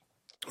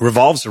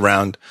revolves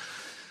around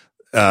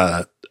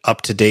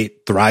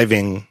up-to-date,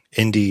 thriving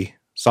indie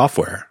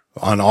software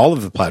on all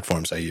of the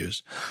platforms I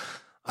use.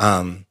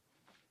 But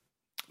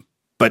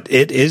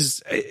it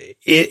is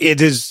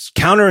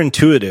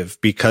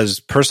counterintuitive because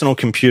personal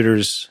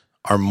computers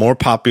are more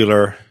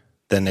popular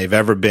than they've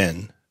ever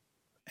been,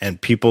 and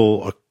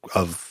people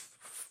of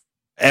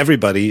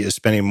everybody is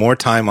spending more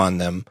time on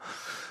them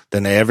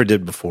than they ever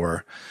did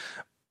before.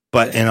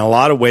 But in a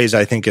lot of ways,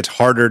 I think it's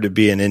harder to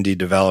be an indie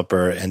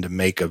developer and to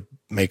make a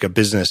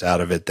business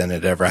out of it than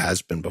it ever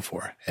has been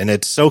before. And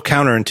it's so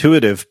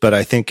counterintuitive, but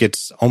I think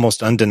it's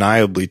almost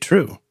undeniably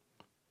true.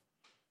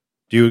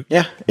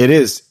 Yeah, it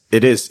is.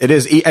 It is.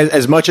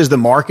 As much as the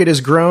market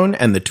has grown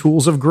and the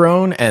tools have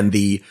grown and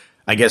the,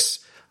 I guess,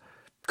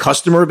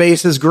 customer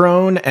base has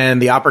grown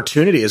and the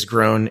opportunity has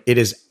grown, it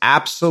is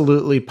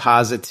absolutely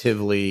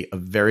positively a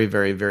very,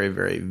 very, very,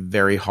 very,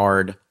 very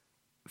hard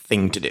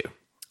thing to do.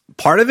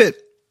 Part of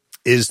it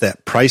is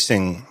that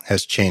pricing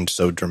has changed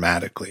so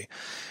dramatically.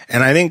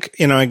 And I think,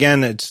 you know,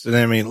 again,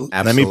 let me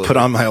put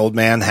on my old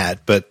man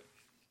hat, but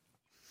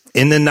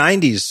in the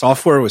 90s,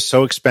 software was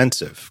so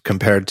expensive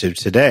compared to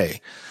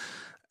today.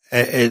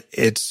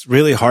 It's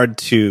really hard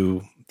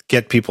to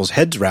get people's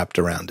heads wrapped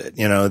around it.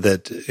 You know,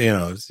 that, you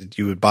know,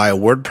 you would buy a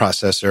word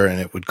processor and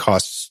it would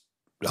cost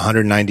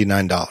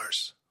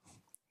 $199.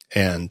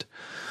 And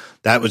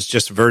that was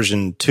just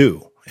version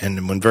 2.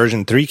 And when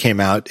version 3 came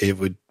out, it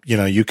would, you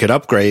know, you could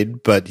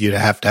upgrade, but you'd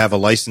have to have a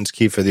license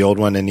key for the old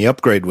one. And the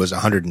upgrade was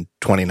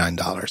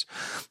 $129.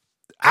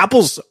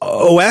 Apple's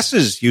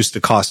OSs used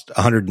to cost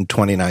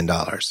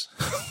 $129.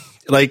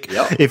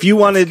 If you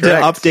wanted to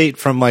update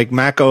from like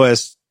Mac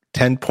OS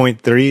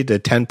 10.3 to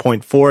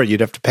 10.4,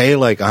 you'd have to pay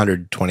like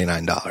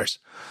 $129.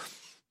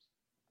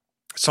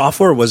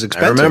 Software was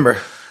expensive. I remember.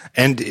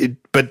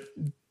 But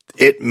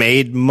it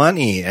made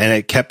money and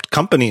it kept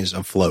companies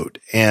afloat.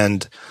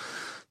 And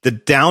the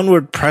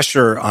downward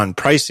pressure on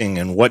pricing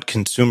and what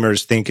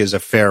consumers think is a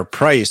fair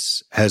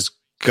price has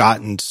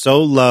gotten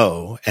so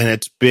low, and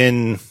it's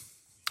been,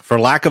 for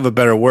lack of a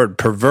better word,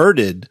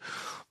 perverted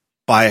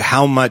by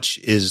how much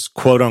is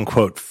quote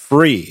unquote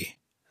free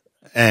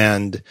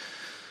and,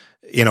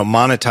 you know,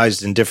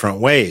 monetized in different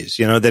ways.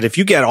 You know, that if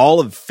you get all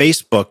of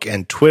Facebook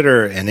and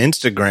Twitter and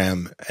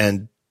Instagram,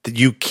 and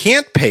you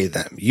can't pay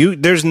them,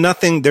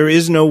 there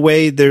is no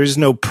way, there is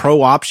no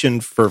pro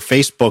option for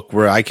Facebook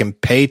where I can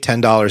pay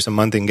 $10 a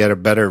month and get a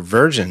better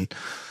version.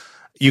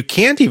 You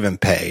can't even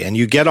pay, and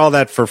you get all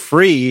that for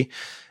free.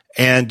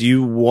 And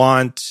you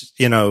want,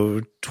 you know,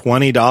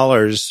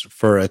 $20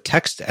 for a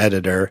text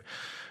editor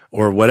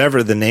or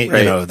whatever the name,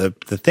 right. You know,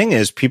 the thing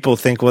is, people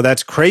think, well,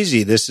 that's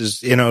crazy. This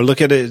is, you know, look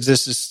at it.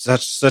 This is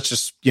such a,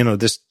 you know,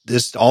 this,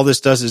 all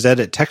this does is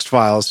edit text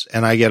files,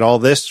 and I get all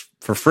this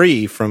for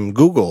free from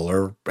Google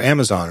or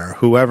Amazon or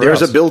whoever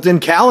There's else. a built-in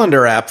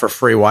calendar app for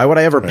free. Why would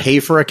I ever pay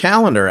for a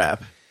calendar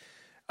app?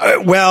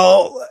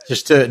 Well,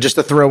 just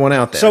to throw one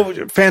out there.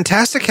 So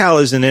Fantastical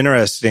is an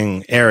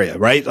interesting area,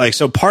 right? Like,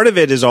 so part of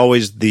it is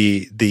always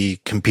the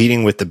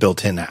competing with the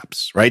built-in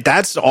apps, right?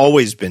 That's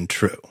always been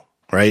true,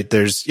 right?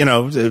 There's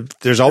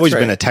always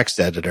been a text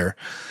editor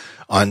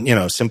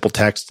on, simple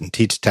text and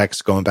teach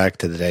text going back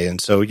to the day. And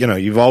so,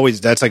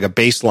 that's like a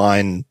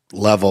baseline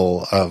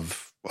level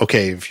of,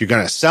 okay, if you're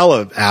going to sell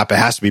an app, it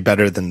has to be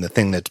better than the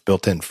thing that's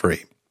built in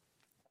free.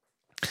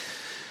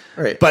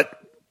 Right.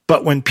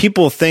 But when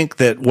people think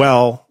that,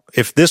 well,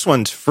 if this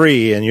one's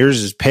free and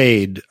yours is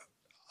paid,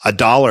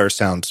 $1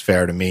 sounds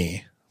fair to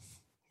me.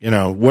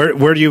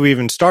 Where do you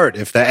even start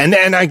if that?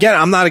 And again,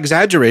 I'm not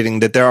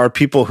exaggerating that there are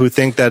people who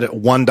think that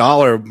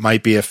 $1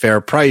 might be a fair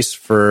price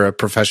for a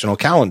professional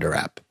calendar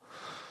app.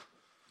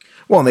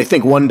 Well, and they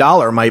think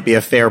 $1 might be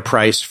a fair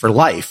price for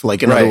life.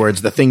 Like, in other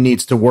words, the thing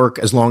needs to work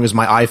as long as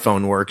my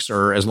iPhone works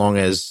or as long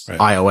as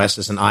iOS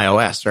is an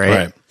iOS,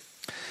 right?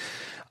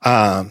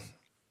 Right.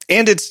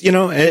 And it's,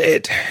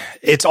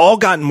 it's all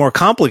gotten more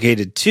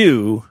complicated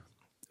too,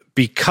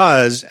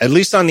 because at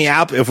least on the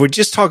app, if we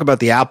just talk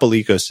about the Apple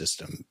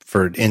ecosystem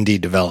for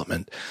indie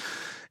development,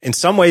 in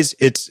some ways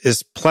it's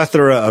this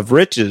plethora of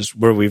riches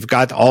where we've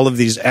got all of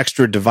these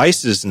extra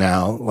devices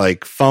now,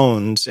 like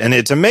phones, and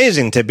it's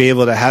amazing to be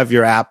able to have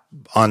your app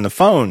on the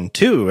phone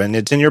too, and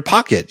it's in your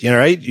pocket,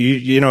 right?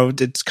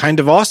 It's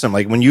kind of awesome.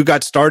 Like when you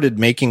got started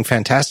making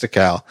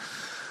Fantastical,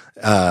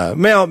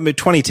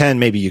 2010,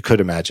 maybe you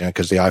could imagine it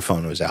because the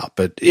iPhone was out.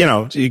 But,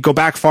 you go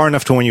back far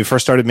enough to when you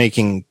first started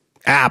making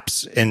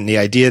apps and the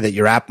idea that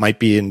your app might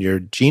be in your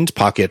jeans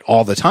pocket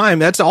all the time.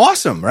 That's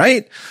awesome,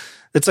 right?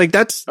 It's like,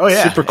 that's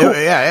super cool.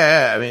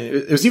 Yeah. I mean,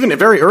 it was even in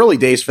very early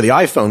days for the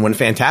iPhone when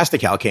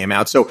Fantastical came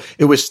out. So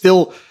it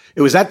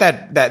was at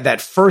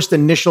that first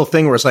initial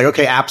thing where it's like,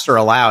 okay, apps are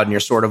allowed, and you're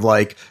sort of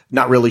like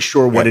not really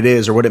sure what it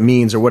is or what it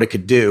means or what it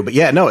could do. But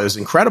yeah, no, it was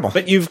incredible.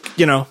 But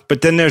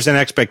but then there's an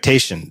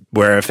expectation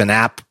where if an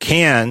app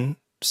can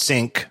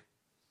sync,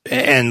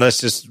 and let's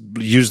just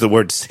use the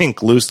word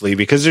sync loosely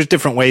because there's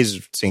different ways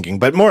of syncing,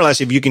 but more or less,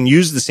 if you can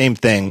use the same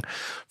thing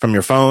from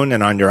your phone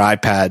and on your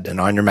iPad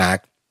and on your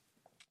Mac,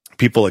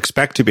 people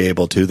expect to be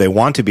able to, they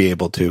want to be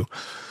able to.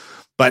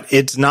 But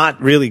it's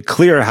not really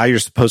clear how you're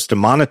supposed to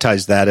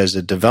monetize that as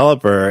a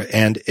developer.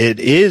 And it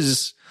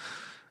is,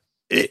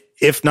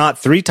 if not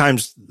 3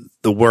 times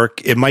the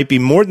work, it might be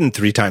more than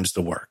 3 times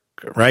the work,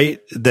 right?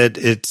 That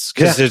it's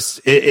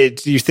because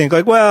it's you think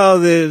like, well,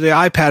 the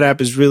iPad app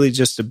is really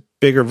just a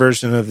bigger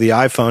version of the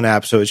iPhone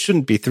app, so it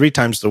shouldn't be 3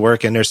 times the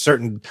work. And there's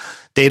certain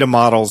data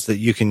models that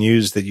you can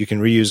use that you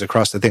can reuse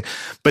across the thing.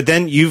 But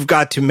then you've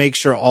got to make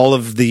sure all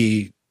of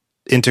the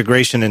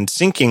integration and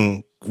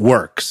syncing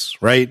works,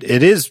 right?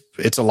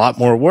 It's a lot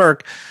more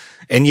work.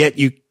 And yet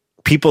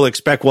people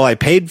expect, well, I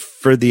paid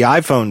for the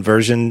iPhone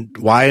version.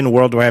 Why in the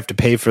world do I have to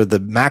pay for the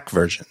Mac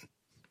version?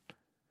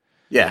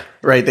 Yeah,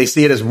 right. They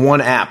see it as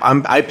one app.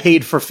 I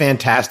paid for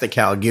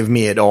Fantastical. Give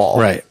me it all.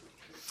 Right.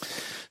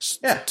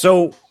 Yeah.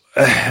 So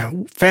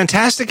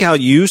Fantastical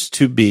used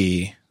to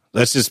be,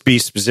 let's just be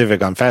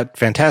specific on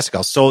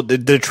Fantastical. So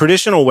the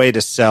traditional way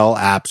to sell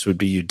apps would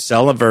be you'd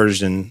sell a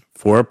version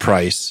for a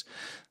price.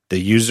 The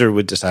user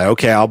would decide,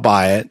 okay, I'll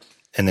buy it.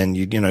 And then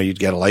you'd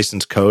get a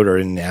license code or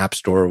in the app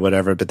store or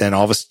whatever. But then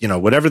all of a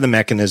sudden, whatever the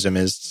mechanism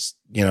is,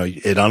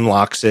 it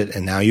unlocks it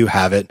and now you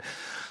have it.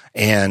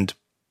 And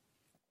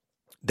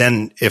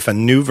then if a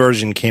new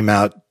version came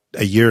out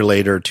a year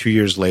later, 2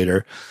 years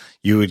later,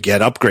 you would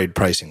get upgrade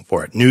pricing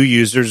for it. New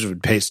users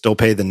would still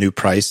pay the new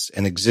price,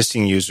 and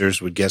existing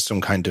users would get some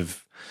kind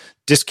of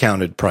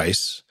discounted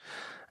price.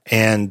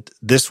 And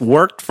this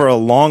worked for a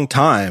long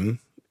time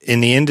in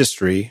the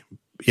industry,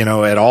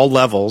 at all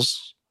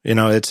levels.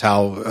 It's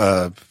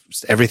how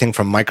everything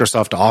from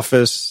Microsoft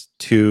Office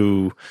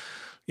to,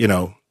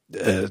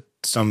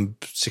 some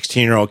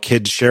 16-year-old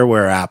kid's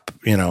shareware app,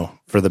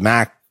 for the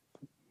Mac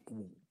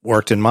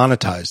worked and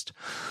monetized.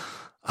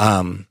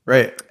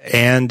 Right.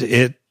 And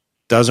it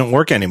doesn't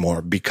work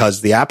anymore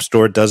because the App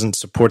Store doesn't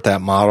support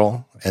that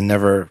model and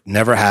never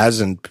has.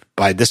 And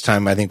by this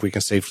time, I think we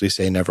can safely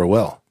say never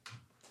will.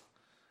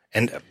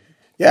 And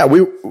yeah,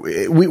 we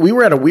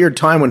were at a weird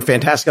time when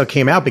Fantastical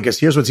came out because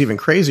here's what's even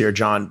crazier,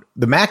 John.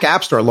 The Mac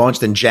App Store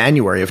launched in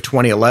January of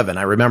 2011.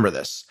 I remember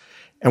this.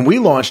 And we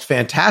launched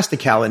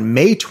Fantastical in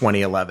May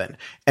 2011.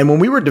 And when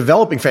we were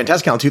developing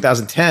Fantastical in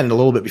 2010, a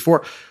little bit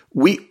before,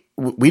 we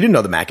didn't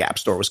know the Mac App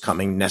Store was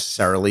coming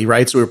necessarily,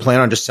 right? So we were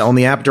planning on just selling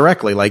the app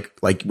directly like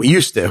we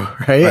used to,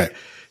 right?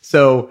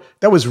 So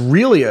that was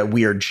really a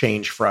weird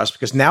change for us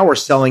because now we're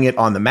selling it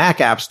on the Mac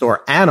App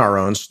Store and our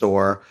own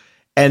store.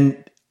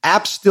 And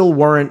apps still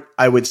weren't,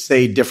 I would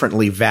say,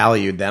 differently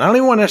valued then. I don't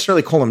even want to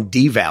necessarily call them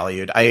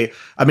devalued.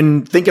 I've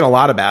been thinking a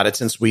lot about it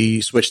since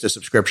we switched to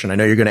subscription. I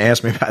know you're going to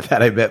ask me about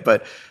that, I bet,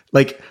 but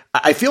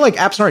I feel like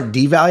apps aren't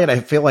devalued. I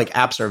feel like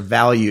apps are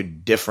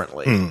valued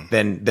differently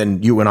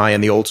than you and I in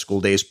the old school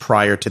days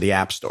prior to the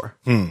App Store.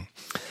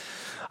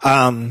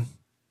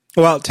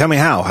 Well, tell me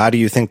how. How do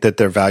you think that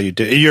they're valued?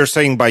 You're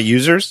saying by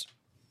users?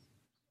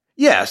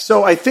 Yeah.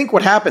 So I think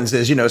what happens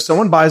is,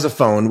 someone buys a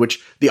phone,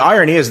 which the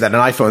irony is that an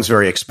iPhone's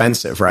very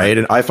expensive, right?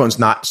 An iPhone's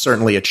not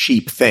certainly a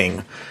cheap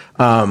thing.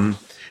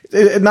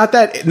 Not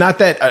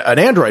that an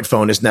Android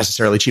phone is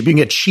necessarily cheap. You can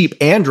get cheap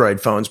Android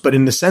phones, but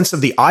in the sense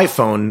of the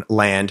iPhone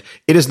land,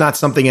 it is not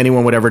something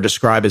anyone would ever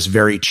describe as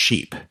very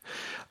cheap.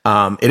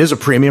 It is a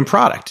premium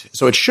product,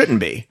 so it shouldn't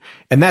be.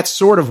 And that's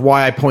sort of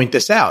why I point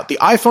this out. The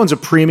iPhone's a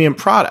premium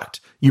product.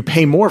 You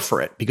pay more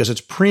for it because it's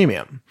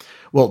premium.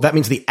 Well, that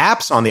means the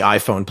apps on the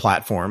iPhone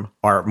platform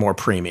are more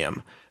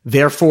premium.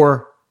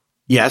 Therefore,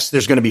 yes,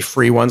 there's going to be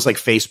free ones like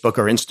Facebook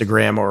or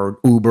Instagram or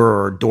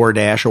Uber or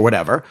DoorDash or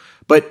whatever.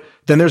 But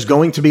then there's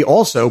going to be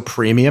also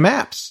premium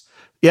apps.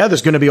 Yeah,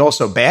 there's going to be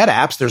also bad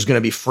apps. There's going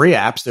to be free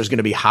apps. There's going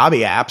to be hobby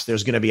apps.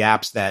 There's going to be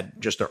apps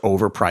that just are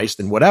overpriced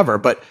and whatever.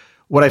 But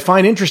what I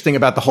find interesting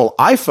about the whole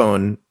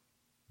iPhone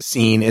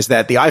scene is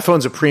that the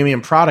iPhone's a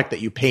premium product that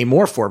you pay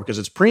more for because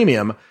it's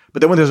premium. But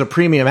then when there's a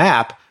premium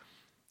app,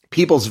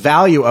 people's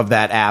value of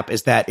that app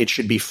is that it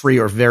should be free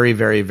or very,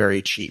 very,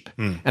 very cheap.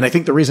 And I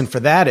think the reason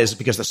for that is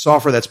because the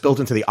software that's built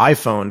into the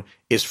iPhone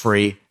is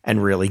free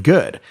and really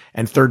good.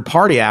 And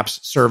third-party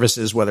apps,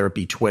 services, whether it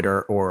be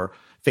Twitter or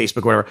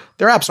Facebook, whatever,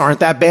 their apps aren't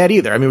that bad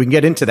either. I mean, we can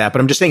get into that, but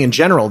I'm just saying in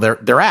general, they're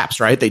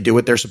apps, right? They do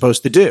what they're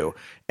supposed to do.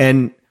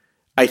 And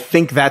I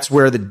think that's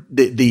where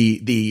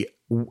the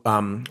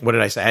what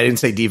did I say? I didn't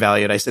say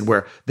devalued. I said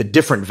where the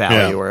different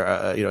value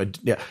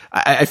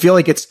I feel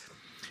like it's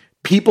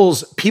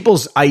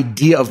people's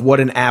idea of what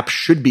an app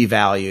should be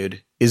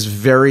valued is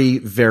very,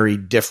 very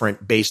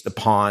different based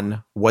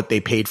upon what they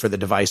paid for the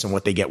device and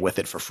what they get with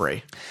it for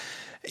free.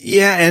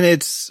 Yeah. And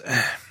it's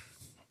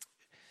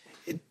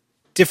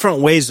different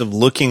ways of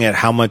looking at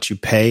how much you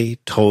pay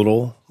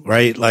total,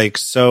 right? Like,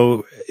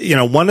 so,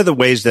 one of the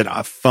ways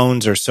that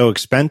phones are so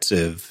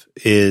expensive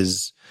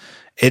is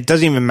it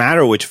doesn't even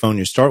matter which phone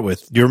you start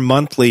with.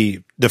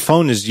 The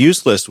phone is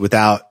useless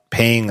without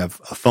paying a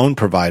phone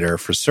provider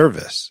for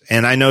service.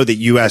 And I know that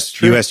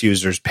US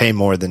users pay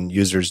more than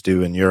users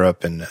do in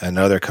Europe and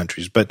other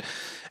countries. But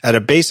at a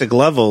basic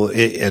level,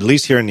 at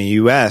least here in the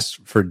US,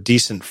 for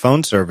decent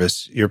phone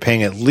service, you're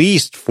paying at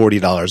least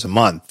 $40 a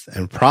month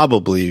and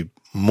probably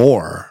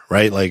more,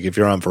 right? Like if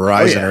you're on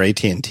Verizon or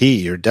AT&T,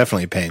 you're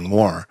definitely paying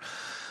more.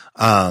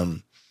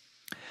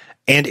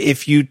 And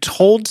if you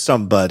told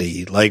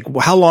somebody, like,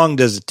 how long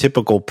does a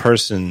typical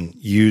person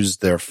use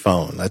their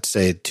phone? Let's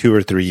say 2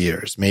 or 3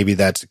 years. Maybe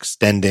that's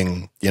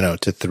extending, to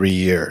 3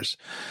 years.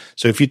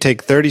 So if you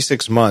take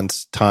 36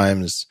 months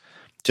times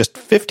just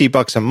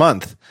 $50 a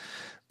month,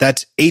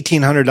 that's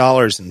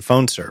 $1,800 in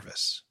phone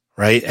service,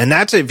 right? And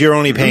that's if you're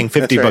only paying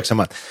 $50 a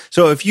month.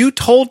 So if you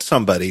told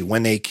somebody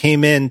when they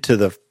came in to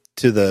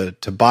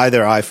buy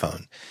their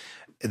iPhone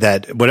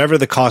that whatever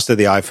the cost of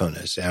the iPhone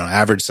is,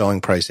 average selling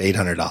price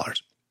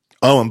 $800.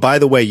 Oh, and by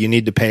the way, you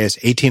need to pay us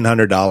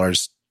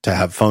 $1,800 to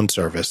have phone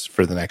service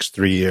for the next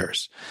 3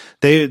 years.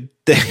 They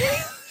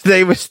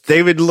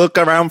would look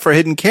around for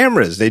hidden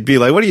cameras. They'd be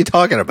like, "What are you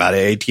talking about?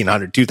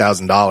 $1,800,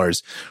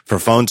 $2,000 for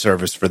phone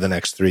service for the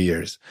next 3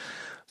 years?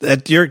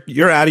 That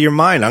you're out of your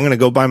mind. I'm going to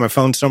go buy my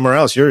phone somewhere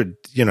else.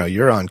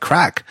 You're on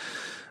crack."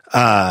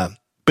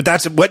 But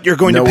that's what you're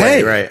going to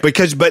pay, right?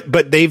 Because, but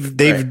they've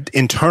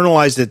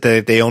internalized it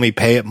that they only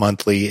pay it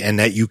monthly and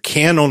that you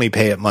can only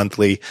pay it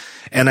monthly.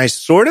 And I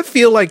sort of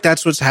feel like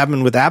that's what's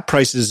happened with app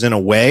prices in a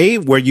way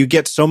where you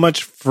get so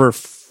much for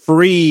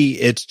free,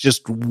 it's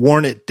just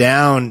worn it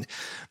down.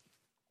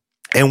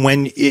 And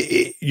when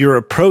you're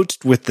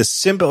approached with the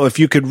simple, if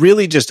you could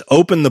really just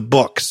open the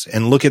books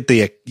and look at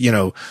be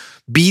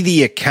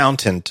the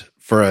accountant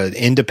for an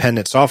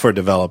independent software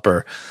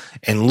developer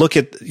and look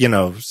at,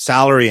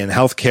 salary and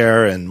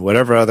healthcare and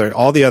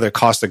all the other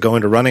costs that go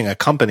into running a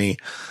company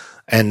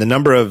and the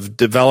number of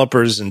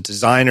developers and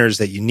designers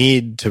that you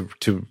need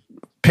to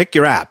pick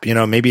your app,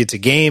 maybe it's a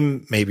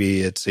game, maybe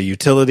it's a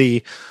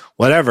utility,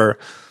 whatever.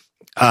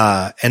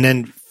 And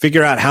then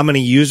figure out how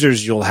many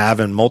users you'll have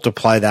and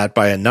multiply that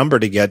by a number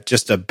to get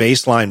just a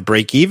baseline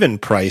break-even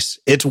price.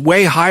 It's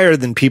way higher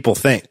than people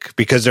think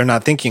because they're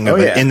not thinking of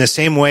it in the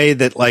same way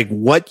that like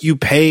what you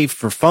pay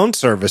for phone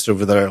service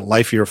over the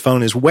life of your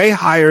phone is way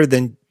higher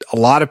than a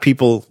lot of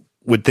people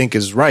would think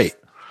is right,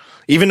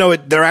 even though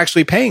they're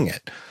actually paying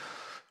it.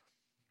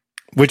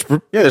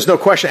 There's no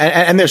question.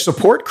 And there's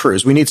support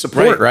crews. We need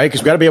support, right?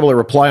 Because we got to be able to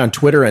reply on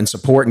Twitter and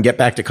support and get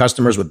back to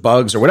customers with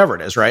bugs or whatever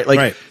it is, right?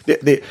 Like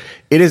it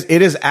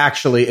is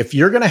actually, if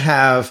you're going to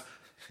have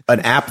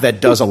an app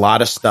that does a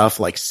lot of stuff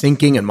like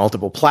syncing and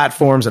multiple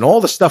platforms and all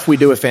the stuff we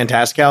do at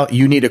Fantastical,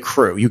 you need a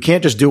crew. You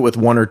can't just do it with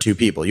 1 or 2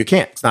 people. You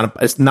can't.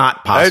 It's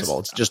not possible.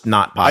 It's just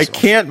not possible. I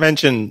can't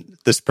mention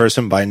this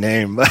person by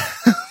name,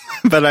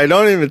 but I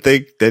don't even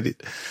think that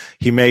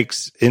he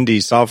makes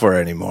indie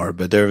software anymore.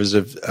 But there was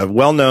a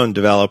well-known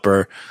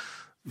developer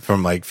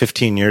from like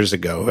 15 years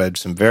ago who had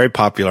some very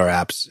popular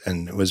apps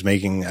and was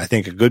making, I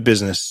think, a good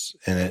business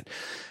in it,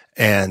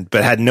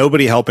 but had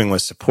nobody helping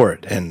with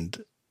support. And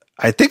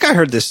I think I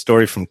heard this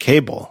story from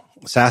Cable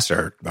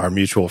Sasser, our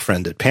mutual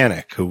friend at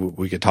Panic, who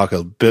we could talk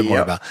a bit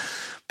more about.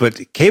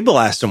 But Cable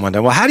asked him one day,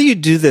 well, how do you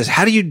do this?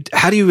 How do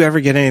you ever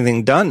get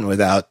anything done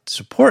without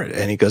support?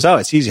 And he goes, oh,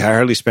 it's easy. I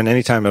hardly spend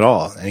any time at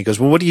all. And he goes,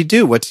 well, what do you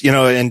do?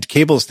 And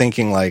Cable's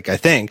thinking like, I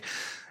think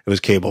it was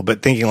Cable,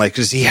 but thinking like,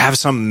 does he have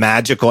some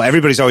magical,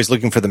 everybody's always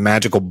looking for the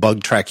magical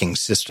bug tracking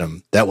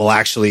system that will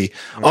actually,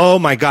 oh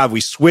my God,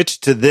 we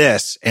switched to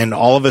this. And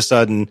all of a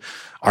sudden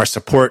our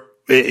support,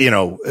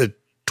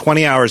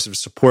 20 hours of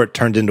support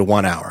turned into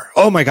 1 hour.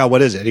 Oh my God,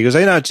 what is it? He goes,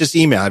 it's just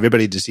email.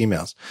 Everybody just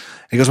emails.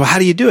 And he goes, well, how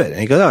do you do it? And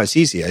he goes, oh, it's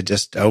easy. I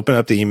just open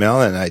up the email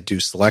and I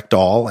do select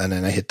all and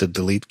then I hit the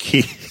delete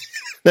key.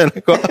 Then I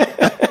go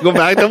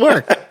back to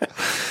work.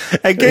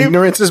 And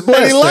ignorance is bliss.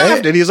 And he laughed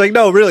right? and he's like,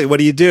 no, really, what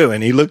do you do?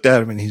 And he looked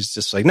at him and he's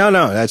just like, no,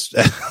 that's,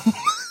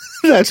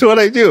 that's what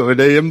I do. And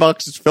the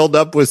inbox is filled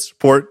up with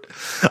support.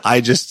 I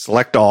just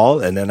select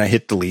all and then I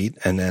hit delete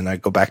and then I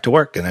go back to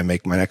work and I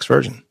make my next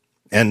version.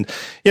 And,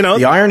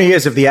 the irony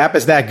is if the app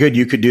is that good,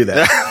 you could do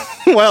that.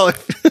 Well,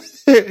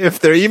 if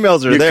their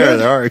emails are there,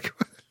 they are.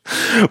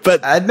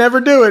 But I'd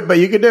never do it, but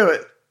you could do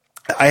it.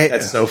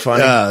 That's so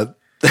funny.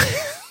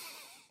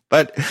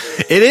 But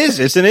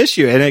it's an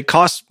issue and it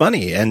costs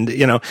money. And,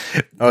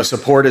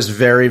 support is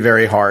very,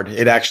 very hard.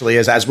 It actually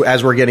is. As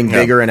we're getting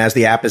bigger and as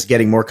the app is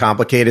getting more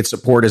complicated,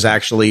 support is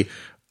actually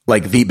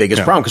like the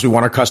biggest problem because we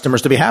want our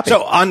customers to be happy.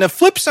 So on the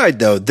flip side,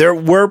 though, there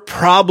were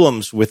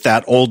problems with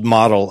that old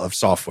model of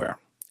software.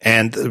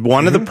 And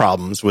one of the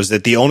problems was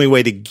that the only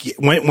way to get,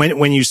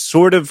 when you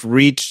sort of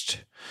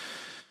reached,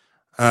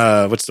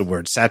 what's the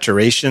word?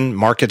 Saturation,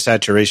 market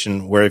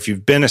saturation, where if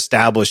you've been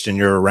established and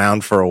you're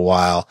around for a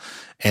while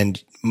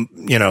and,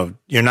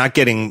 you're not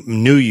getting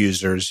new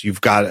users,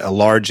 you've got a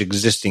large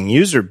existing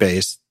user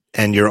base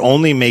and you're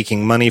only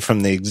making money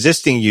from the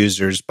existing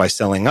users by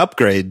selling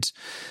upgrades,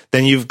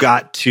 then you've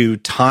got to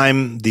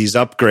time these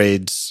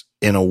upgrades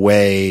in a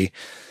way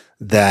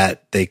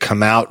that they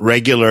come out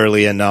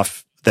regularly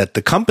enough that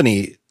the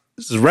company's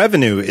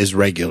revenue is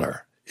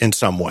regular in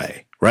some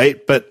way,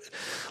 right? But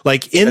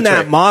like in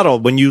that model,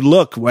 when you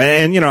look,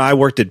 and I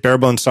worked at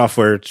Barebone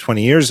Software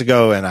 20 years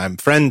ago and I'm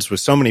friends with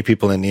so many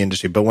people in the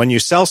industry, but when you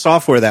sell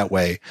software that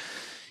way,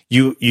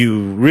 you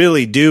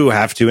really do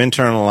have to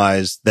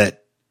internalize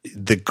that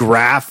the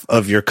graph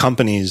of your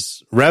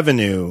company's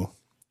revenue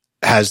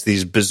has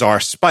these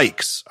bizarre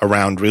spikes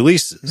around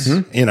releases,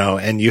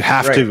 and you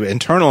have to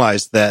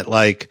internalize that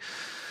like,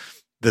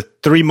 the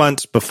 3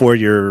 months before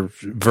your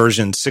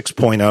version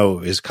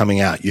 6.0 is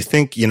coming out, you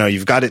think,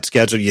 you've got it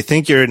scheduled. You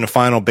think you're in the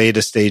final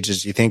beta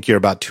stages. You think you're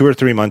about 2 or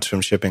 3 months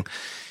from shipping,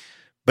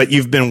 but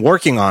you've been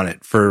working on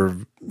it for,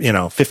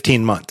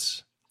 15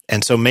 months.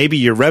 And so maybe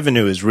your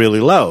revenue is really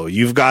low.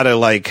 You've got to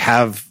like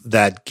have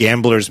that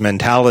gambler's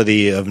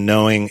mentality of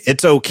knowing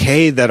it's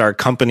okay that our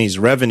company's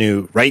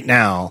revenue right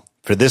now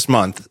for this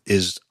month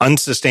is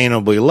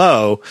unsustainably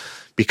low,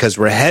 because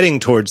we're heading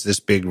towards this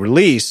big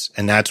release,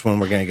 and that's when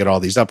we're going to get all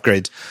these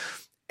upgrades.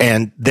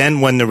 And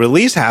then when the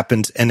release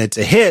happens and it's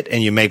a hit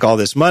and you make all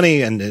this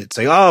money and it's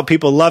like, oh,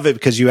 people love it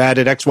because you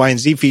added X, Y, and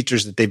Z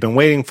features that they've been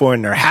waiting for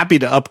and they're happy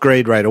to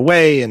upgrade right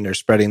away and they're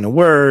spreading the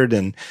word.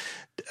 And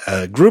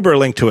Gruber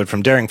linked to it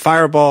from Daring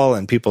Fireball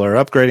and people are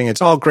upgrading.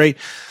 It's all great.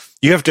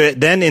 You have to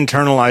then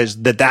internalize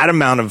that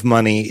amount of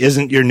money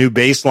isn't your new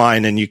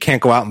baseline and you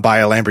can't go out and buy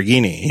a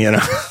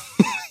Lamborghini,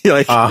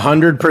 Like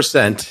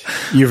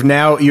 100%. You've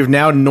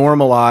now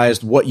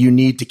normalized what you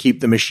need to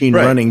keep the machine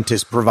running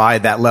to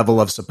provide that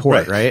level of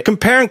support, right?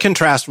 Compare and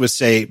contrast with,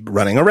 say,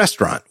 running a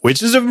restaurant,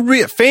 which is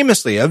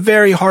famously a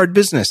very hard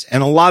business.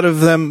 And a lot of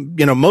them,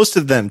 most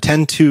of them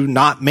tend to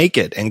not make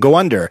it and go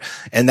under.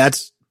 And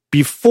that's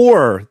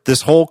before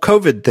this whole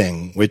COVID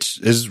thing, which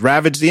has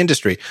ravaged the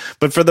industry.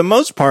 But for the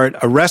most part,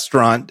 a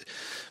restaurant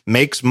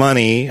makes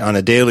money on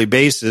a daily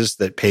basis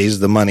that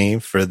pays the money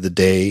for the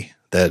day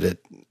that it,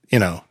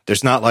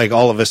 there's not like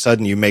all of a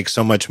sudden you make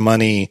so much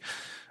money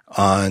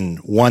on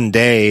one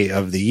day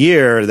of the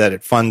year that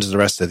it funds the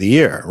rest of the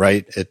year,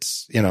 right?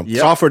 It's,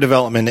 software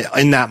development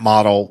in that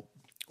model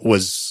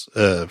was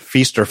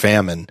feast or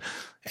famine,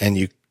 and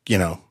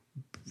a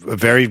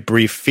very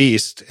brief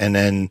feast and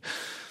then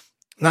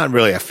not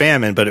really a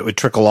famine, but it would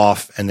trickle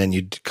off and then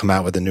you'd come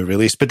out with a new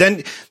release. But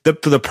then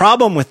the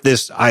problem with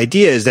this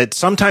idea is that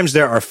sometimes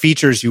there are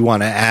features you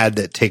want to add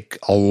that take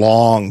a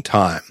long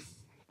time.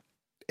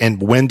 And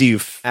when do you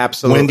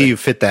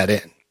fit that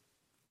in?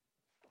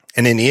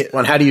 And then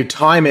how do you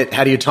time it?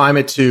 How do you time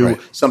it to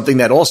something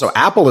that also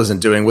Apple isn't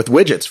doing with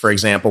widgets, for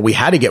example? We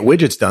had to get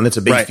widgets done. It's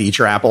a big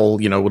feature. Apple,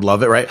 would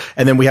love it, right?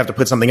 And then we have to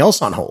put something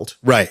else on hold.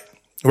 Right.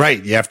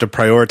 You have to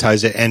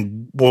prioritize it.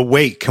 And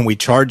wait, can we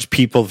charge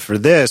people for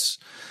this?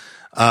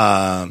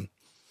 Or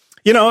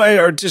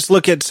just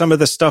look at some of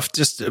the stuff,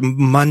 just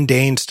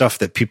mundane stuff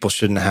that people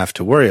shouldn't have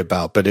to worry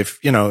about. But if,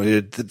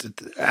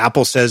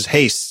 Apple says,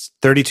 hey,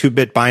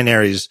 32-bit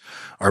binaries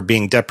are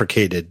being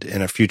deprecated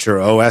in a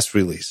future OS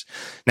release.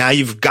 Now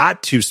you've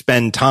got to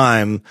spend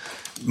time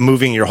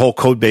moving your whole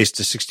code base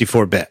to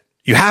 64-bit.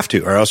 You have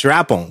to, or else your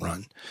app won't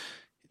run.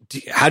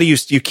 how do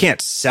you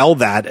can't sell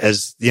that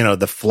as,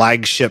 the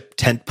flagship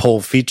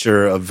tentpole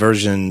feature of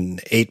version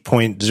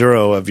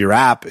 8.0 of your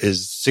app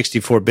is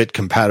 64-bit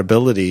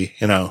compatibility.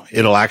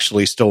 It'll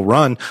actually still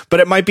run, but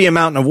it might be a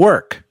mountain of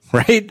work,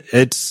 right?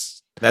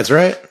 That's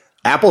right.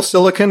 Apple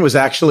Silicon was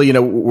actually,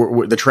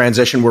 the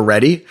transition, we're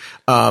ready.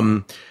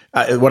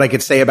 What I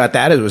could say about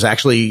that is it was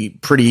actually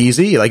pretty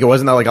easy. Like, it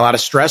wasn't like a lot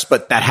of stress,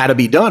 but that had to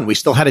be done. We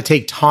still had to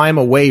take time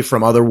away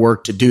from other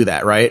work to do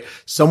that, right?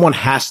 Someone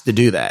has to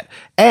do that.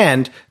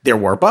 And there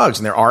were bugs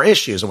and there are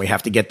issues and we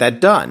have to get that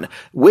done.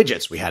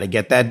 Widgets, we had to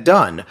get that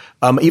done.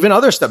 Even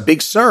other stuff,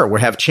 Big Sur, we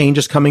have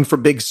changes coming for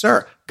Big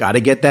Sur. Got to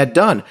get that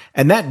done.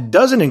 And that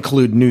doesn't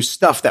include new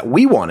stuff that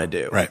we want to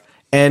do. Right.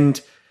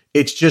 And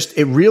it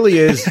really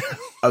is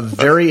a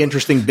very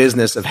interesting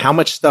business of how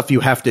much stuff you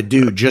have to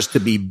do just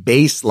to be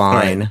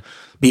baseline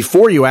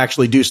before you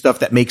actually do stuff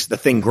that makes the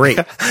thing great.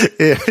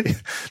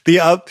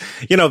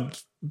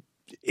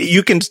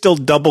 You can still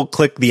double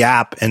click the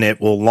app and it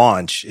will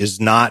launch is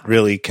not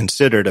really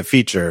considered a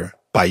feature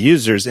by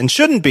users and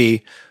shouldn't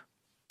be.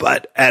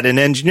 But at an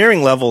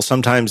engineering level,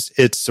 sometimes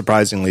it's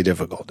surprisingly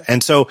difficult.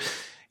 And so,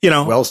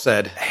 well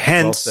said.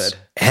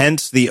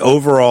 Hence the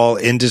overall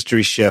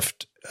industry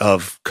shift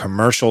of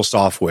commercial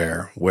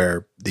software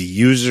where the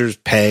users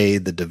pay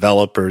the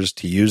developers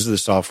to use the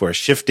software,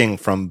 shifting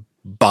from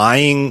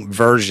buying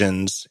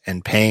versions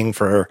and paying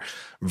for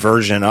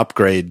version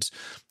upgrades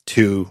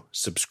to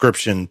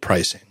subscription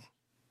pricing.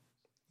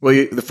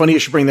 Well, funny you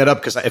should bring that up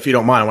because if you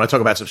don't mind, I want to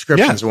talk about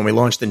subscriptions when we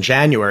launched in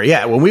January.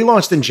 Yeah, when we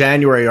launched in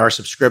January, our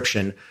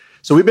subscription.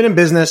 So we've been in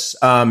business.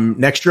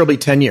 Next year will be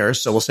 10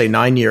 years. So we'll say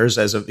 9 years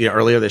as of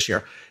earlier this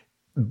year.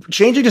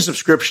 Changing to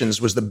subscriptions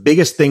was the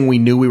biggest thing we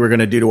knew we were going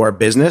to do to our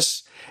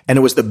business. And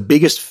it was the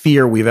biggest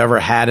fear we've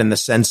ever had in the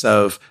sense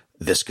of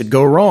this could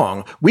go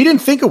wrong. We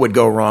didn't think it would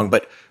go wrong,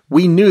 but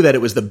we knew that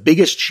it was the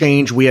biggest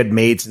change we had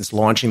made since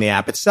launching the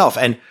app itself.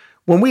 And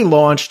when we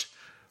launched,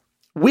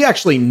 we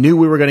actually knew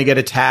we were going to get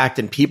attacked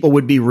and people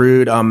would be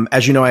rude.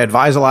 As you know, I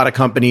advise a lot of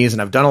companies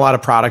and I've done a lot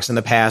of products in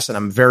the past and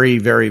I'm very,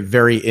 very,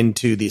 very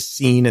into the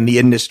scene and the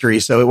industry.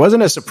 So it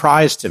wasn't a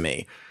surprise to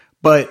me,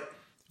 but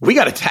we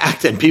got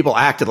attacked and people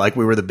acted like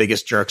we were the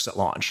biggest jerks at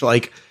launch.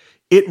 Like,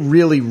 it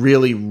really,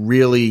 really,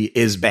 really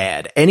is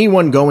bad.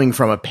 Anyone going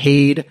from a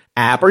paid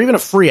app or even a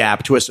free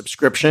app to a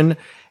subscription,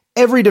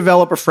 every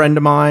developer friend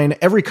of mine,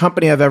 every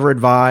company I've ever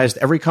advised,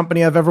 every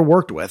company I've ever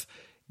worked with,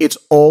 it's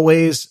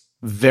always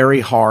very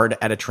hard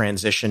at a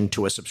transition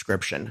to a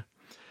subscription.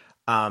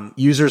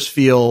 Users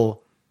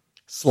feel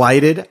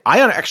slighted.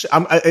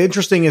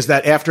 Interesting is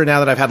that now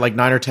that I've had like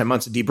 9 or 10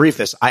 months to debrief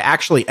this, I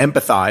actually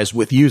empathize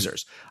with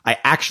users. I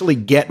actually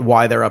get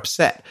why they're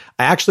upset.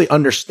 I actually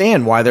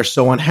understand why they're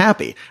so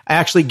unhappy. I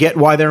actually get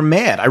why they're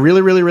mad. I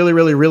really, really, really,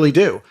 really, really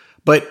do.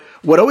 But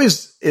what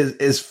always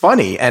is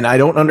funny, and I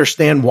don't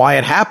understand why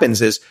it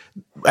happens, is,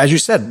 as you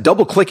said,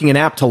 double clicking an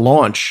app to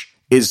launch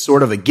is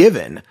sort of a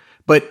given.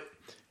 But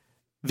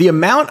the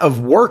amount of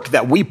work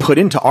that we put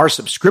into our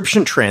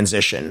subscription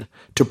transition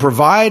to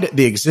provide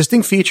the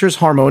existing features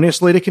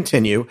harmoniously to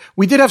continue,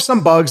 we did have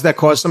some bugs that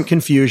caused some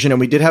confusion, and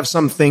we did have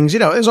some things,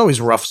 there's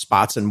always rough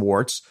spots and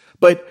warts,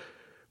 but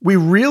we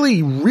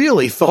really,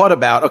 really thought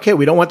about, okay,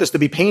 we don't want this to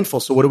be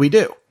painful, so what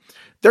do?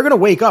 They're going to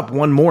wake up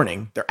one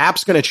morning, their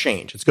app's going to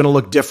change, it's going to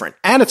look different,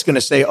 and it's going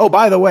to say, oh,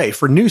 by the way,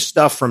 for new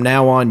stuff from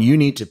now on, you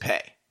need to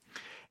pay.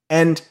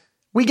 And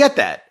we get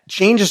that.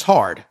 Change is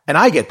hard. And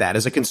I get that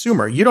as a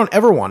consumer. You don't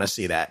ever want to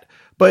see that.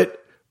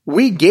 But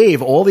we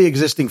gave all the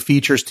existing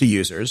features to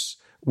users.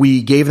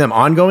 We gave them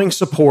ongoing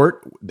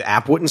support. The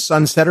app wouldn't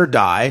sunset or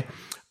die.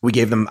 We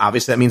gave them,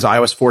 obviously, that means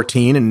iOS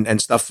 14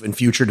 and stuff in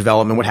future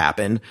development would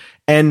happen.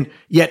 And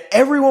yet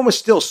everyone was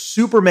still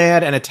super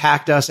mad and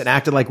attacked us and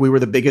acted like we were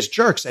the biggest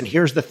jerks. And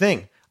here's the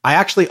thing. I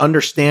actually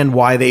understand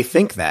why they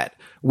think that.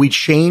 We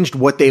changed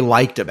what they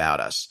liked about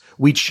us.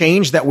 We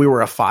changed that we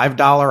were a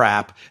 $5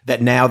 app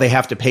that now they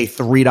have to pay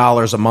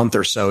 $3 a month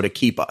or so to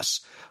keep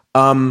us.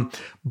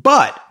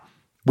 But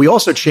we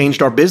also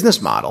changed our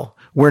business model.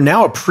 We're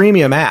now a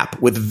premium app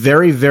with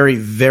very, very,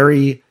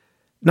 very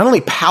not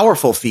only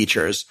powerful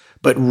features,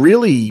 but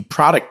really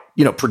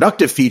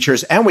productive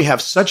features. And we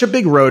have such a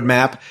big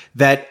roadmap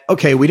that,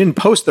 okay, we didn't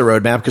post the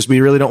roadmap because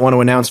we really don't want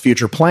to announce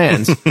future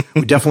plans.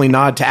 We definitely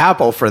nod to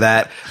Apple for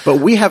that.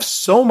 But we have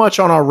so much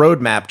on our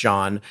roadmap,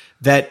 John,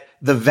 that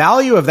the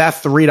value of that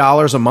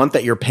 $3 a month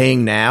that you're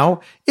paying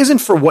now isn't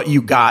for what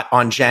you got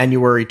on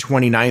January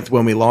 29th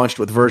when we launched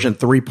with version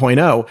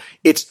 3.0.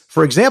 It's,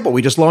 for example,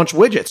 we just launched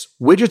widgets.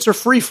 Widgets are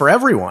free for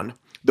everyone.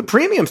 The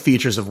premium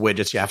features of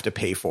widgets you have to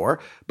pay for,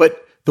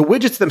 but the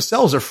widgets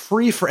themselves are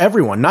free for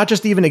everyone, not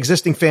just even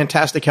existing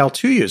Fantastical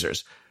 2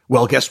 users.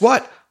 Well, guess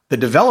what? The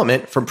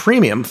development from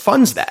premium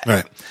funds that.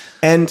 Right.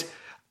 And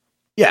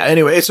yeah,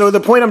 anyway, so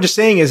the point I'm just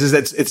saying is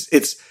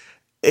that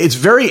it's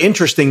very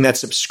interesting that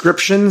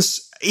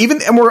subscriptions,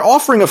 and we're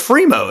offering a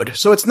free mode.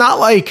 So it's not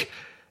like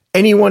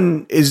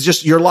anyone is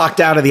just, you're locked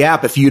out of the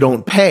app if you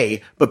don't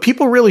pay, but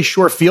people really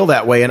sure feel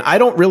that way. And I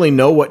don't really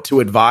know what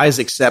to advise,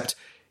 except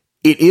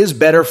it is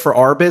better for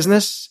our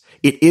business.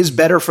 it is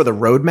better for the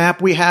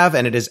roadmap we have,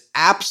 and it is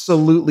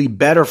absolutely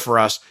better for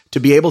us to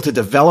be able to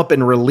develop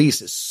and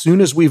release as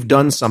soon as we've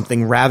done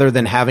something rather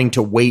than having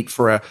to wait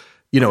for a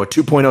 2.0,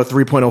 3.0,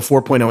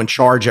 4.0 and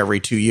charge every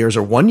 2 years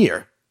or 1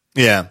 year.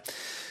 Yeah.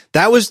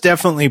 That was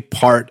definitely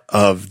part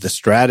of the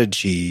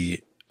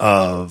strategy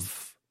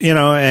of,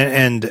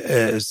 and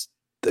as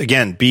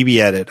again, BB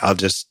Edit, I'll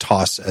just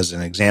toss as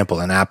an example,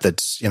 an app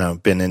that's,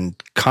 been in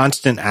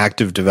constant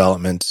active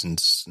development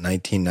since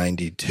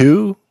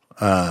 1992.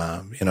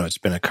 It's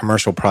been a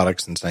commercial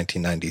product since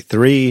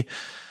 1993.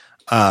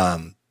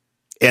 And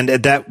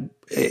that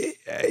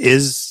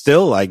is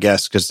still, I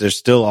guess, because there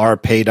still are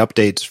paid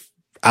updates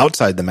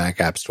outside the Mac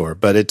App Store,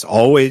 but it's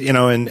always,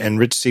 and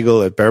Rich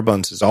Siegel at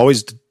Barebones has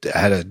always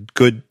had a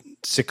good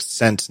sixth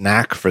sense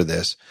knack for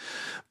this.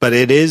 But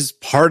it is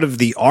part of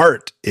the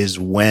art is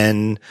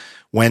when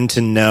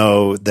to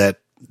know that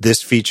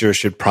this feature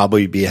should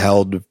probably be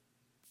held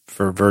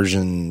for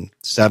version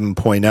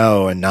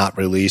 7.0 and not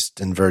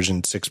released in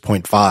version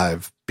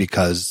 6.5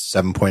 because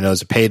 7.0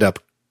 is a paid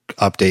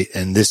update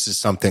and this is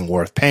something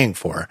worth paying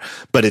for.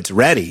 But it's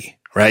ready,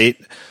 right?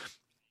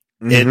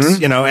 Mm-hmm.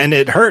 It's, and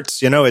it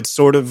hurts, it's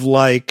sort of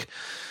like,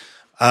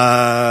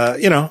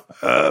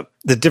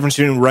 the difference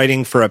between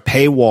writing for a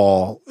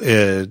paywall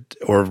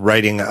or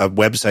writing a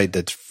website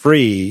that's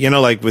free,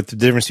 like with the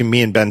difference between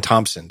me and Ben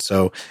Thompson.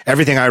 So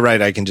everything I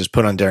write, I can just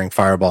put on Daring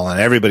Fireball and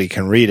everybody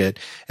can read it.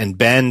 And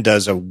Ben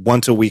does a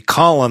once a week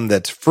column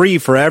that's free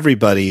for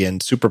everybody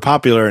and super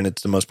popular. And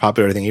it's the most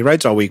popular thing he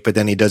writes all week. But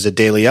then he does a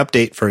daily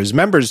update for his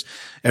members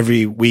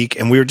every week.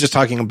 And we were just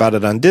talking about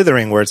it on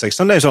Dithering where it's like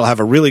sometimes he'll have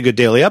a really good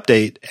daily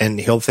update and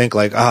he'll think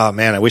like, oh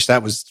man, I wish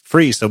that was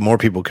free so more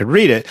people could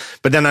read it.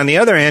 But then on the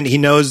other hand, he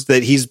knows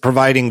that he's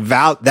providing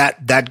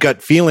that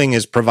gut feeling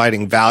is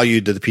providing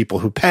value to the people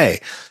who pay.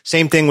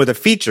 Same thing with a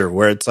feature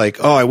where it's like,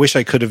 oh, I wish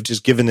I could have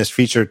just given this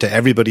feature to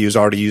everybody who's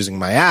already using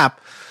my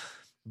app.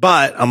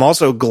 But I'm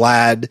also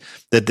glad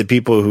that the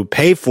people who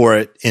pay for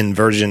it in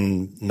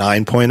version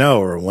 9.0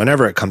 or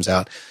whenever it comes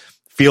out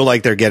feel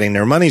like they're getting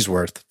their money's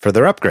worth for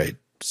their upgrade.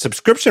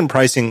 Subscription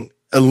pricing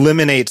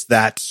eliminates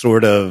that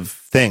sort of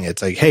thing.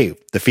 It's like, hey,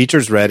 the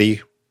feature's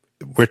ready.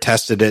 We're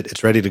tested it.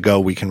 It's ready to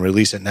go. We can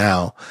release it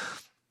now.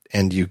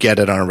 And you get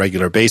it on a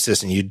regular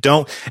basis and you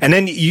don't. And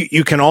then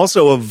you can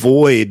also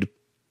avoid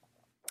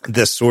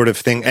this sort of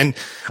thing. And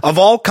of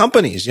all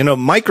companies,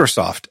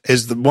 Microsoft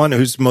is the one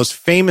who's most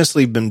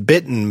famously been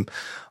bitten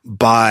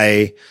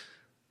by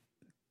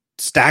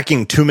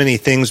stacking too many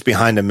things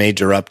behind a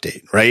major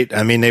update, right?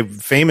 I mean, they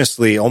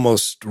famously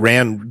almost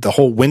ran the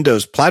whole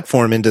Windows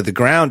platform into the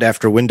ground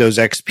after Windows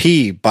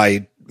XP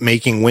by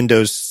making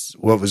Windows,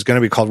 what was going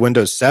to be called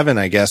Windows 7,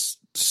 I guess,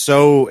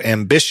 so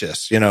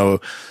ambitious,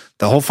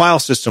 the whole file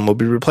system will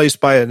be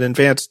replaced by an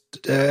advanced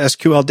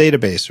SQL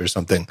database or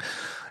something.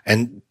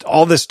 And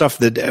all this stuff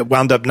that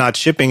wound up not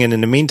shipping. And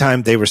in the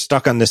meantime, they were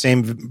stuck on the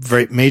same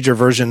major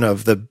version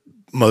of the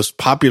most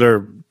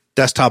popular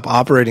desktop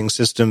operating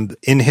system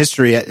in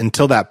history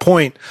until that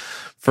point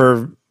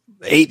for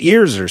 8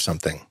 years or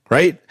something,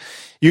 right?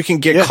 You can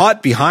get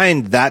caught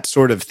behind that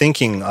sort of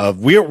thinking of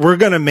we're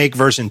going to make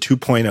version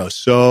 2.0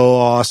 so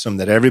awesome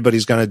that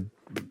everybody's going to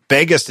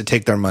beg us to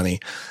take their money.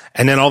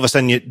 And then all of a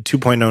sudden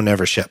 2.0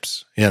 never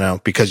ships,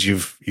 because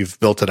you've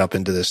built it up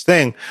into this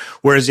thing.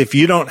 Whereas if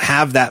you don't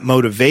have that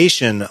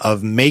motivation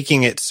of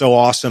making it so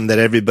awesome that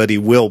everybody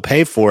will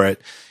pay for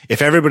it,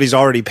 if everybody's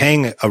already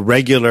paying a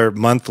regular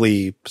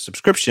monthly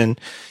subscription,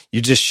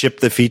 you just ship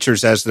the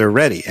features as they're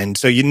ready. And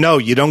so, you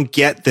don't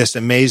get this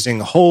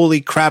amazing,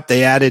 holy crap,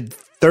 they added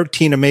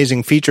 13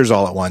 amazing features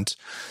all at once.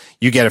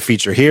 You get a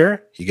feature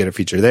here, you get a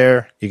feature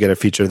there, you get a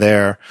feature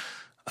there.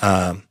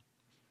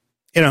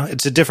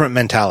 It's a different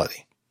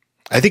mentality.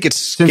 I think it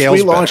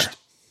scales better.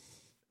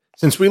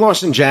 Since we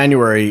launched in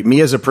January,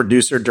 me as a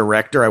producer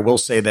director, I will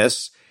say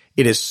this,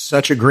 it is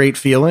such a great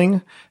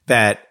feeling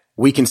that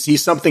we can see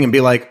something and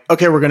be like,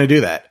 okay, we're going to do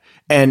that.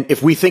 And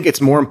if we think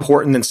it's more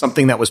important than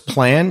something that was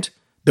planned,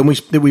 then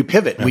we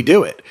pivot and we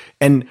do it.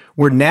 And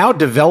we're now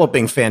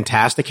developing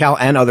Fantastical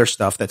and other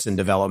stuff that's in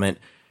development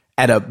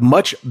at a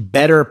much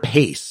better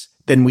pace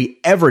than we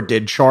ever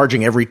did,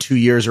 charging every 2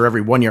 years or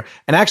every 1 year.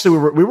 And actually,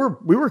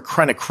 we were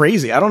kind of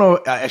crazy. I don't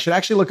know. I should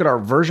actually look at our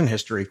version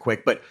history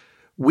quick, but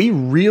we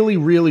really,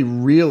 really,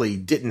 really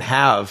didn't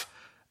have.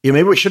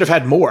 Maybe we should have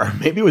had more.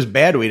 Maybe it was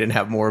bad we didn't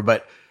have more,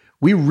 but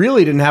we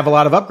really didn't have a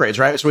lot of upgrades,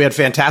 right? So we had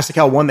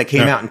Fantastical 1 that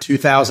came out in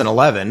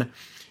 2011, and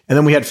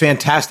then we had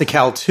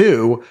Fantastical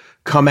 2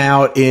 come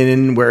out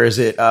in,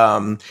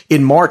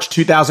 in March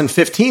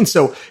 2015.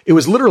 So it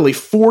was literally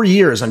 4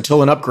 years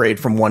until an upgrade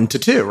from 1 to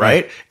 2,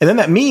 right? And then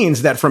that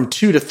means that from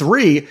 2 to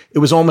 3, it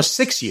was almost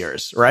 6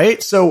 years,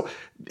 right? So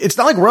it's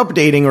not like we're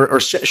updating or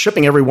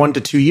shipping every 1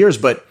 to 2 years,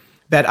 but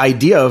that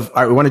idea of,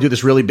 all right, we want to do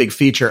this really big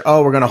feature.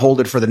 Oh, we're going to hold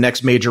it for the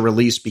next major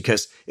release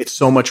because it's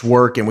so much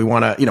work and we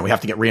want to, we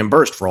have to get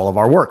reimbursed for all of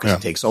our work because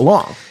it takes so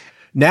long.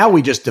 Now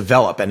we just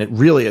develop, and it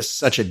really is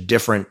such a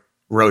different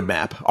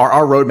roadmap.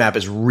 Our roadmap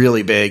is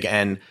really big.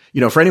 And,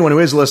 for anyone who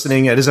is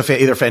listening, it is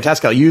either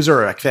Fantastical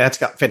user or a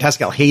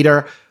Fantastical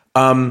hater.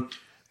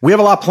 We have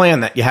a lot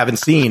planned that you haven't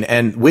seen,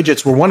 and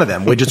widgets were one of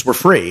them. Widgets were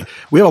free.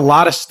 We have a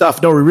lot of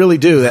stuff. No, we really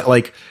do that.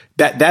 Like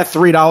that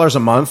 $3 a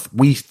month.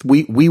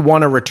 We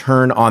want a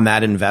return on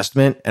that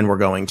investment, and we're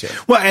going to.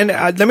 Well, and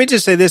let me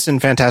just say this in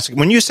Fantastic.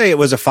 When you say it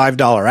was a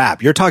 $5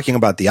 app, you're talking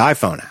about the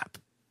iPhone app,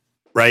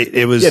 right?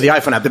 It was the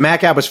iPhone app. The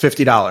Mac app was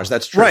 $50.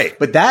 That's true. Right.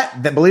 But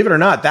that believe it or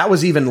not, that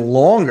was even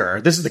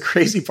longer. This is the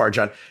crazy part,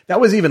 John. That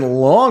was even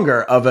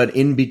longer of an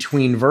in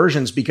between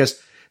versions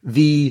because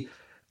the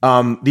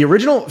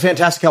original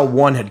Fantastical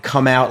 1 had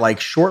come out like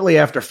shortly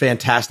after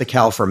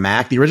Fantastical for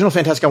Mac. The original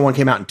Fantastical 1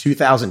 came out in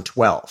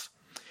 2012.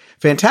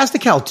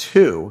 Fantastical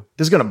 2,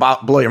 this is going to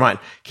blow your mind,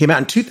 came out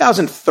in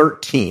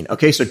 2013.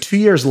 Okay, so 2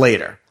 years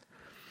later.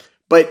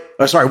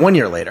 1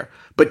 year later.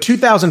 But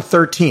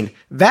 2013,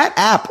 that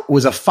app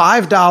was a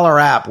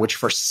 $5 app, which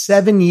for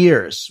 7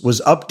 years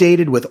was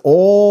updated with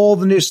all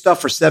the new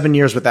stuff for 7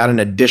 years without an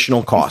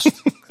additional cost.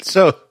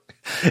 So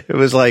it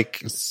was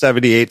like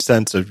 78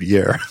 cents a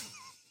year.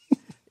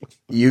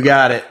 You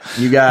got it.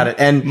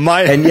 And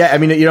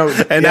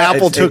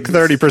Apple took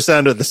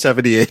 30% of the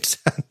 78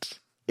 cents.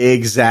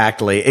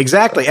 Exactly.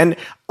 And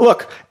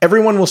look,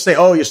 everyone will say,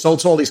 oh, you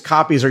sold all these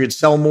copies or you'd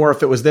sell more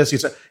if it was this. You'd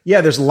say,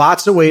 yeah, there's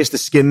lots of ways to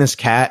skin this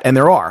cat, and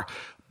there are.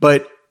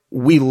 But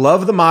we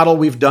love the model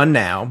we've done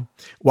now,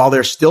 while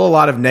there's still a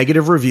lot of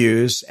negative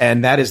reviews.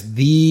 And that is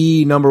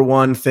the number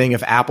one thing,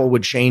 if Apple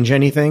would change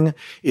anything,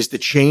 is to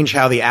change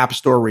how the App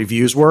Store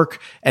reviews work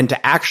and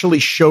to actually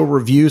show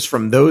reviews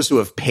from those who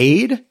have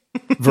paid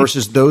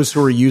versus those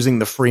who are using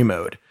the free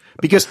mode.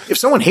 Because if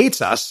someone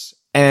hates us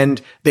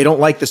and they don't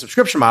like the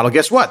subscription model,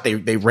 guess what? They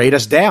rate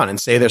us down and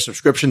say their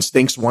subscription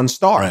stinks 1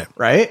 star,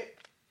 right?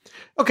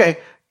 Okay.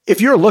 If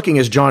you're looking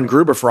as John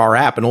Gruber for our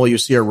app and all you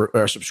see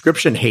are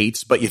subscription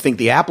hates, but you think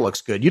the app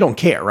looks good, you don't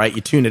care, right? You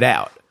tune it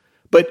out.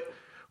 But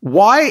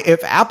why,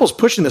 if Apple's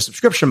pushing the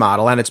subscription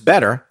model and it's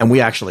better, and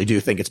we actually do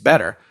think it's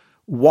better,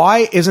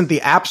 why isn't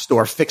the App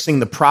Store fixing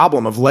the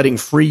problem of letting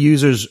free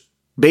users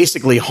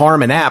basically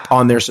harm an app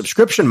on their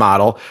subscription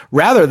model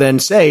rather than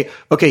say,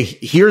 okay,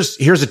 here's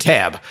a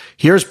tab.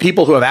 Here's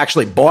people who have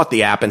actually bought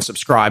the app and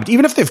subscribed.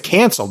 Even if they've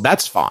canceled,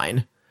 that's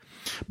fine.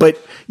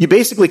 But you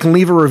basically can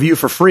leave a review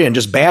for free and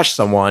just bash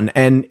someone.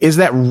 And is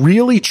that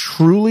really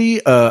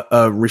truly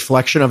a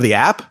reflection of the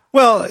app?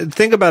 Well,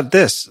 think about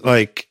this.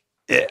 Like,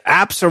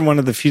 apps are one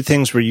of the few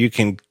things where you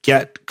can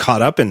get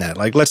caught up in that.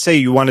 Like, let's say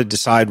you want to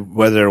decide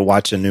whether to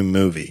watch a new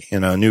movie,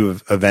 a new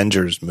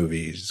Avengers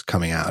movie is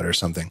coming out or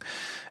something.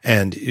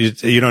 And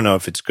you don't know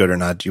if it's good or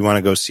not. You want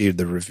to go see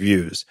the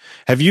reviews.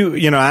 Have you,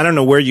 I don't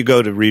know where you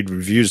go to read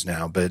reviews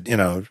now, but,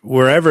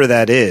 wherever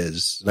that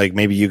is, like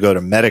maybe you go to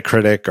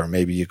Metacritic or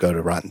maybe you go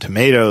to Rotten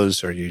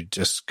Tomatoes or you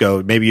just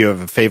go, maybe you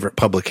have a favorite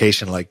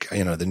publication like,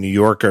 the New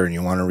Yorker and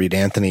you want to read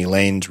Anthony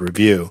Lane's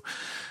review.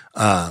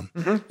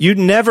 You'd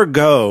never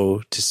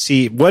go to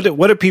see what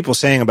are people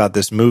saying about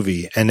this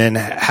movie and then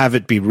have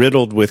it be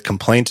riddled with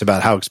complaints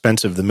about how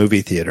expensive the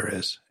movie theater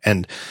is.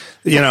 And,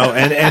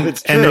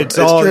 it's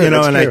all, and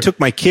I took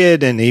my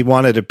kid and he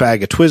wanted a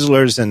bag of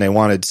Twizzlers and they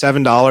wanted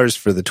 $7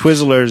 for the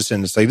Twizzlers.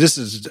 And it's like, this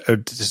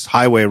is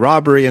highway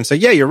robbery. And it's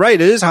like, yeah, you're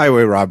right. It is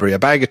highway robbery. A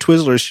bag of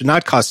Twizzlers should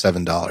not cost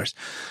 $7.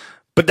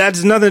 But that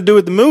has nothing to do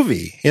with the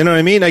movie. You know what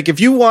I mean? Like if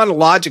you want to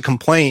lodge a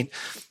complaint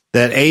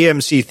that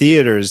AMC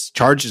Theaters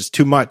charges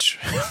too much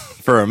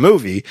for a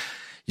movie,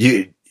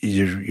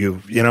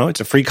 it's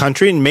a free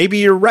country and maybe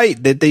you're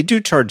right that they do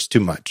charge too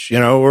much,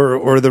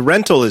 or the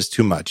rental is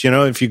too much.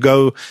 If you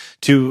go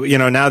to,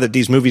 now that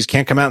these movies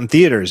can't come out in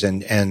theaters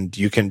and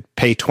you can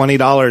pay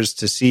 $20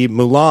 to see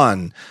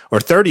Mulan or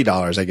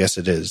 $30, I guess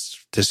it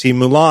is, to see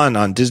Mulan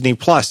on Disney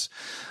Plus.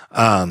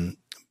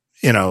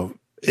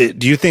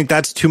 Do you think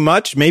that's too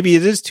much? Maybe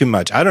it is too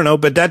much. I don't know,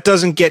 but that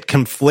doesn't get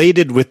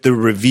conflated with the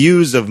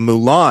reviews of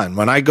Mulan.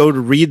 When I go to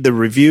read the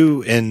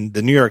review in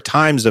the New York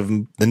Times of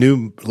the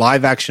new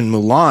live action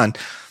Mulan,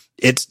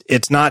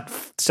 it's not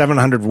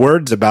 700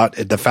 words about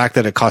the fact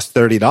that it costs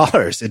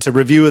 $30. It's a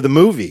review of the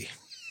movie.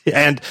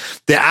 And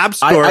the App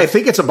Store, I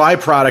think it's a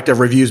byproduct of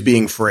reviews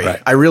being free.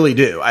 Right. I really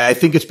do. I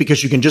think it's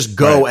because you can just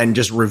go and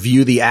just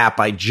review the app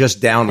by just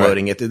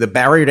downloading it. The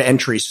barrier to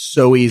entry is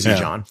so easy,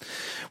 John.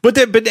 But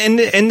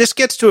this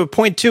gets to a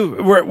point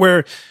too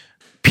where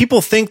people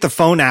think the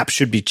phone app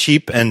should be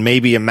cheap and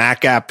maybe a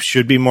Mac app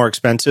should be more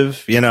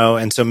expensive,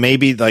 and so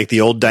maybe like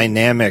the old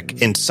dynamic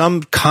in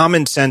some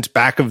common sense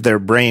back of their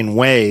brain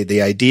way,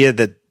 the idea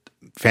that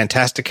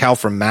Fantastical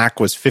for Mac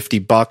was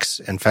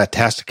 $50 and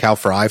Fantastical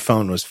for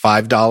iPhone was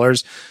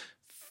 $5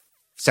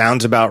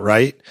 sounds about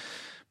right.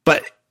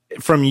 But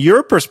from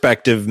your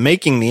perspective,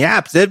 making the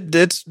app,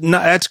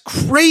 that's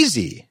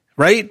crazy,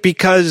 right?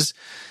 Because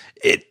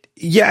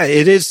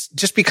it is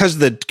just because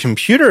the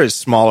computer is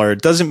smaller,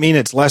 it doesn't mean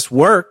it's less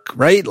work,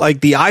 right?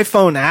 Like the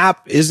iPhone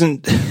app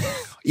isn't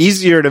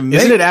easier to make.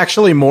 Isn't it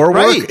actually more work?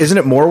 Right. Isn't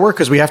it more work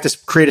because we have to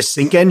create a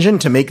sync engine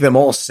to make them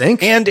all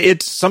sync? And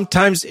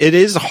sometimes it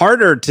is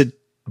harder to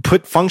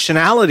put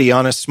functionality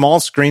on a small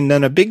screen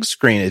than a big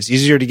screen. It's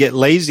easier to get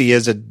lazy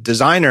as a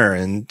designer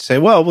and say,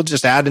 well, we'll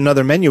just add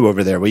another menu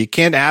over there. Well, you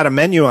can't add a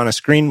menu on a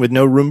screen with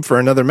no room for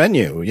another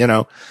menu,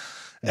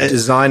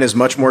 Design is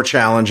much more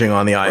challenging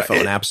on the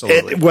iPhone.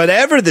 Absolutely.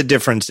 Whatever the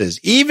difference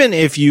is, even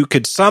if you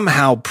could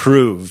somehow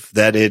prove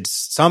that it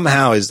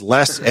somehow is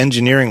less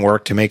engineering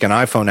work to make an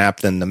iPhone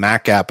app than the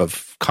Mac app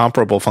of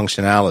comparable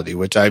functionality,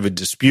 which I would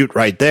dispute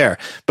right there,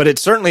 but it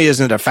certainly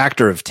isn't a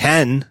factor of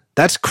 10.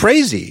 That's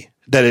crazy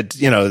that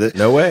it's,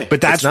 no way. But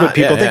that's what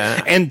people think.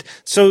 Yeah. And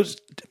so,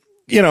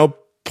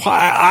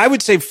 I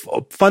would say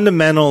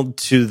fundamental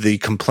to the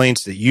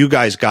complaints that you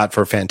guys got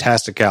for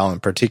Fantastical in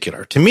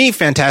particular. To me,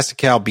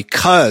 Fantastical,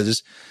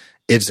 because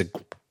it's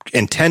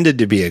intended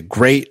to be a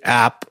great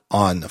app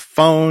on the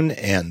phone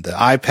and the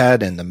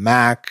iPad and the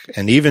Mac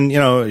and even,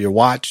 your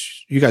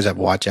watch. You guys have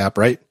a watch app,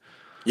 right?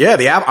 Yeah,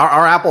 the app,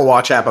 our Apple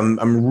Watch app,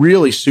 I'm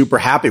really super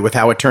happy with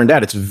how it turned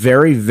out. It's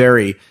very,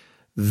 very,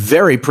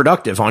 very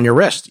productive on your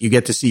wrist. You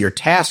get to see your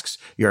tasks,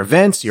 your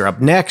events, your up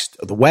next,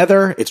 the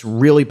weather. It's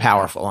really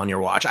powerful on your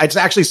watch. I'd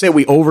actually say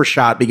we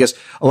overshot because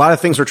a lot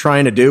of things we're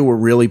trying to do, we're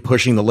really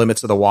pushing the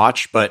limits of the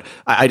watch, but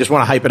I just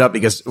want to hype it up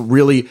because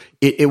really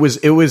it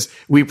was,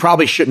 we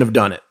probably shouldn't have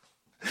done it.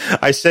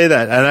 I say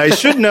that, and I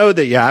should know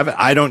that. Yeah,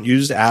 I don't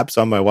use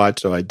apps on my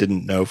watch, so I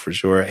didn't know for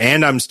sure.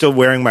 And I'm still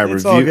wearing my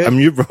review. I'm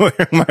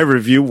wearing my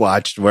review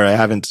watch where I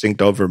haven't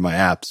synced over my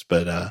apps,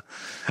 but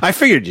I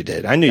figured you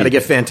did. I knew you got to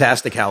get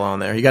Fantastical on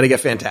there. You got to get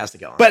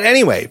Fantastical on. But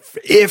anyway,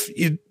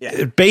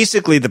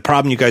 basically the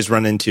problem you guys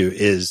run into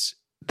is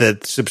the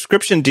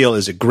subscription deal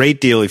is a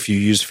great deal if you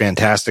use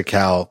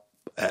Fantastical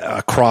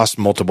across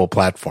multiple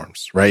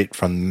platforms, right?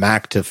 From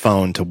Mac to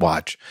phone to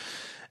watch.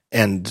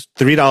 And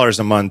 $3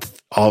 a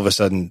month, all of a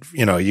sudden,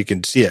 you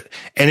can see it.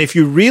 And if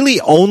you really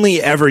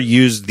only ever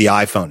use the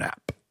iPhone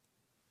app,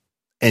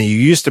 and you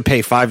used to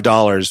pay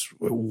 $5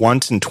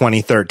 once in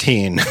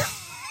 2013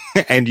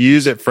 and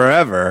use it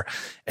forever,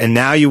 and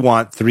now you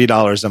want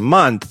 $3 a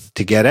month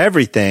to get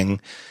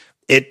everything,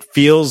 it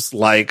feels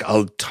like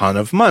a ton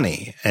of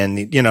money. And,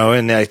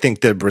 and I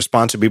think the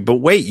response would be, but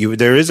wait,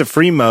 there is a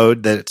free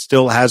mode that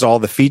still has all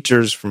the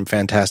features from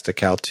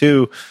Fantastical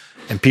 2,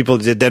 and people,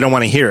 they don't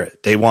want to hear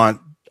it. They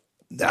want,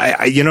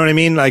 you know what I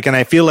mean? Like, and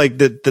I feel like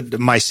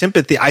my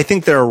sympathy, I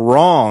think they're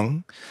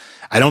wrong.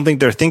 I don't think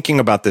they're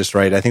thinking about this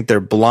right. I think they're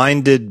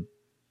blinded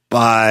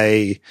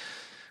by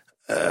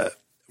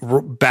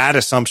bad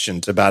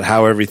assumptions about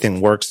how everything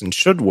works and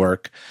should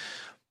work.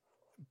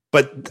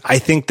 But I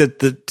think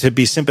that to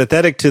be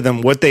sympathetic to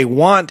them, what they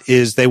want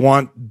is they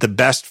want the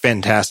best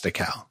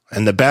Fantastical.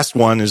 And the best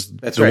one is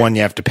one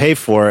you have to pay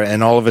for.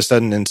 And all of a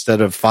sudden, instead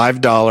of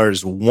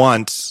 $5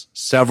 once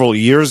several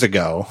years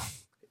ago,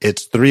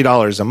 it's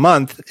 $3 a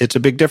month. It's a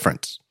big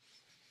difference.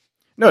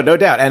 No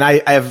doubt. And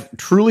I have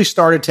truly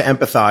started to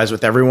empathize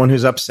with everyone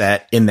who's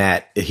upset in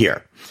that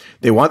here.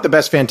 They want the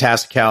best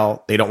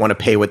Fantastical. They don't want to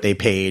pay what they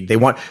paid.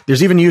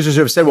 There's even users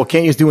who have said, well,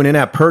 can't you do an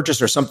in-app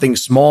purchase or something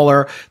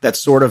smaller that's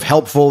sort of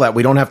helpful that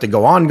we don't have to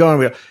go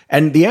ongoing?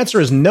 And the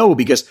answer is no,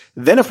 because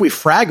then if we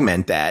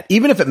fragment that,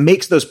 even if it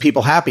makes those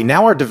people happy,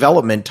 now our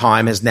development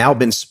time has now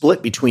been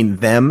split between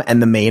them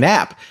and the main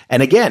app.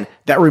 And again,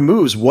 that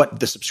removes what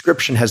the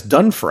subscription has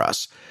done for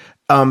us.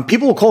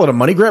 People will call it a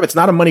money grab. It's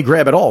not a money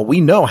grab at all.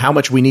 We know how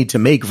much we need to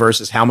make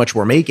versus how much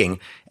we're making.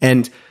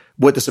 And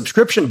what the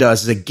subscription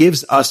does is it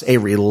gives us a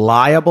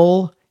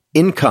reliable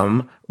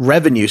income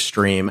revenue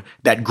stream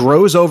that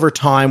grows over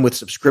time with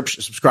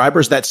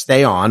subscribers that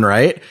stay on,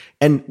 right?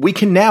 And we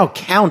can now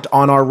count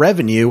on our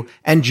revenue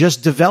and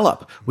just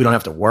develop. We don't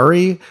have to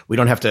worry. We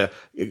don't have to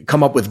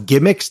come up with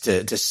gimmicks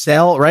to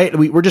sell, right?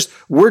 We're just,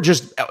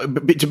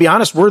 to be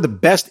honest, we're the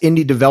best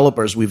indie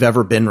developers we've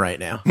ever been right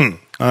now.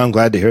 I'm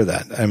glad to hear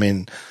that. I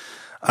mean,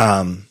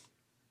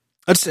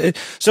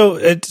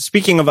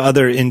 speaking of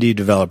other indie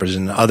developers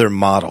and other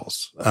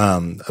models,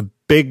 a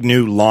big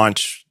new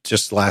launch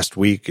just last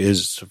week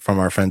is from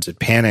our friends at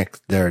Panic.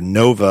 Their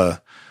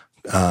Nova,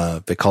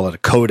 they call it a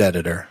code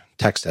editor,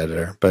 text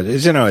editor, but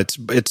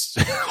it's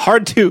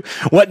hard to,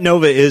 what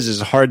Nova is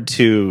hard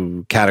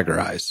to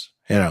categorize.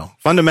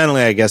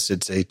 Fundamentally, I guess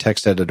it's a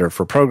text editor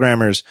for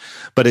programmers,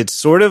 but it's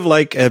sort of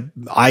like a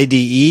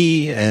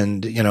IDE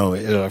and,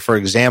 for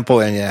example,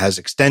 and it has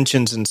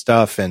extensions and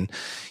stuff. And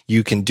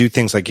you can do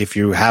things like if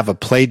you have a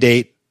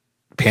Playdate,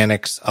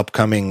 Panic's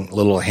upcoming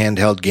little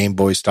handheld Game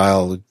Boy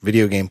style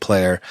video game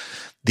player,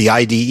 the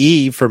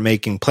IDE for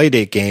making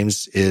Playdate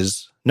games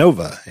is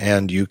Nova.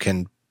 And you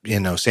can,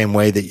 same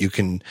way that you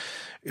can,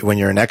 when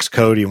you're in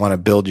Xcode, you want to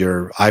build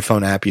your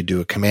iPhone app, you do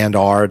a Command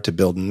R to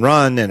build and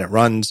run, and it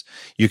runs.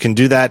 You can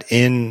do that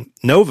in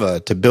Nova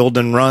to build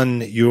and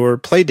run your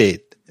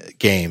Playdate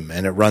game,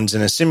 and it runs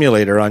in a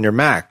simulator on your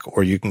Mac,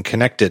 or you can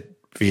connect it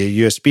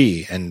via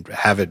USB and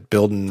have it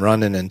build and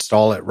run and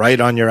install it right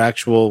on your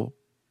actual,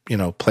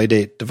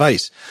 Playdate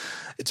device.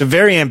 It's a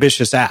very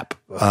ambitious app,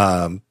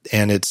 and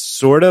it's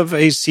sort of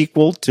a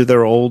sequel to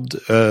their old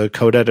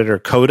code editor,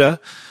 Coda,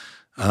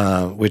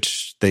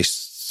 which they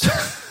sold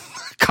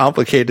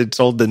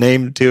the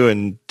name to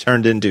and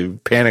turned into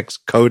Panic's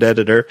code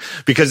editor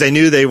because they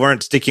knew they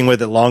weren't sticking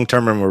with it long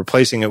term and were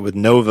replacing it with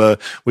Nova,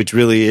 which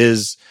really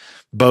is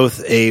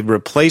both a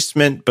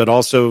replacement but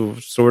also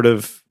sort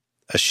of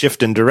a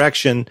shift in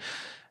direction.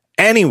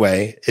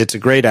 Anyway, it's a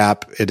great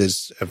app. It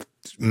is a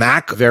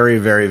Mac. Very,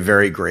 very,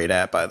 very great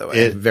app, by the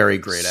way. Very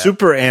great app.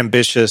 Super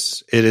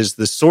ambitious. It is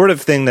the sort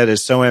of thing that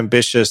is so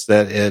ambitious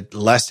that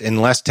in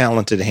less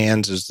talented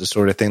hands is the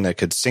sort of thing that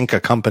could sink a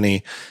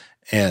company.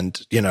 And,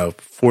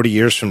 40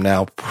 years from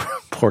now,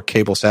 poor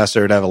Cable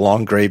Sasser would have a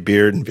long gray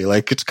beard and be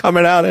like, it's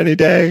coming out any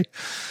day.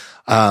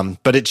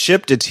 But it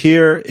shipped. It's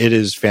here. It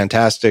is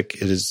fantastic.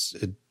 It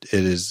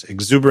is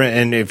exuberant.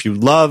 And if you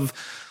love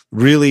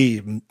really,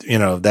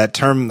 that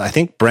term, I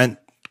think Brent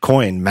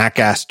coined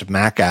Mac-assed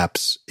Mac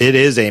apps. It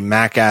is a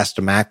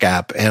Mac-assed Mac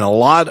app. And a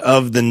lot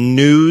of the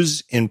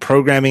news in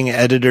programming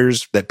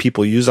editors that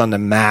people use on the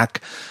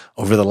Mac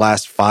over the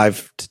last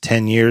 5 to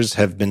 10 years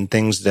have been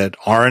things that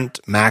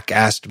aren't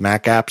Mac-assed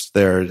Mac apps.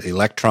 They're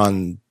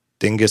Electron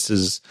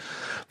dinguses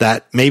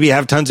that maybe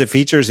have tons of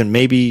features, and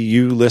maybe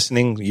you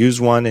listening use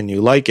one and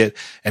you like it.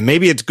 And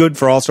maybe it's good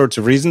for all sorts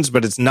of reasons,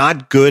 but it's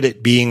not good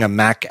at being a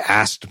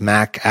Mac-assed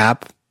Mac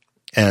app.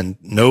 And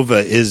Nova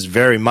is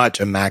very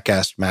much a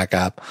Mac-assed Mac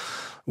app,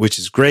 which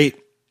is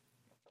great.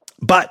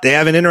 But they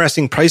have an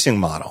interesting pricing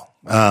model.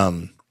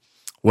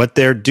 What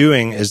they're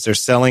doing is they're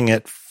selling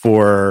it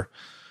for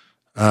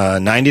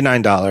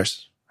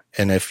 $99.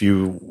 And if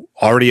you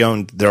already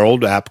owned their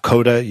old app,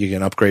 Coda, you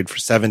can upgrade for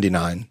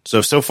 $79.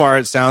 So far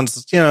it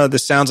sounds,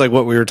 this sounds like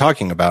what we were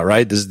talking about,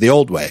 right? This is the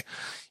old way.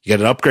 You get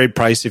an upgrade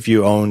price if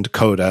you owned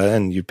Coda,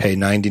 and you pay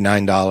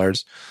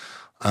 $99.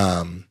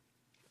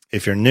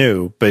 If you're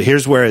new. But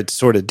here's where it's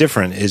sort of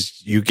different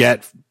is you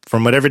get,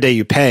 from whatever day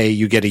you pay,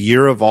 you get a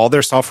year of all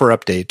their software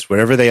updates.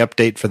 Whatever they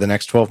update for the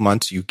next 12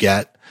 months, you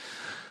get.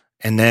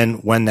 And then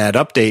when that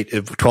update,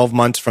 if 12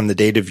 months from the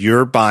date of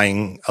your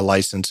buying a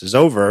license is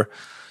over,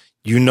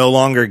 you no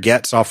longer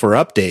get software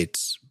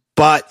updates,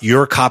 but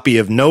your copy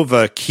of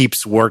Nova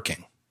keeps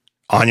working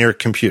on your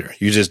computer.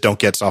 You just don't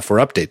get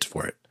software updates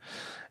for it.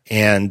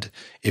 And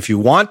if you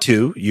want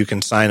to, you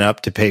can sign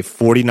up to pay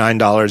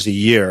 $49 a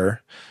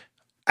year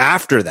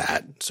after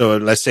that. So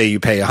let's say you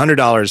pay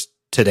 $100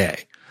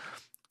 today.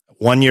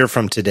 1 year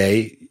from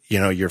today,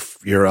 your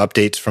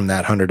updates from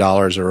that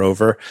 $100 are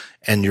over,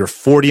 and your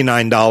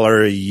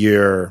 $49 a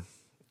year,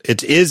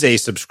 it is a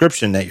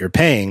subscription that you're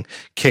paying,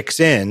 kicks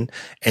in,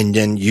 and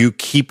then you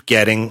keep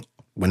getting,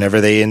 whenever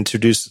they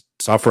introduce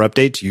software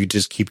updates, you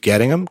just keep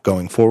getting them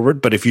going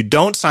forward. But if you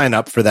don't sign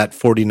up for that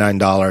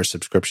 $49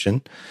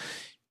 subscription,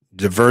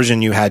 the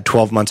version you had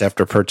 12 months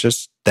after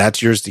purchase,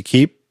 that's yours to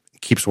keep.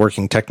 Keeps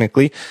working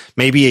technically.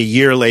 Maybe a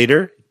year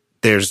later,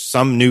 there's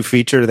some new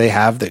feature they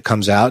have that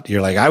comes out.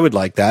 You're like, I would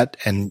like that.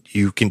 And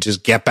you can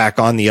just get back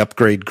on the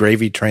upgrade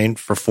gravy train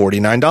for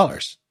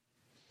 $49.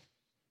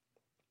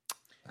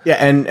 Yeah.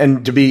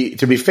 And to be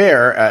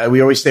fair,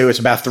 we always say it's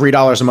about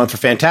 $3 a month for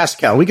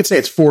Fantastical. We could say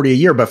it's $40 a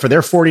year, but for their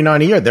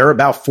 $49 a year, they're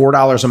about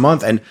 $4 a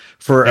month. And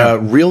for a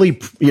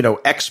really,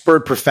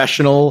 expert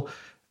professional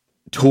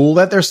tool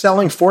that they're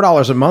selling,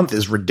 $4 a month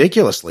is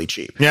ridiculously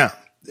cheap. Yeah.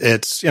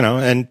 It's,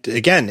 and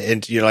again,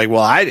 you're like,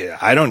 well,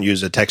 I don't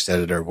use a text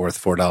editor worth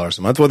 $4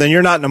 a month. Well, then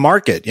you're not in the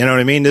market. You know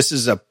what I mean? This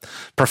is a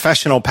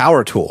professional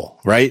power tool,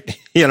 right?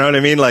 You know what I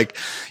mean? Like,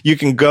 you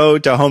can go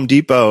to Home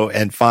Depot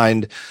and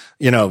find,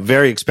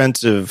 very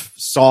expensive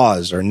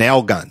saws or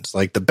nail guns,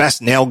 like the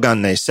best nail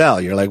gun they sell.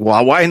 You're like,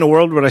 well, why in the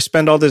world would I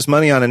spend all this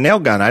money on a nail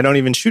gun? I don't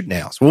even shoot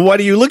nails. Well, what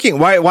are you looking?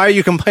 Why are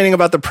you complaining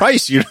about the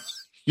price?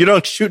 You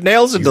don't shoot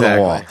nails into the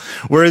wall.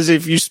 Whereas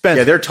if you spend...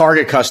 Yeah, their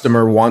target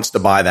customer wants to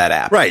buy that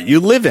app. Right. You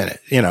live in it,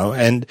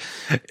 and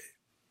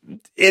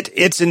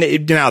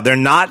now they're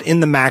not in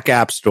the Mac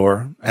App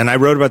Store. And I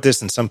wrote about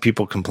this and some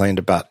people complained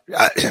about,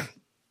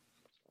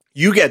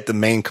 you get the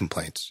main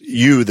complaints,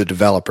 you, the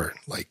developer,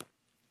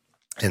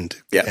 and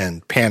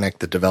panic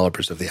the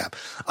developers of the app.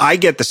 I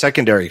get the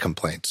secondary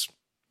complaints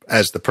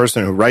as the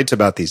person who writes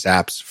about these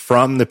apps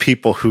from the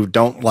people who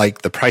don't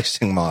like the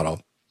pricing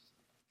model.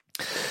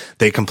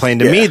 They complain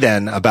to me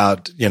then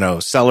about,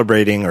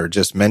 celebrating or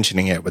just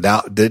mentioning it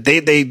without,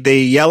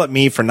 they yell at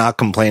me for not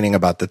complaining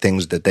about the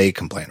things that they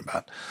complain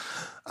about.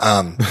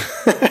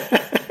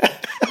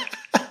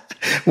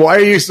 Why are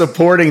you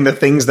supporting the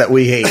things that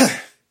we hate?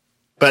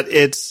 But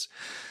it's,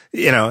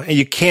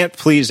 you can't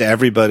please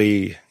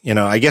everybody.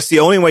 I guess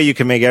the only way you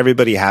can make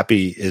everybody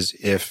happy is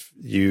if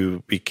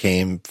you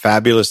became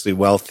fabulously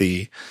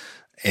wealthy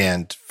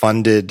and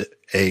funded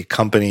a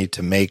company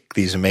to make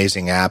these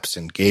amazing apps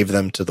and gave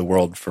them to the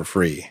world for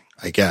free,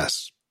 I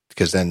guess.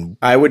 Because then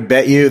I would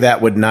bet you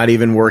that would not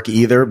even work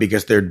either,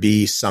 because there'd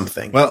be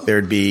something. Well,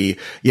 there'd be,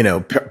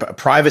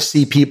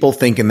 privacy people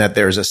thinking that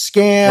there's a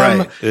scam.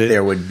 Right.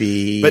 There would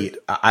be,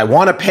 I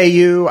want to pay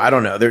you. I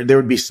don't know. There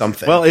would be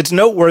something. Well, it's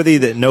noteworthy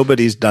that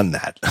nobody's done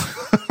that,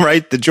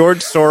 right? The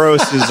George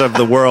Soroses of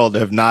the world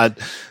have not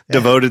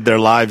devoted their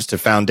lives to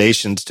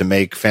foundations to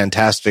make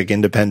fantastic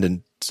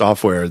independent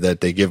software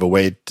that they give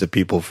away to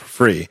people for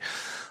free.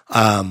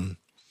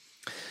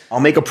 I'll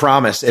make a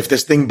promise. If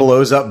this thing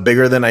blows up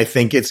bigger than I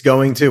think it's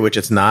going to, which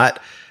it's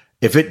not,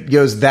 If it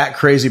goes that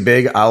crazy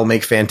big, I'll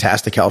make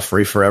Fantastical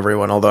free for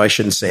everyone. Although I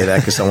shouldn't say that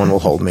because someone will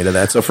hold me to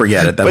that. So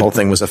forget it. That whole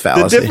thing was a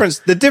fallacy.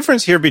 The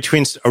difference here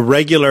between a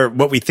regular,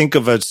 what we think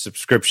of as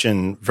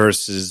subscription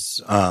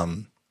versus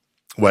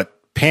what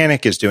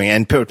Panic is doing,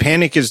 and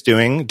Panic is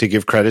doing, to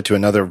give credit to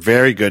another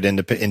very good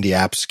indie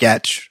app,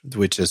 Sketch,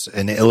 which is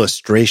an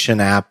illustration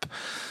app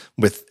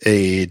with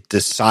a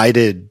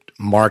decided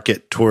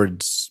market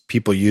towards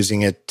people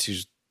using it to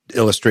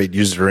illustrate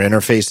user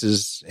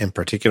interfaces in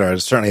particular.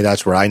 Certainly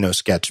that's where I know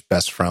Sketch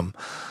best from.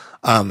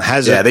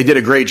 They did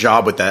a great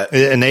job with that.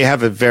 And they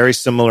have a very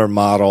similar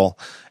model,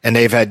 and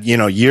they've had,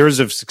 years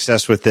of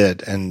success with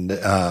it,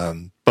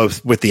 and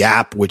both with the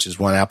app, which has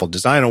won Apple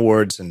Design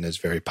Awards and is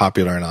very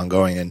popular and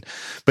ongoing.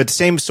 But the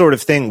same sort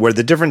of thing, where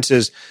the difference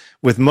is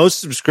with most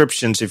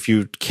subscriptions, if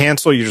you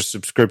cancel your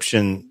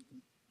subscription,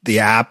 the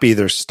app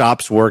either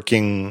stops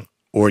working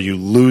or you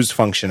lose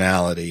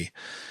functionality.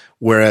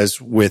 Whereas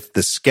with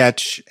the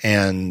Sketch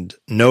and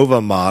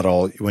Nova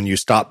model, when you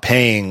stop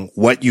paying,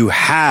 what you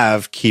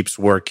have keeps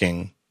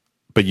working,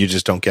 but you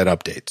just don't get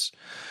updates.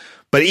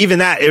 But even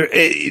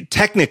that,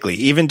 technically,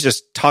 even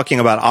just talking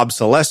about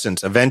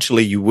obsolescence,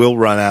 eventually you will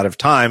run out of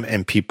time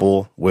and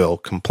people will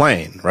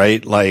complain,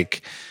 right?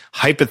 Like,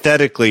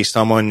 hypothetically,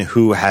 someone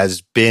who has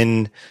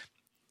been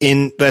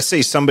let's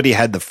say somebody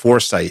had the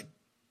foresight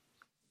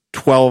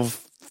 12,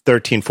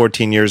 13,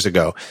 14 years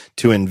ago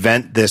to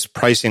invent this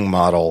pricing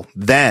model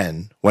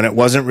then, when it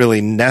wasn't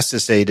really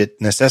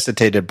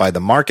necessitated by the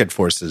market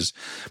forces,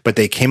 but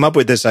they came up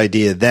with this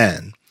idea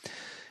then.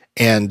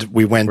 And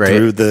we went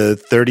through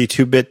the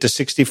 32-bit to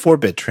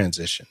 64-bit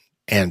transition.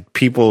 And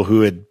people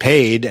who had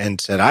paid and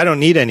said, I don't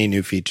need any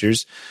new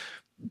features,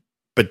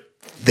 but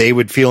they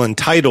would feel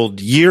entitled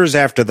years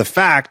after the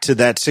fact to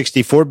that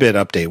 64-bit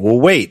update. Well,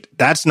 wait,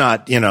 that's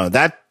not,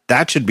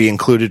 that should be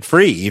included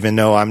free, even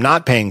though I'm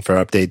not paying for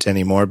updates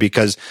anymore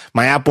because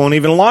my app won't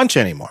even launch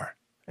anymore.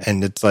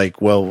 And it's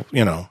like, well,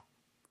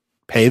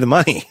 pay the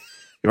money,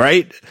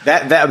 right?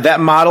 That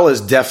model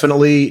is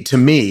definitely, to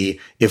me,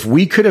 if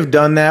we could have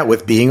done that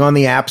with being on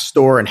the App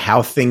Store and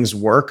how things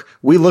work,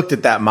 we looked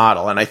at that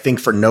model. And I think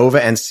for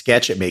Nova and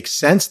Sketch, it makes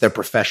sense. They're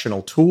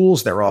professional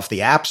tools. They're off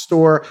the App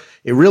Store.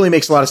 It really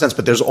makes a lot of sense.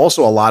 But there's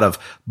also a lot of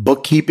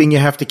bookkeeping you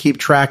have to keep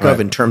track of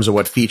in terms of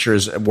what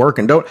features work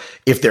and don't.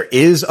 If there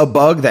is a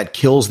bug that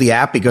kills the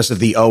app because of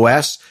the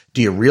OS,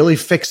 do you really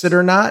fix it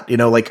or not?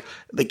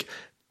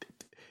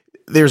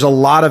 There's a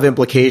lot of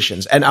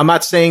implications. And I'm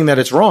not saying that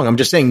it's wrong. I'm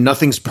just saying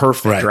nothing's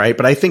perfect, right?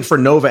 But I think for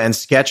Nova and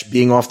Sketch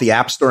being off the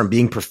App Store and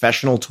being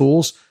professional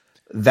tools,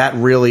 that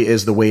really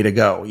is the way to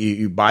go.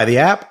 You buy the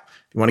app,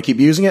 you want to keep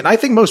using it. And I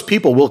think most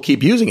people will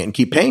keep using it and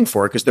keep paying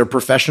for it because they're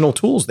professional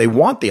tools. They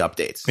want the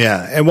updates.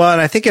 Yeah. And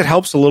I think it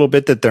helps a little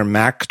bit that they're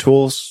Mac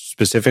tools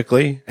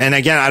specifically. And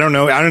again, I don't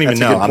know. I don't even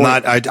know.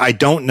 I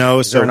don't know.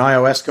 Is there an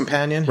iOS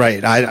companion?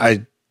 Right.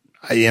 I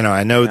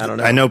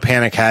know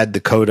Panic had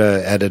the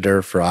Coda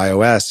editor for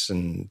iOS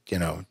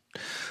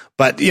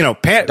but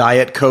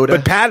Diet Coda.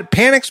 But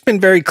Panic's been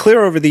very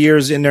clear over the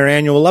years in their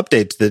annual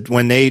updates that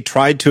when they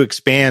tried to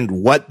expand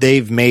what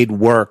they've made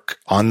work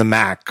on the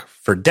Mac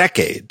for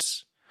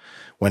decades,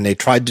 when they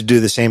tried to do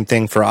the same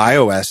thing for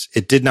iOS,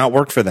 it did not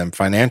work for them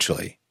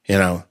financially,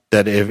 and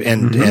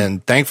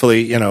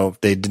thankfully,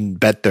 they didn't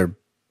bet their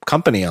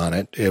company on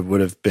it, it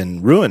would have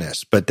been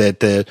ruinous. But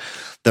that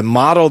the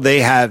model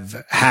they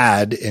have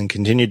had and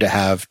continue to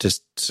have to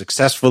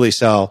successfully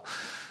sell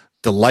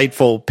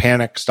delightful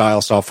Panic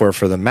style software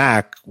for the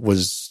Mac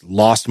was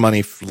lost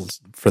money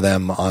for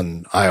them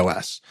on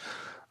iOS.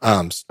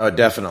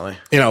 Definitely.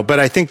 But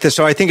I think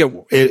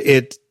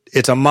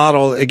it's a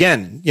model,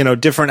 again,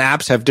 different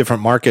apps have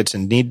different markets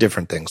and need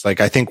different things. Like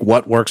I think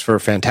what works for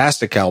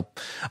Fantastical,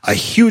 a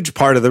huge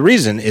part of the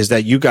reason is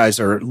that you guys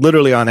are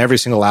literally on every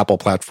single Apple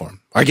platform.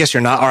 I guess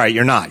you're not. All right,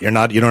 you're not. You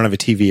don't have a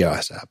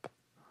tvOS app.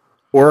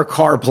 Or a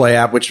CarPlay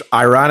app, which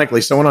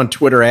ironically, someone on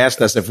Twitter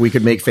asked us if we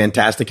could make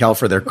Fantastical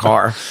for their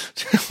car.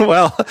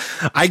 Well,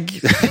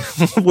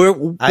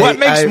 what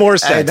makes more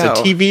sense, a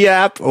TV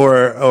app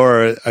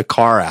or a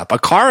car app? A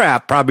car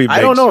app probably makes...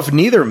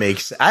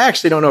 I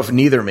actually don't know if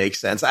neither makes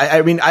sense.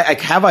 I mean, I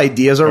have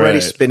ideas already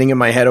spinning in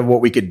my head of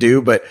what we could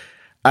do, but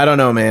I don't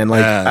know, man.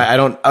 I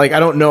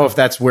don't know if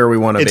that's where we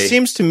want to be. It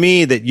seems to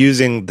me that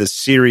using the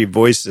Siri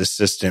voice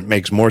assistant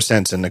makes more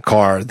sense in the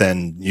car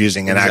than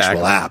using an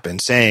actual app and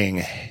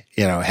saying,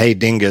 hey,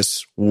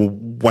 Dingus,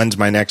 when's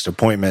my next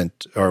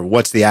appointment? Or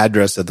what's the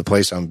address of the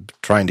place I'm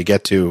trying to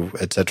get to,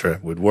 et cetera,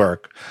 would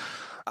work.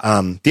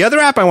 The other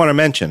app I want to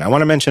mention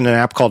an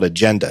app called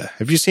Agenda.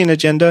 Have you seen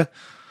Agenda?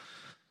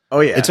 Oh,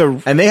 yeah.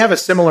 And they have a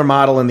similar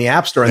model in the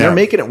App Store, and they're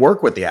making it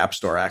work with the App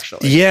Store,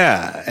 actually.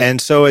 Yeah.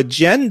 And so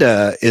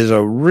Agenda is a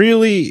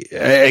really,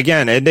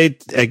 again,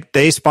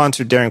 they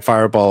sponsored Daring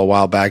Fireball a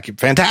while back.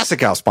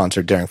 Fantastical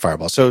sponsored Daring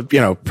Fireball. So,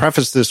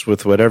 preface this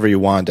with whatever you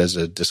want as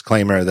a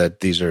disclaimer that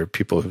these are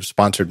people who've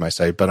sponsored my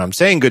site, but I'm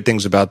saying good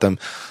things about them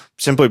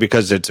simply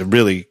because it's a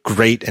really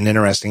great and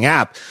interesting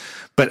app.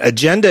 But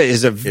Agenda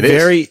is a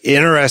very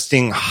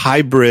interesting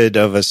hybrid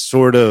of a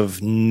sort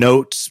of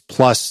notes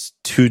plus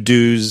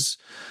to-dos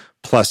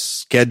plus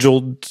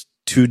scheduled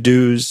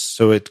to-dos.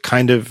 So it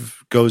kind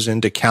of goes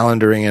into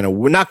calendaring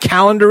not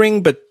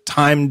calendaring, but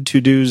timed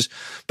to-dos.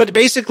 But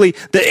basically,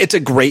 it's a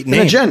great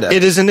name. An agenda.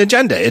 It is an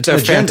agenda. It's a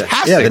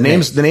fantastic Yeah, the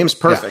name's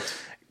perfect. Yeah.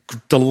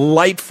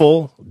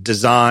 Delightful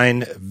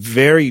design,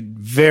 very,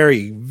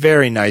 very,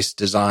 very nice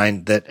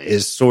design that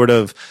is sort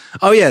of,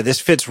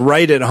 this fits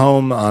right at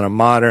home on a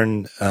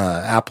modern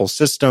Apple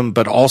system,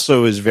 but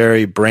also is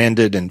very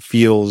branded and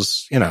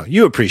feels,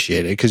 you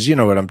appreciate it because you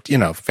know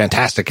what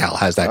Fantastical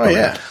has that going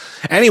on.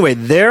 Anyway,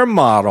 their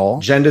model.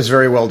 Agenda is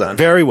very well done.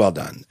 Very well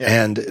done.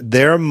 Yeah. And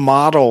their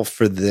model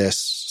for this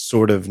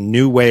sort of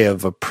new way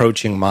of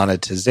approaching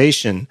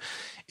monetization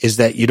is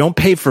that you don't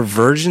pay for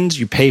versions,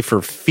 you pay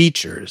for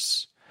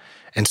features.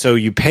 And so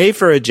you pay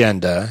for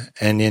Agenda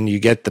and then you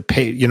get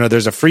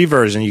there's a free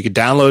version. You can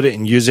download it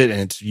and use it and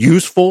it's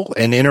useful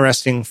and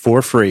interesting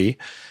for free.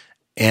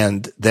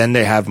 And then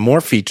they have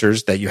more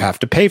features that you have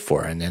to pay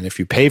for. And then if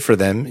you pay for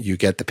them, you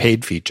get the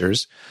paid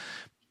features.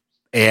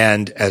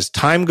 And as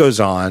time goes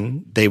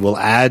on, they will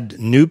add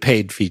new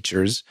paid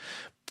features.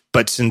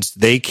 But since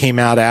they came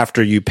out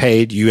after you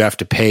paid, you have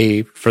to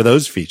pay for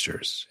those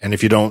features. And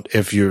if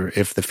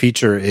the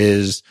feature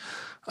is,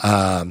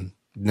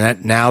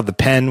 now the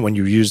pen, when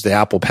you use the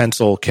Apple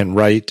Pencil, can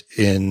write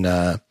in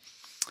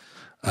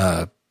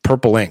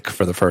purple ink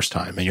for the first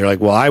time. And you're like,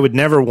 well, I would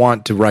never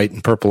want to write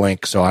in purple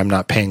ink, so I'm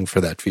not paying for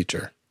that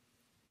feature.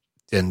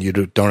 And you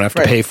don't have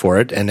to pay for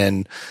it. And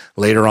then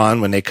later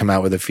on, when they come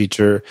out with a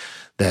feature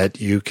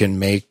that you can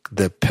make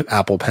the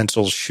Apple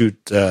Pencil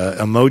shoot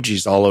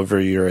emojis all over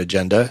your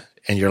Agenda,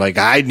 and you're like,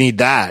 I need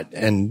that.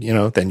 And,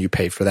 then you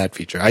pay for that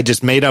feature. I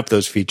just made up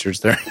those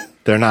features.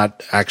 They're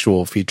not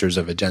actual features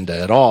of Agenda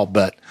at all,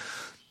 but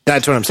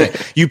that's what I'm saying.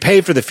 You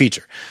pay for the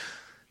feature.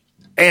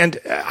 And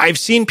I've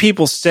seen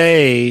people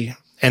say,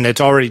 and it's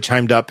already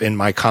chimed up in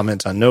my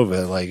comments on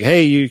Nova, like,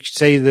 hey, you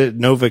say that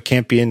Nova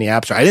can't be in the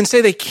App Store. I didn't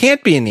say they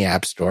can't be in the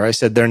App Store. I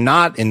said they're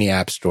not in the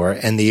App Store.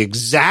 And the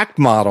exact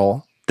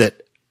model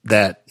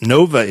that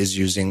Nova is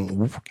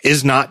using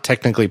is not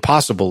technically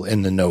possible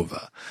in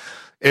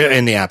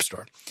the App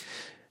Store.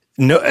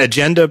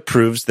 Agenda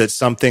proves that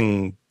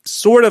something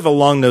sort of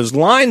along those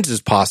lines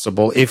is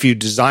possible if you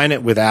design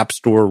it with App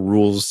Store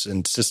rules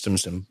and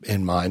systems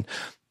in mind.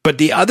 But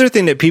the other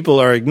thing that people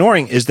are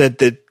ignoring is that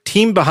the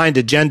team behind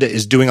Agenda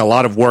is doing a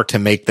lot of work to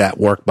make that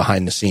work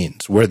behind the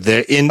scenes, where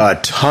they're in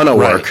a ton of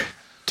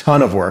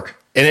work.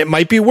 And it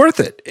might be worth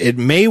it. It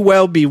may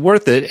well be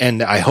worth it.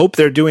 And I hope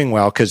they're doing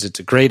well because it's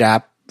a great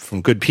app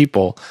from good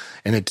people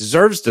and it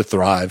deserves to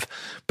thrive.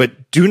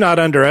 But do not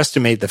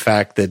underestimate the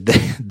fact that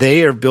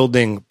they are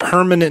building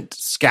permanent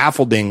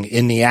scaffolding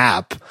in the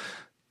app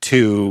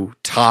to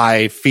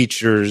tie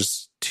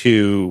features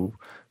to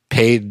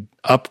paid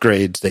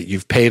upgrades that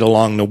you've paid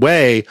along the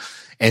way,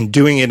 and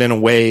doing it in a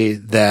way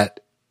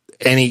that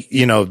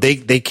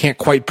they can't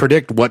quite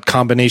predict what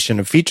combination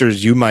of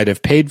features you might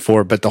have paid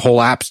for, but the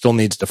whole app still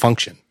needs to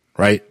function,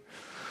 right?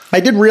 I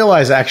did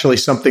realize actually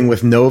something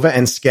with Nova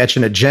and Sketch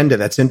and Agenda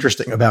that's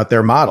interesting about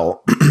their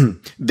model.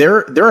 They're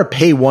a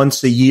pay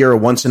once a year,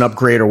 once an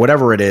upgrade or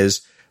whatever it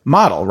is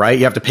model, right?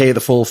 You have to pay the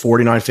full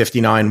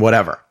 $49.59,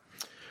 whatever.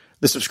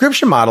 The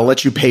subscription model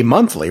lets you pay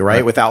monthly,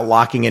 right? Without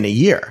locking in a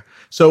year.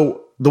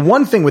 So the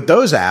one thing with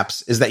those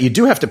apps is that you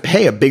do have to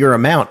pay a bigger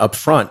amount up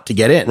front to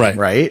get in,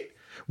 right?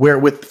 Where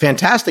with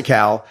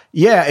Fantastical,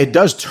 it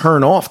does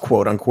turn off,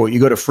 quote unquote. You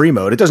go to free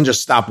mode. It doesn't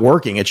just stop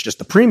working. It's just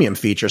the premium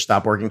feature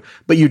stop working.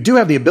 But you do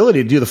have the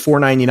ability to do the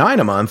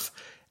 $4.99 a month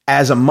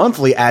as a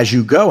monthly as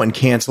you go and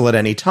cancel at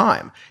any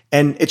time.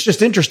 And it's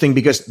just interesting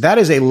because that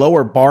is a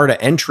lower bar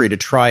to entry to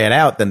try it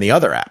out than the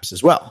other apps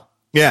as well.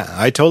 Yeah,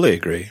 I totally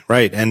agree.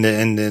 Right. And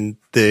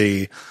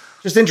the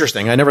just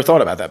interesting. I never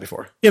thought about that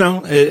before.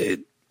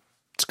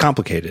 It's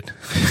complicated.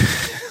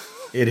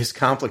 It is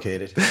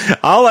complicated.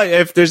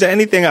 If there's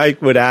anything I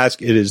would ask,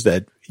 it is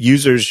that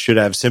users should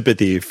have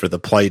sympathy for the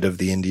plight of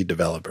the indie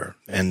developer,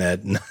 and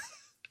that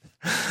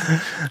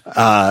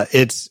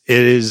it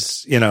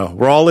is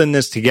we're all in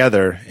this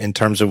together in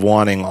terms of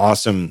wanting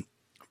awesome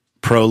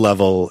pro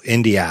level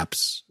indie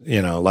apps,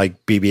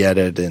 like BB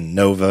Edit and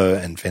Nova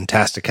and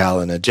Fantastical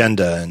and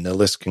Agenda, and the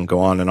list can go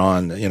on and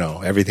on.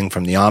 Everything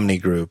from the Omni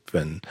Group,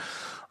 and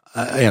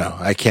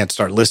I can't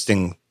start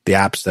listing the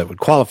apps that would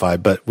qualify,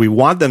 but we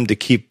want them to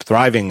keep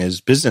thriving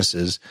as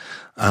businesses.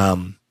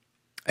 And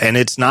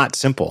it's not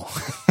simple.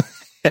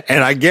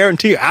 And I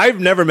guarantee you,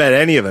 I've never met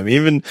any of them.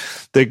 Even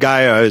the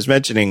guy I was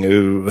mentioning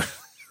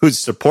whose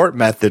support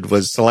method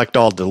was select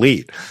all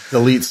delete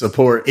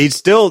support. He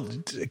still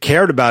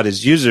cared about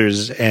his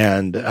users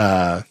and,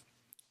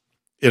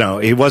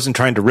 he wasn't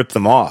trying to rip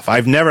them off.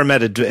 I've never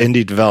met an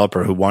indie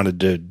developer who wanted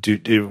to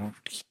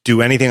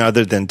do anything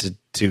other than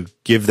to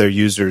give their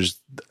users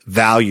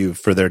value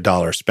for their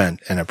dollar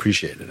spent and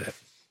appreciated it.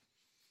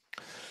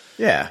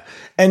 Yeah.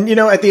 And,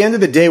 at the end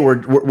of the day,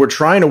 we're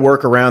trying to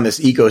work around this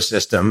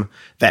ecosystem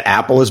that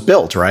Apple has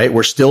built, right?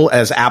 We're still,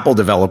 as Apple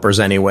developers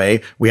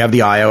anyway, we have the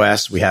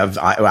iOS, we have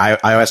iOS,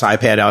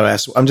 iPad,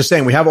 iOS. I'm just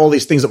saying we have all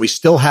these things that we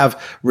still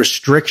have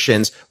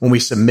restrictions when we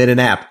submit an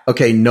app.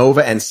 Okay,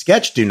 Nova and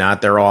Sketch do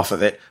not, they're off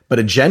of it, but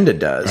Agenda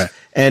does. Right.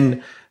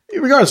 And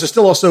regardless, there's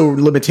still also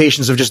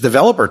limitations of just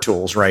developer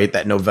tools, right?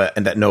 That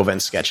Nova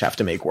and Sketch have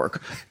to make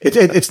work.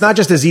 It's not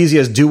just as easy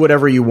as do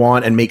whatever you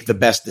want and make the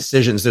best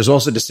decisions. There's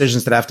also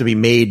decisions that have to be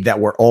made that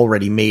were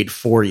already made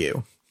for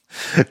you.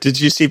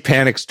 Did you see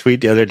Panic's tweet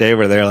the other day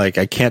where they're like,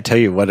 I can't tell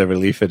you what a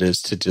relief it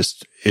is to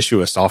just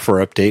issue a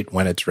software update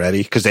when it's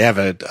ready? Because they have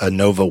a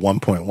Nova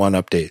 1.1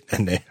 update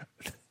and they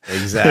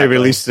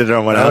released it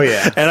on one. Oh,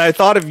 yeah. And I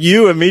thought of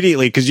you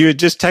immediately because you had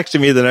just texted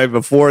me the night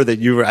before that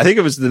I think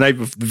it was the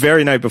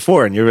very night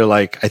before. And you were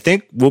like, I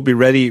think we'll be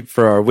ready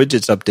for our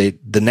widgets update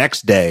the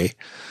next day.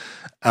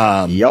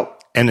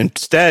 Yep. And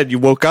instead you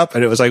woke up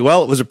and it was like,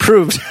 well, it was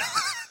approved.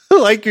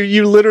 Like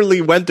you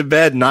literally went to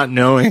bed not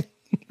knowing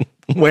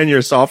when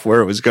your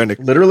software was going to.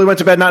 Literally went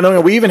to bed not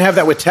knowing. We even have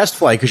that with Test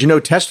Flight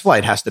because Test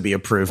Flight has to be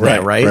approved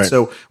now, right?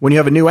 So when you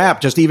have a new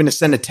app, just even to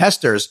send to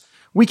testers,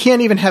 we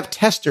can't even have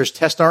testers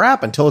test our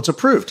app until it's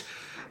approved.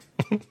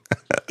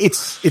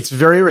 It's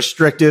very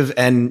restrictive.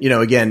 And,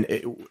 again,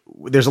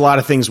 there's a lot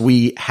of things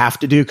we have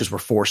to do because we're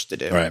forced to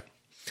do. Right.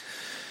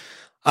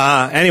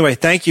 Anyway,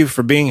 thank you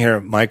for being here,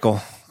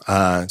 Michael.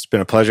 It's been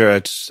a pleasure.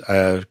 It's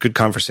a good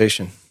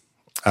conversation.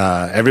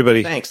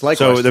 Everybody. Thanks.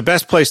 Likewise. So the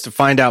best place to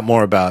find out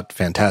more about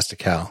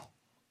Fantastical,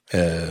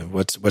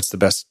 what's the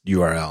best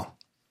URL?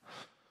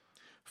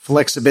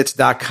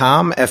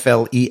 Flexibits.com,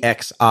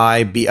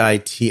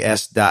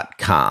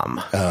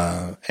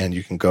 FLEXIBITS.com. And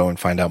you can go and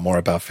find out more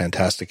about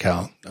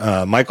Fantastical.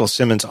 Michael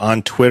Simmons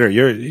on Twitter.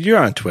 You're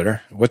on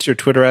Twitter. What's your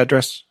Twitter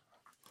address?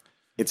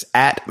 It's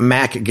at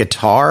Mac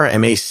Guitar,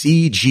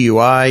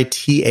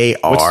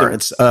 MacGuitar.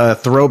 It's a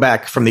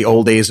throwback from the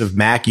old days of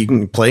Mac. You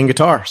can play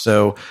guitar.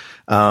 So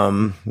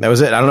that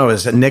was it. I don't know. It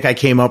was Nick I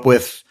came up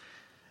with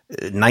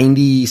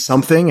 90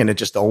 something, and it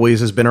just always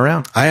has been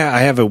around. I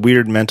have a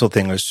weird mental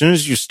thing. As soon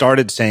as you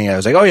started saying it, I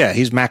was like, oh yeah,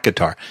 he's Mac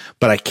Guitar,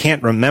 but I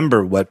can't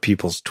remember what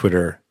people's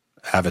Twitter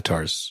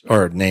avatars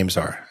or names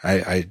are.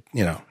 The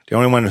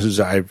only one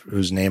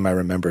whose name I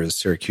remember is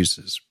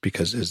Syracuse's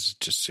because it's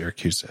just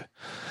Syracuse.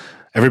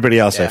 Everybody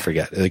else I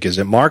forget. Like, is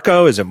it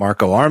Marco? Is it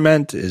Marco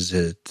Arment? Is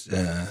it,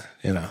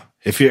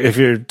 if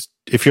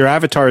your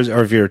avatars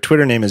or if your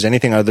Twitter name is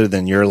anything other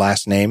than your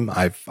last name,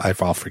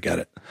 I'll forget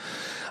it.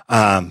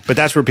 But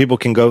that's where people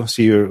can go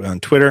see you on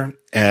Twitter.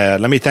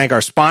 Let me thank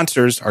our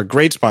sponsors, our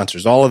great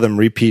sponsors, all of them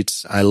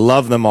repeats. I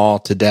love them all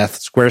to death.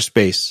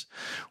 Squarespace,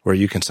 where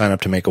you can sign up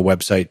to make a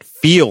website.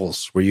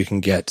 Feels, where you can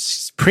get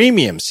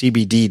premium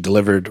CBD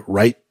delivered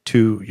right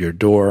to your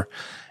door.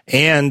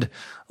 And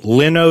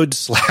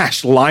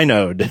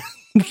Linode/Linode,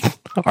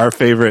 our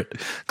favorite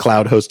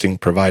cloud hosting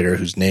provider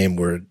whose name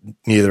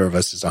neither of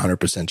us is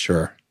 100%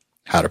 sure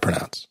how to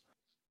pronounce.